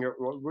not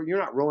you're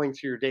not rolling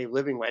through your day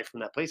living life from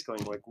that place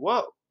going like,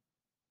 whoa,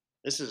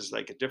 this is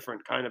like a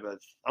different kind of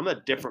I'm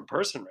a different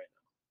person right now.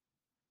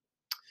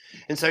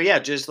 And so, yeah,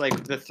 just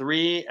like the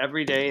 3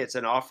 every day, it's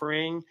an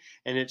offering.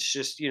 And it's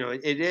just,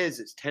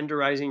 it's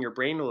tenderizing your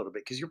brain a little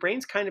bit because your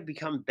brain's kind of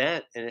become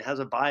bent and it has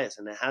a bias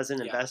and it has an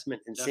Yeah,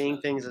 investment in seeing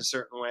definitely. things a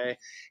certain way.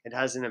 It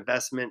has an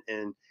investment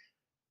in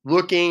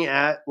looking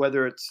at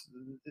whether it's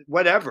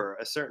whatever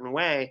a certain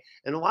way.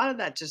 And a lot of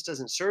that just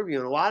doesn't serve you.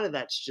 And a lot of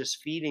that's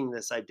just feeding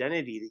this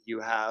identity that you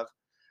have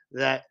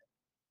that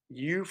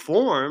you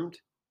formed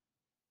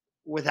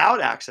without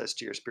access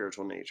to your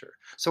spiritual nature.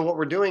 So what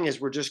we're doing is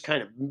we're just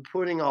kind of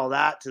putting all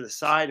that to the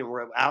side and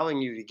we're allowing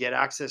you to get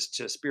access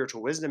to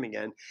spiritual wisdom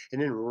again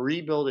and then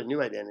rebuild a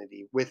new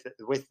identity with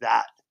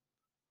that.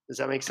 Does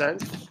that make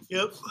sense?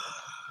 Yep.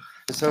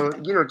 And so,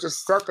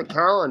 just set the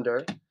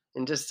calendar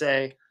and just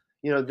say,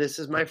 this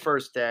is my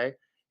first day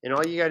and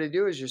all you got to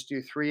do is just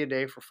do 3 a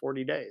day for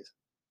 40 days.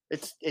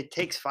 It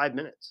takes 5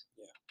 minutes.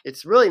 Yeah.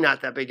 It's really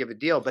not that big of a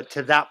deal, but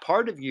to that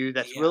part of you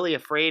that's Yeah. really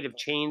afraid of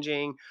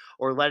changing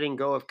or letting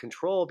go of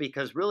control,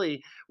 because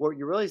really what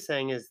you're really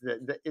saying is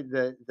that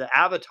the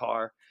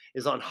avatar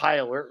is on high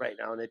alert right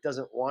now and it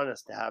doesn't want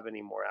us to have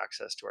any more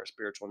access to our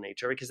spiritual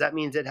nature because that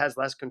means it has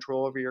less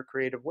control over your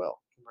creative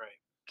will. Right.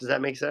 Does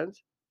that make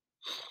sense?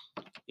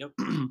 Yep.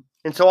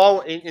 And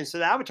so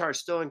the avatar is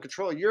still in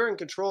control. You're in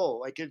control.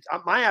 Like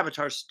my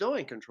avatar is still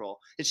in control.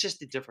 It's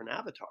just a different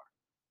avatar.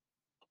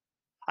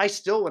 I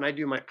still, when I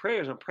do my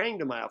prayers, I'm praying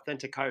to my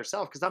authentic higher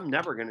self because I'm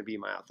never going to be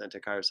my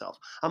authentic higher self.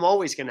 I'm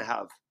always going to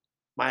have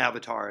my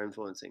avatar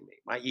influencing me,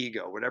 my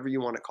ego, whatever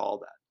you want to call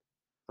that.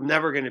 I'm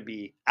never going to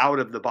be out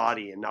of the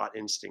body and not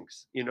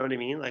instincts. You know what I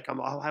mean? Like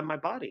I'll have my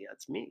body.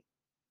 That's me.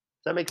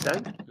 Does that make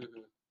sense?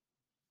 Mm-hmm.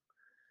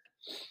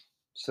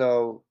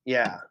 So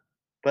yeah,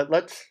 but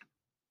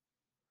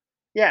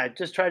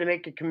just try to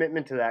make a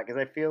commitment to that because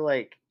I feel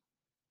like,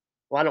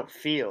 well, I don't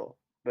feel,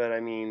 but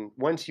I mean,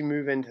 once you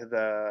move into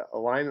the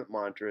alignment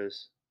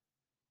mantras,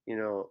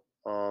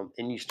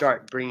 and you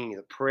start bringing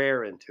the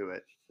prayer into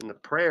it, and the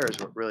prayer is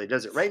what really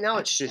does it. Right now,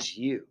 it's just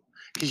you,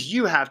 because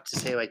you have to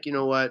say, like, you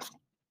know what,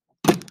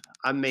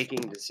 I'm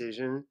making a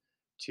decision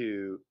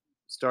to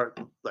start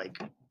like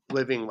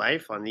living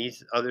life on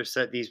these other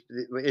set these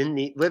in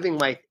the living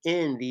life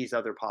in these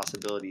other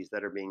possibilities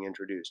that are being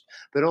introduced,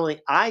 but only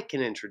I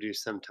can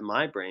introduce them to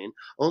my brain.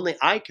 Only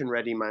I can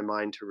ready my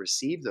mind to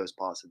receive those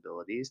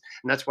possibilities,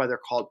 and that's why they're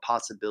called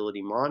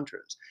possibility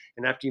mantras.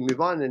 And after you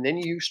move on, and then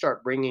you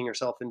start bringing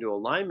yourself into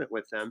alignment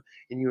with them,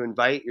 and you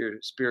invite your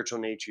spiritual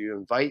nature, you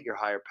invite your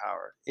higher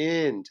power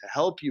in to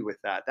help you with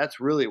that.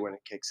 That's really when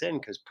it kicks in,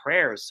 because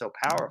prayer is so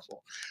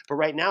powerful. But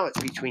right now it's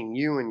between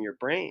you and your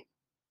brain.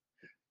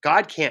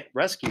 God can't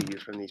rescue you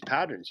from these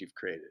patterns you've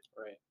created.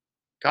 Right.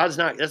 That's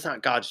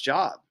not God's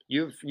job.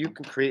 You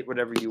can create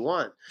whatever you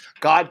want.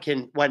 God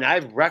can, when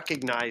I've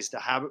recognized a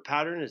habit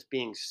pattern as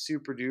being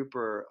super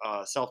duper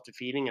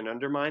self-defeating and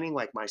undermining,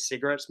 like my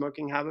cigarette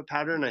smoking habit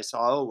pattern, I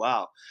saw, oh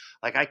wow,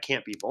 like I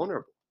can't be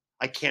vulnerable.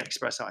 I can't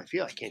express how I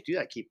feel. I can't do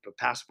that. I keep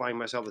pacifying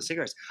myself with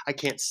cigarettes. I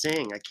can't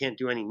sing. I can't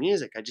do any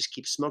music. I just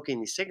keep smoking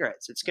these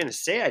cigarettes. It's going to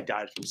say I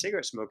died from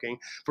cigarette smoking,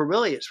 but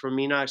really it's from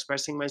me not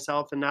expressing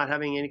myself and not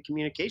having any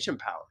communication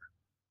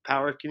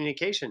power of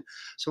communication.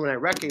 So when I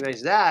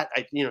recognized that,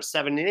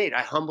 7 and 8,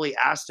 I humbly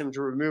asked him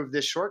to remove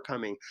this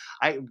shortcoming.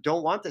 I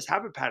don't want this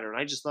habit pattern.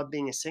 I just love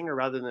being a singer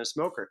rather than a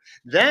smoker.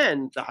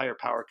 Then the higher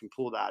power can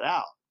pull that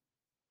out.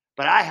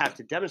 But I have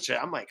to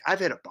demonstrate. I'm like,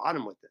 I've hit a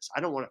bottom with this. I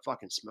don't want to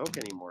fucking smoke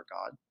anymore,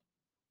 God.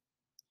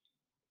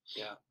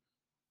 Yeah.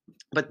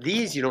 But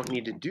these you don't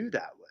need to do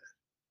that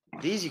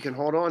with. These you can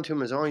hold on to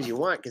them as long as you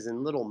want, because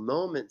in little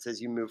moments as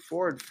you move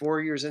forward,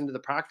 4 years into the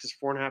practice,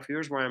 4.5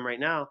 years where I am right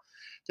now,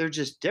 they're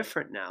just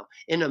different now.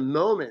 In a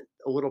moment,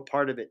 a little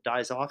part of it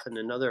dies off and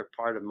another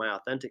part of my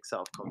authentic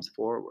self comes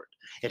forward.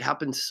 It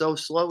happens so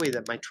slowly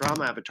that my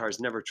trauma avatar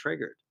is never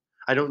triggered.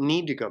 I don't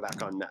need to go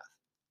back on meth.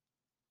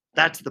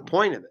 That's the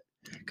point of it.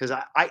 Because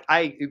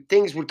I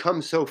things would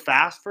come so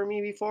fast for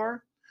me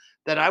before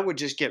that I would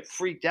just get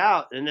freaked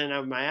out, and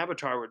then my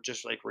avatar would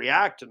just like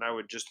react, and I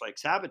would just like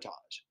sabotage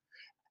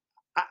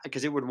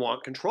because it would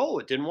want control.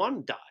 It didn't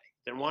want to die.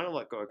 It didn't want to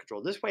let go of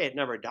control. This way, it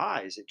never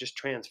dies. It just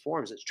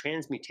transforms. It's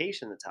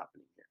transmutation that's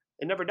happening here.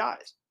 It never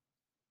dies.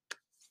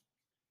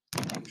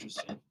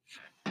 Interesting.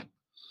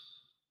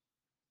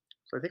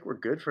 So I think we're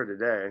good for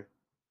today.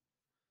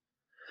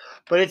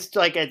 But it's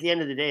like at the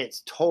end of the day,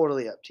 it's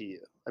totally up to you.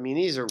 I mean,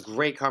 these are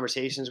great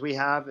conversations we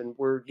have, and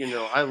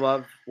I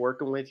love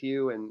working with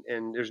you,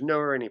 and there's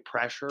never any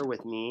pressure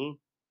with me.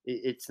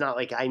 It's not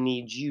like I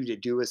need you to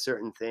do a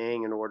certain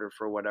thing in order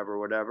for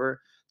whatever.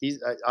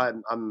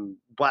 I'm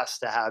blessed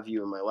to have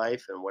you in my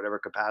life in whatever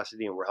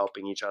capacity, and we're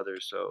helping each other.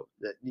 So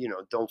that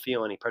don't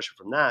feel any pressure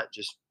from that.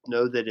 Just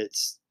know that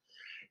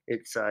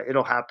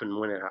it'll happen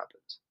when it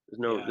happens.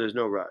 Yeah. There's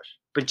no rush.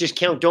 But just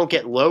don't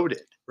get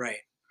loaded.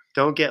 Right.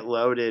 Don't get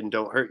loaded and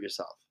don't hurt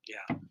yourself.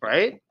 Yeah.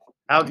 Right?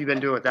 How have you been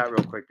doing with that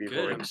real quick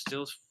before? Good. I'm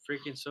still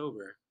freaking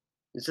sober.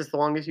 Is this the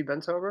longest you've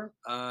been sober?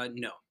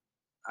 No.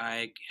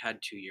 I had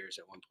 2 years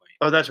at one point.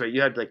 Oh, that's right.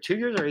 You had like 2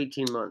 years or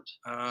 18 months?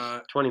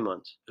 20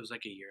 months. It was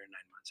like a year and 9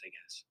 months, I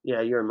guess.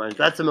 Yeah, you're in mine.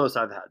 That's the most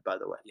I've had, by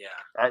the way.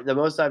 Yeah. The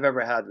most I've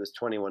ever had was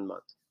 21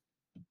 months.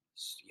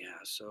 Yeah.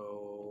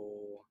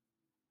 So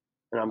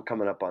And I'm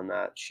coming up on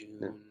that. June,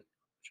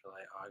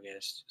 July,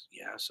 August.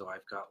 Yeah. So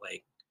I've got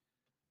like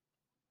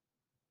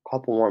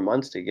Couple more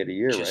months to get a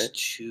year, just right?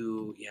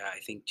 2. Yeah, I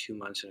think 2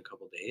 months and a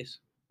couple days.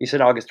 You said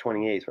August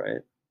 28th,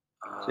 right?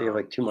 So you have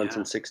like 2 months Yeah.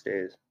 and 6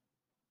 days.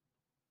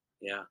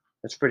 Yeah.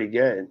 That's pretty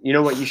good. You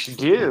know what you should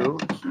do?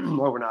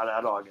 Well, we're not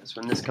at August.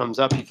 When this comes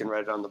up, you can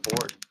write it on the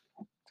board.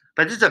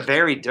 But this is a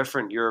very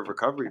different year of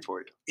recovery for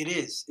you. It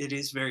is. It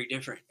is very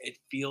different. It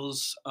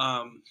feels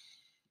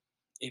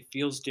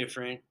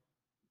different.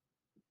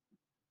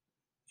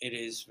 It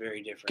is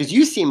very different. Because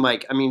you seem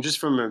like, I mean, just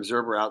from an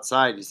observer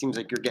outside, it seems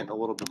like you're getting a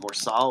little bit more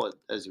solid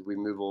as we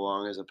move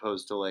along, as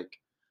opposed to like,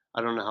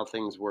 I don't know how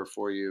things were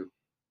for you.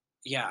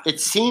 Yeah. It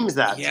seems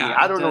that to me. Yeah,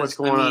 I it don't know what's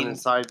does. I going on mean,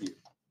 inside you,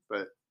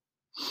 but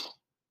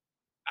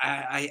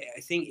I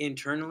think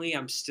internally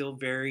I'm still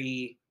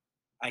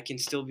I can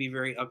still be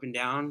very up and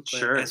down, but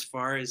sure. as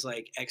far as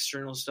like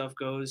external stuff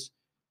goes,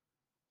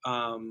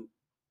 um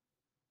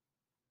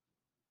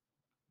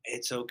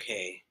it's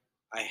okay.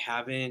 I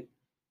haven't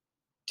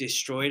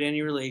destroyed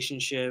any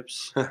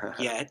relationships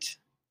yet.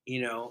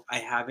 I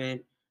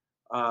haven't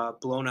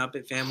blown up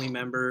at family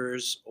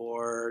members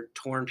or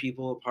torn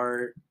people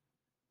apart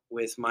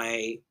with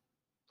my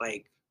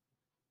like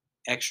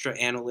extra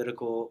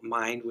analytical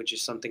mind, which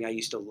is something I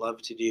used to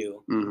love to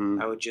do. hmm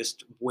I would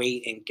just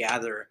wait and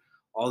gather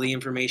all the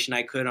information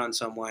I could on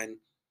someone.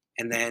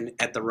 And then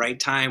at the right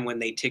time, when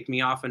they ticked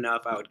me off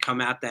enough, I would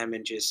come at them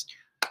and just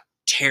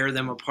tear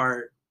them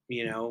apart,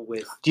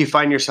 with. Do you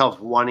find yourself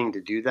wanting to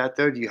do that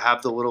though? Do you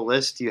have the little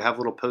list? Do you have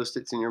little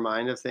post-its in your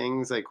mind of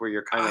things like where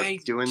you're kind I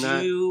of doing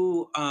that?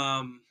 do.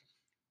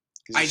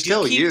 'Cause I you're do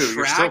still keep you.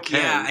 You're still track.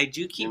 Yeah, Ken. I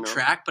do keep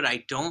track, but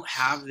I don't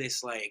have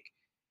this like.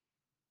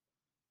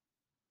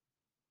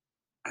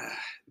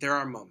 There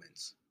are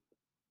moments.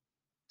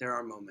 There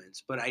are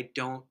moments, but I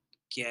don't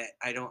get.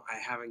 I don't. I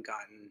haven't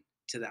gotten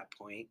to that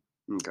point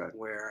Okay.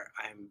 where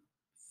I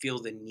feel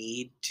the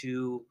need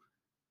to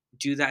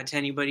do that to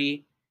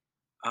anybody.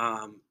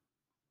 Um,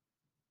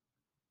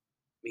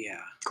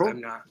 yeah, Cool.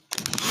 I'm not.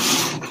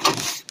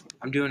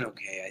 I'm doing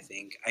okay. I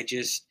think.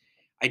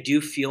 I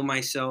do feel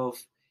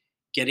myself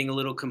getting a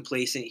little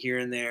complacent here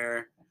and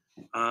there,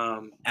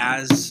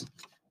 as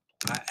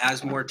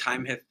more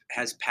time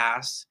has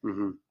passed.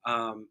 hmm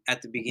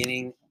At the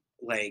beginning,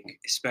 like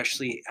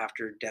especially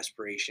after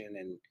desperation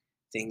and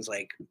things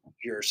like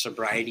your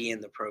sobriety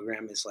in the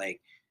program is like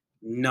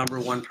number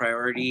one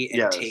priority and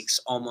Yes. takes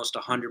almost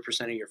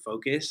 100% of your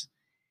focus.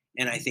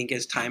 And I think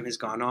as time has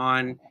gone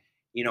on,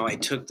 I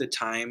took the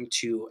time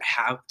to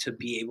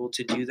be able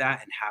to do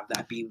that and have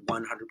that be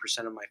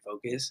 100% of my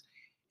focus.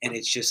 And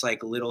it's just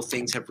like little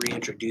things have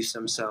reintroduced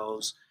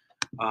themselves,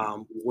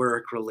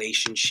 work,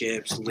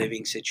 relationships,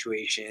 living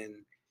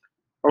situation.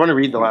 I want to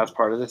read the last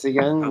part of this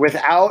again. Okay.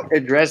 Without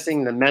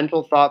addressing the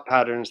mental thought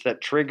patterns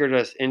that triggered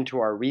us into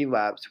our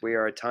relapse, we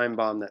are a time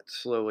bomb that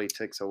slowly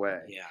ticks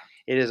away. Yeah.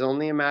 It is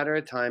only a matter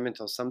of time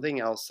until something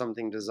else,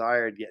 something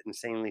desired yet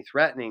insanely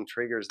threatening,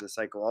 triggers the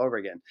cycle over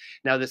again.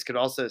 Now, this could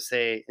also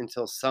say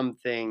until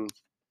something,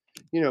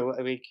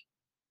 I mean,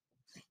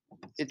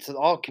 it's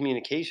all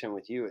communication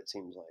with you, it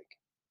seems like.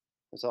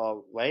 It's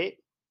all, right?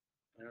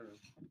 I don't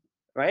know.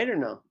 Right or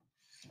no?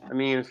 I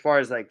mean, as far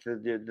as like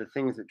the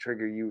things that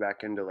trigger you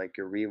back into like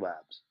your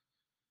relapse.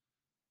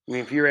 I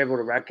mean, if you're able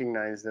to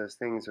recognize those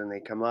things when they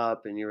come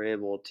up and you're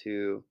able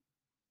to.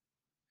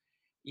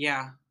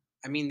 Yeah.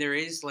 I mean, there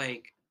is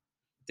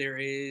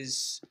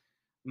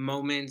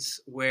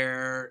moments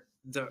where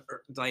the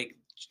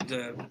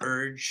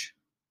urge,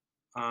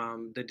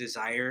 the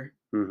desire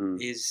hmm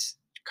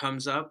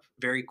comes up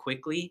very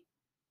quickly.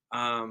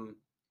 Um,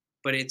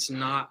 but it's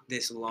not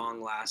this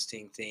long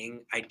lasting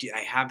thing. I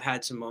have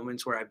had some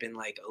moments where I've been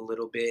like a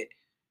little bit,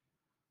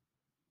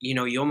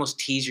 you almost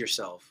tease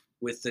yourself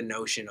with the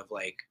notion of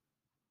like,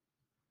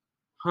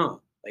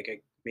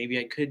 like maybe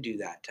I could do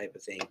that type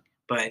of thing,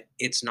 but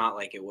it's not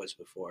like it was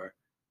before.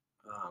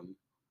 Um,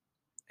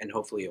 and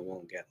hopefully it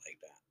won't get like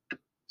that.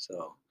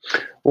 So,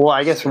 Well,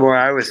 I guess So, what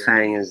I was journey.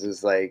 saying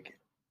is like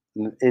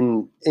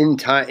in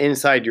time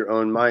inside your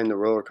own mind, the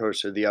roller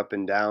coaster, the up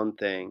and down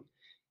thing.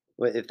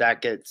 If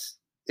that gets,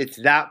 it's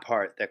that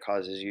part that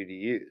causes you to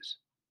use.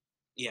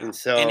 Yeah. And And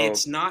so,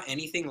 it's not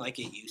anything like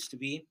it used to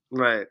be.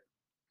 right.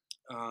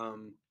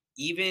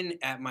 Even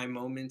at my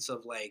moments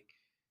of like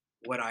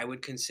what I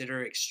would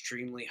consider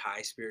extremely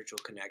high spiritual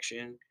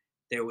connection,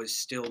 there was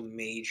still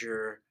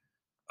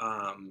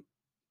um,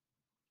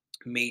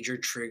 major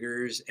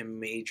triggers and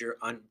major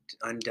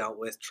undealt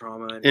with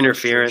trauma and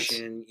Interference.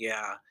 frustration.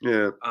 Yeah,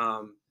 Yeah.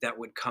 that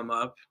would come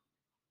up,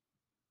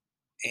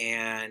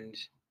 and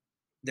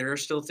there are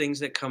still things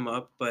that come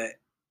up, but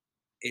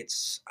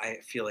I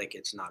feel like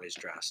it's not as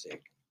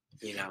drastic.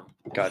 You know,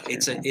 Gotcha.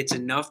 it's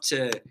enough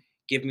to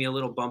give me a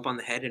little bump on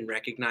the head and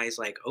recognize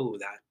like, oh,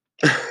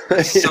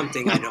 that's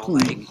something I don't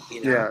like.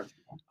 You know, Yeah.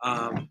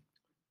 um,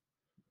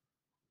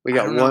 We I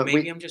got don't know. one.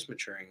 Maybe I'm just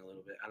maturing a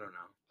little bit. I don't know.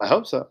 I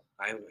hope so.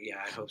 I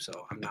hope so.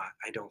 I'm not.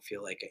 I don't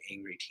feel like an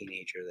angry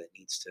teenager that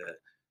needs to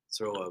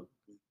throw a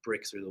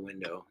brick through the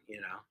window. You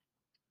know.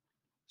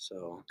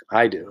 So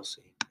I do. we'll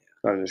see.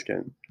 I'm just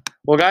kidding.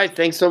 Well, guys,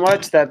 thanks so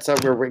much. That's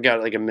we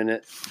got like a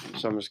minute,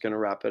 so I'm just gonna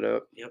wrap it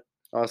up. Yep.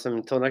 Awesome.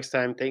 Until next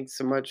time, thanks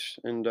so much.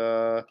 And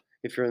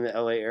if you're in the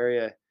LA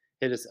area,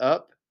 hit us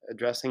up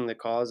addressing the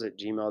cause at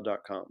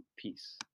gmail.com. Peace.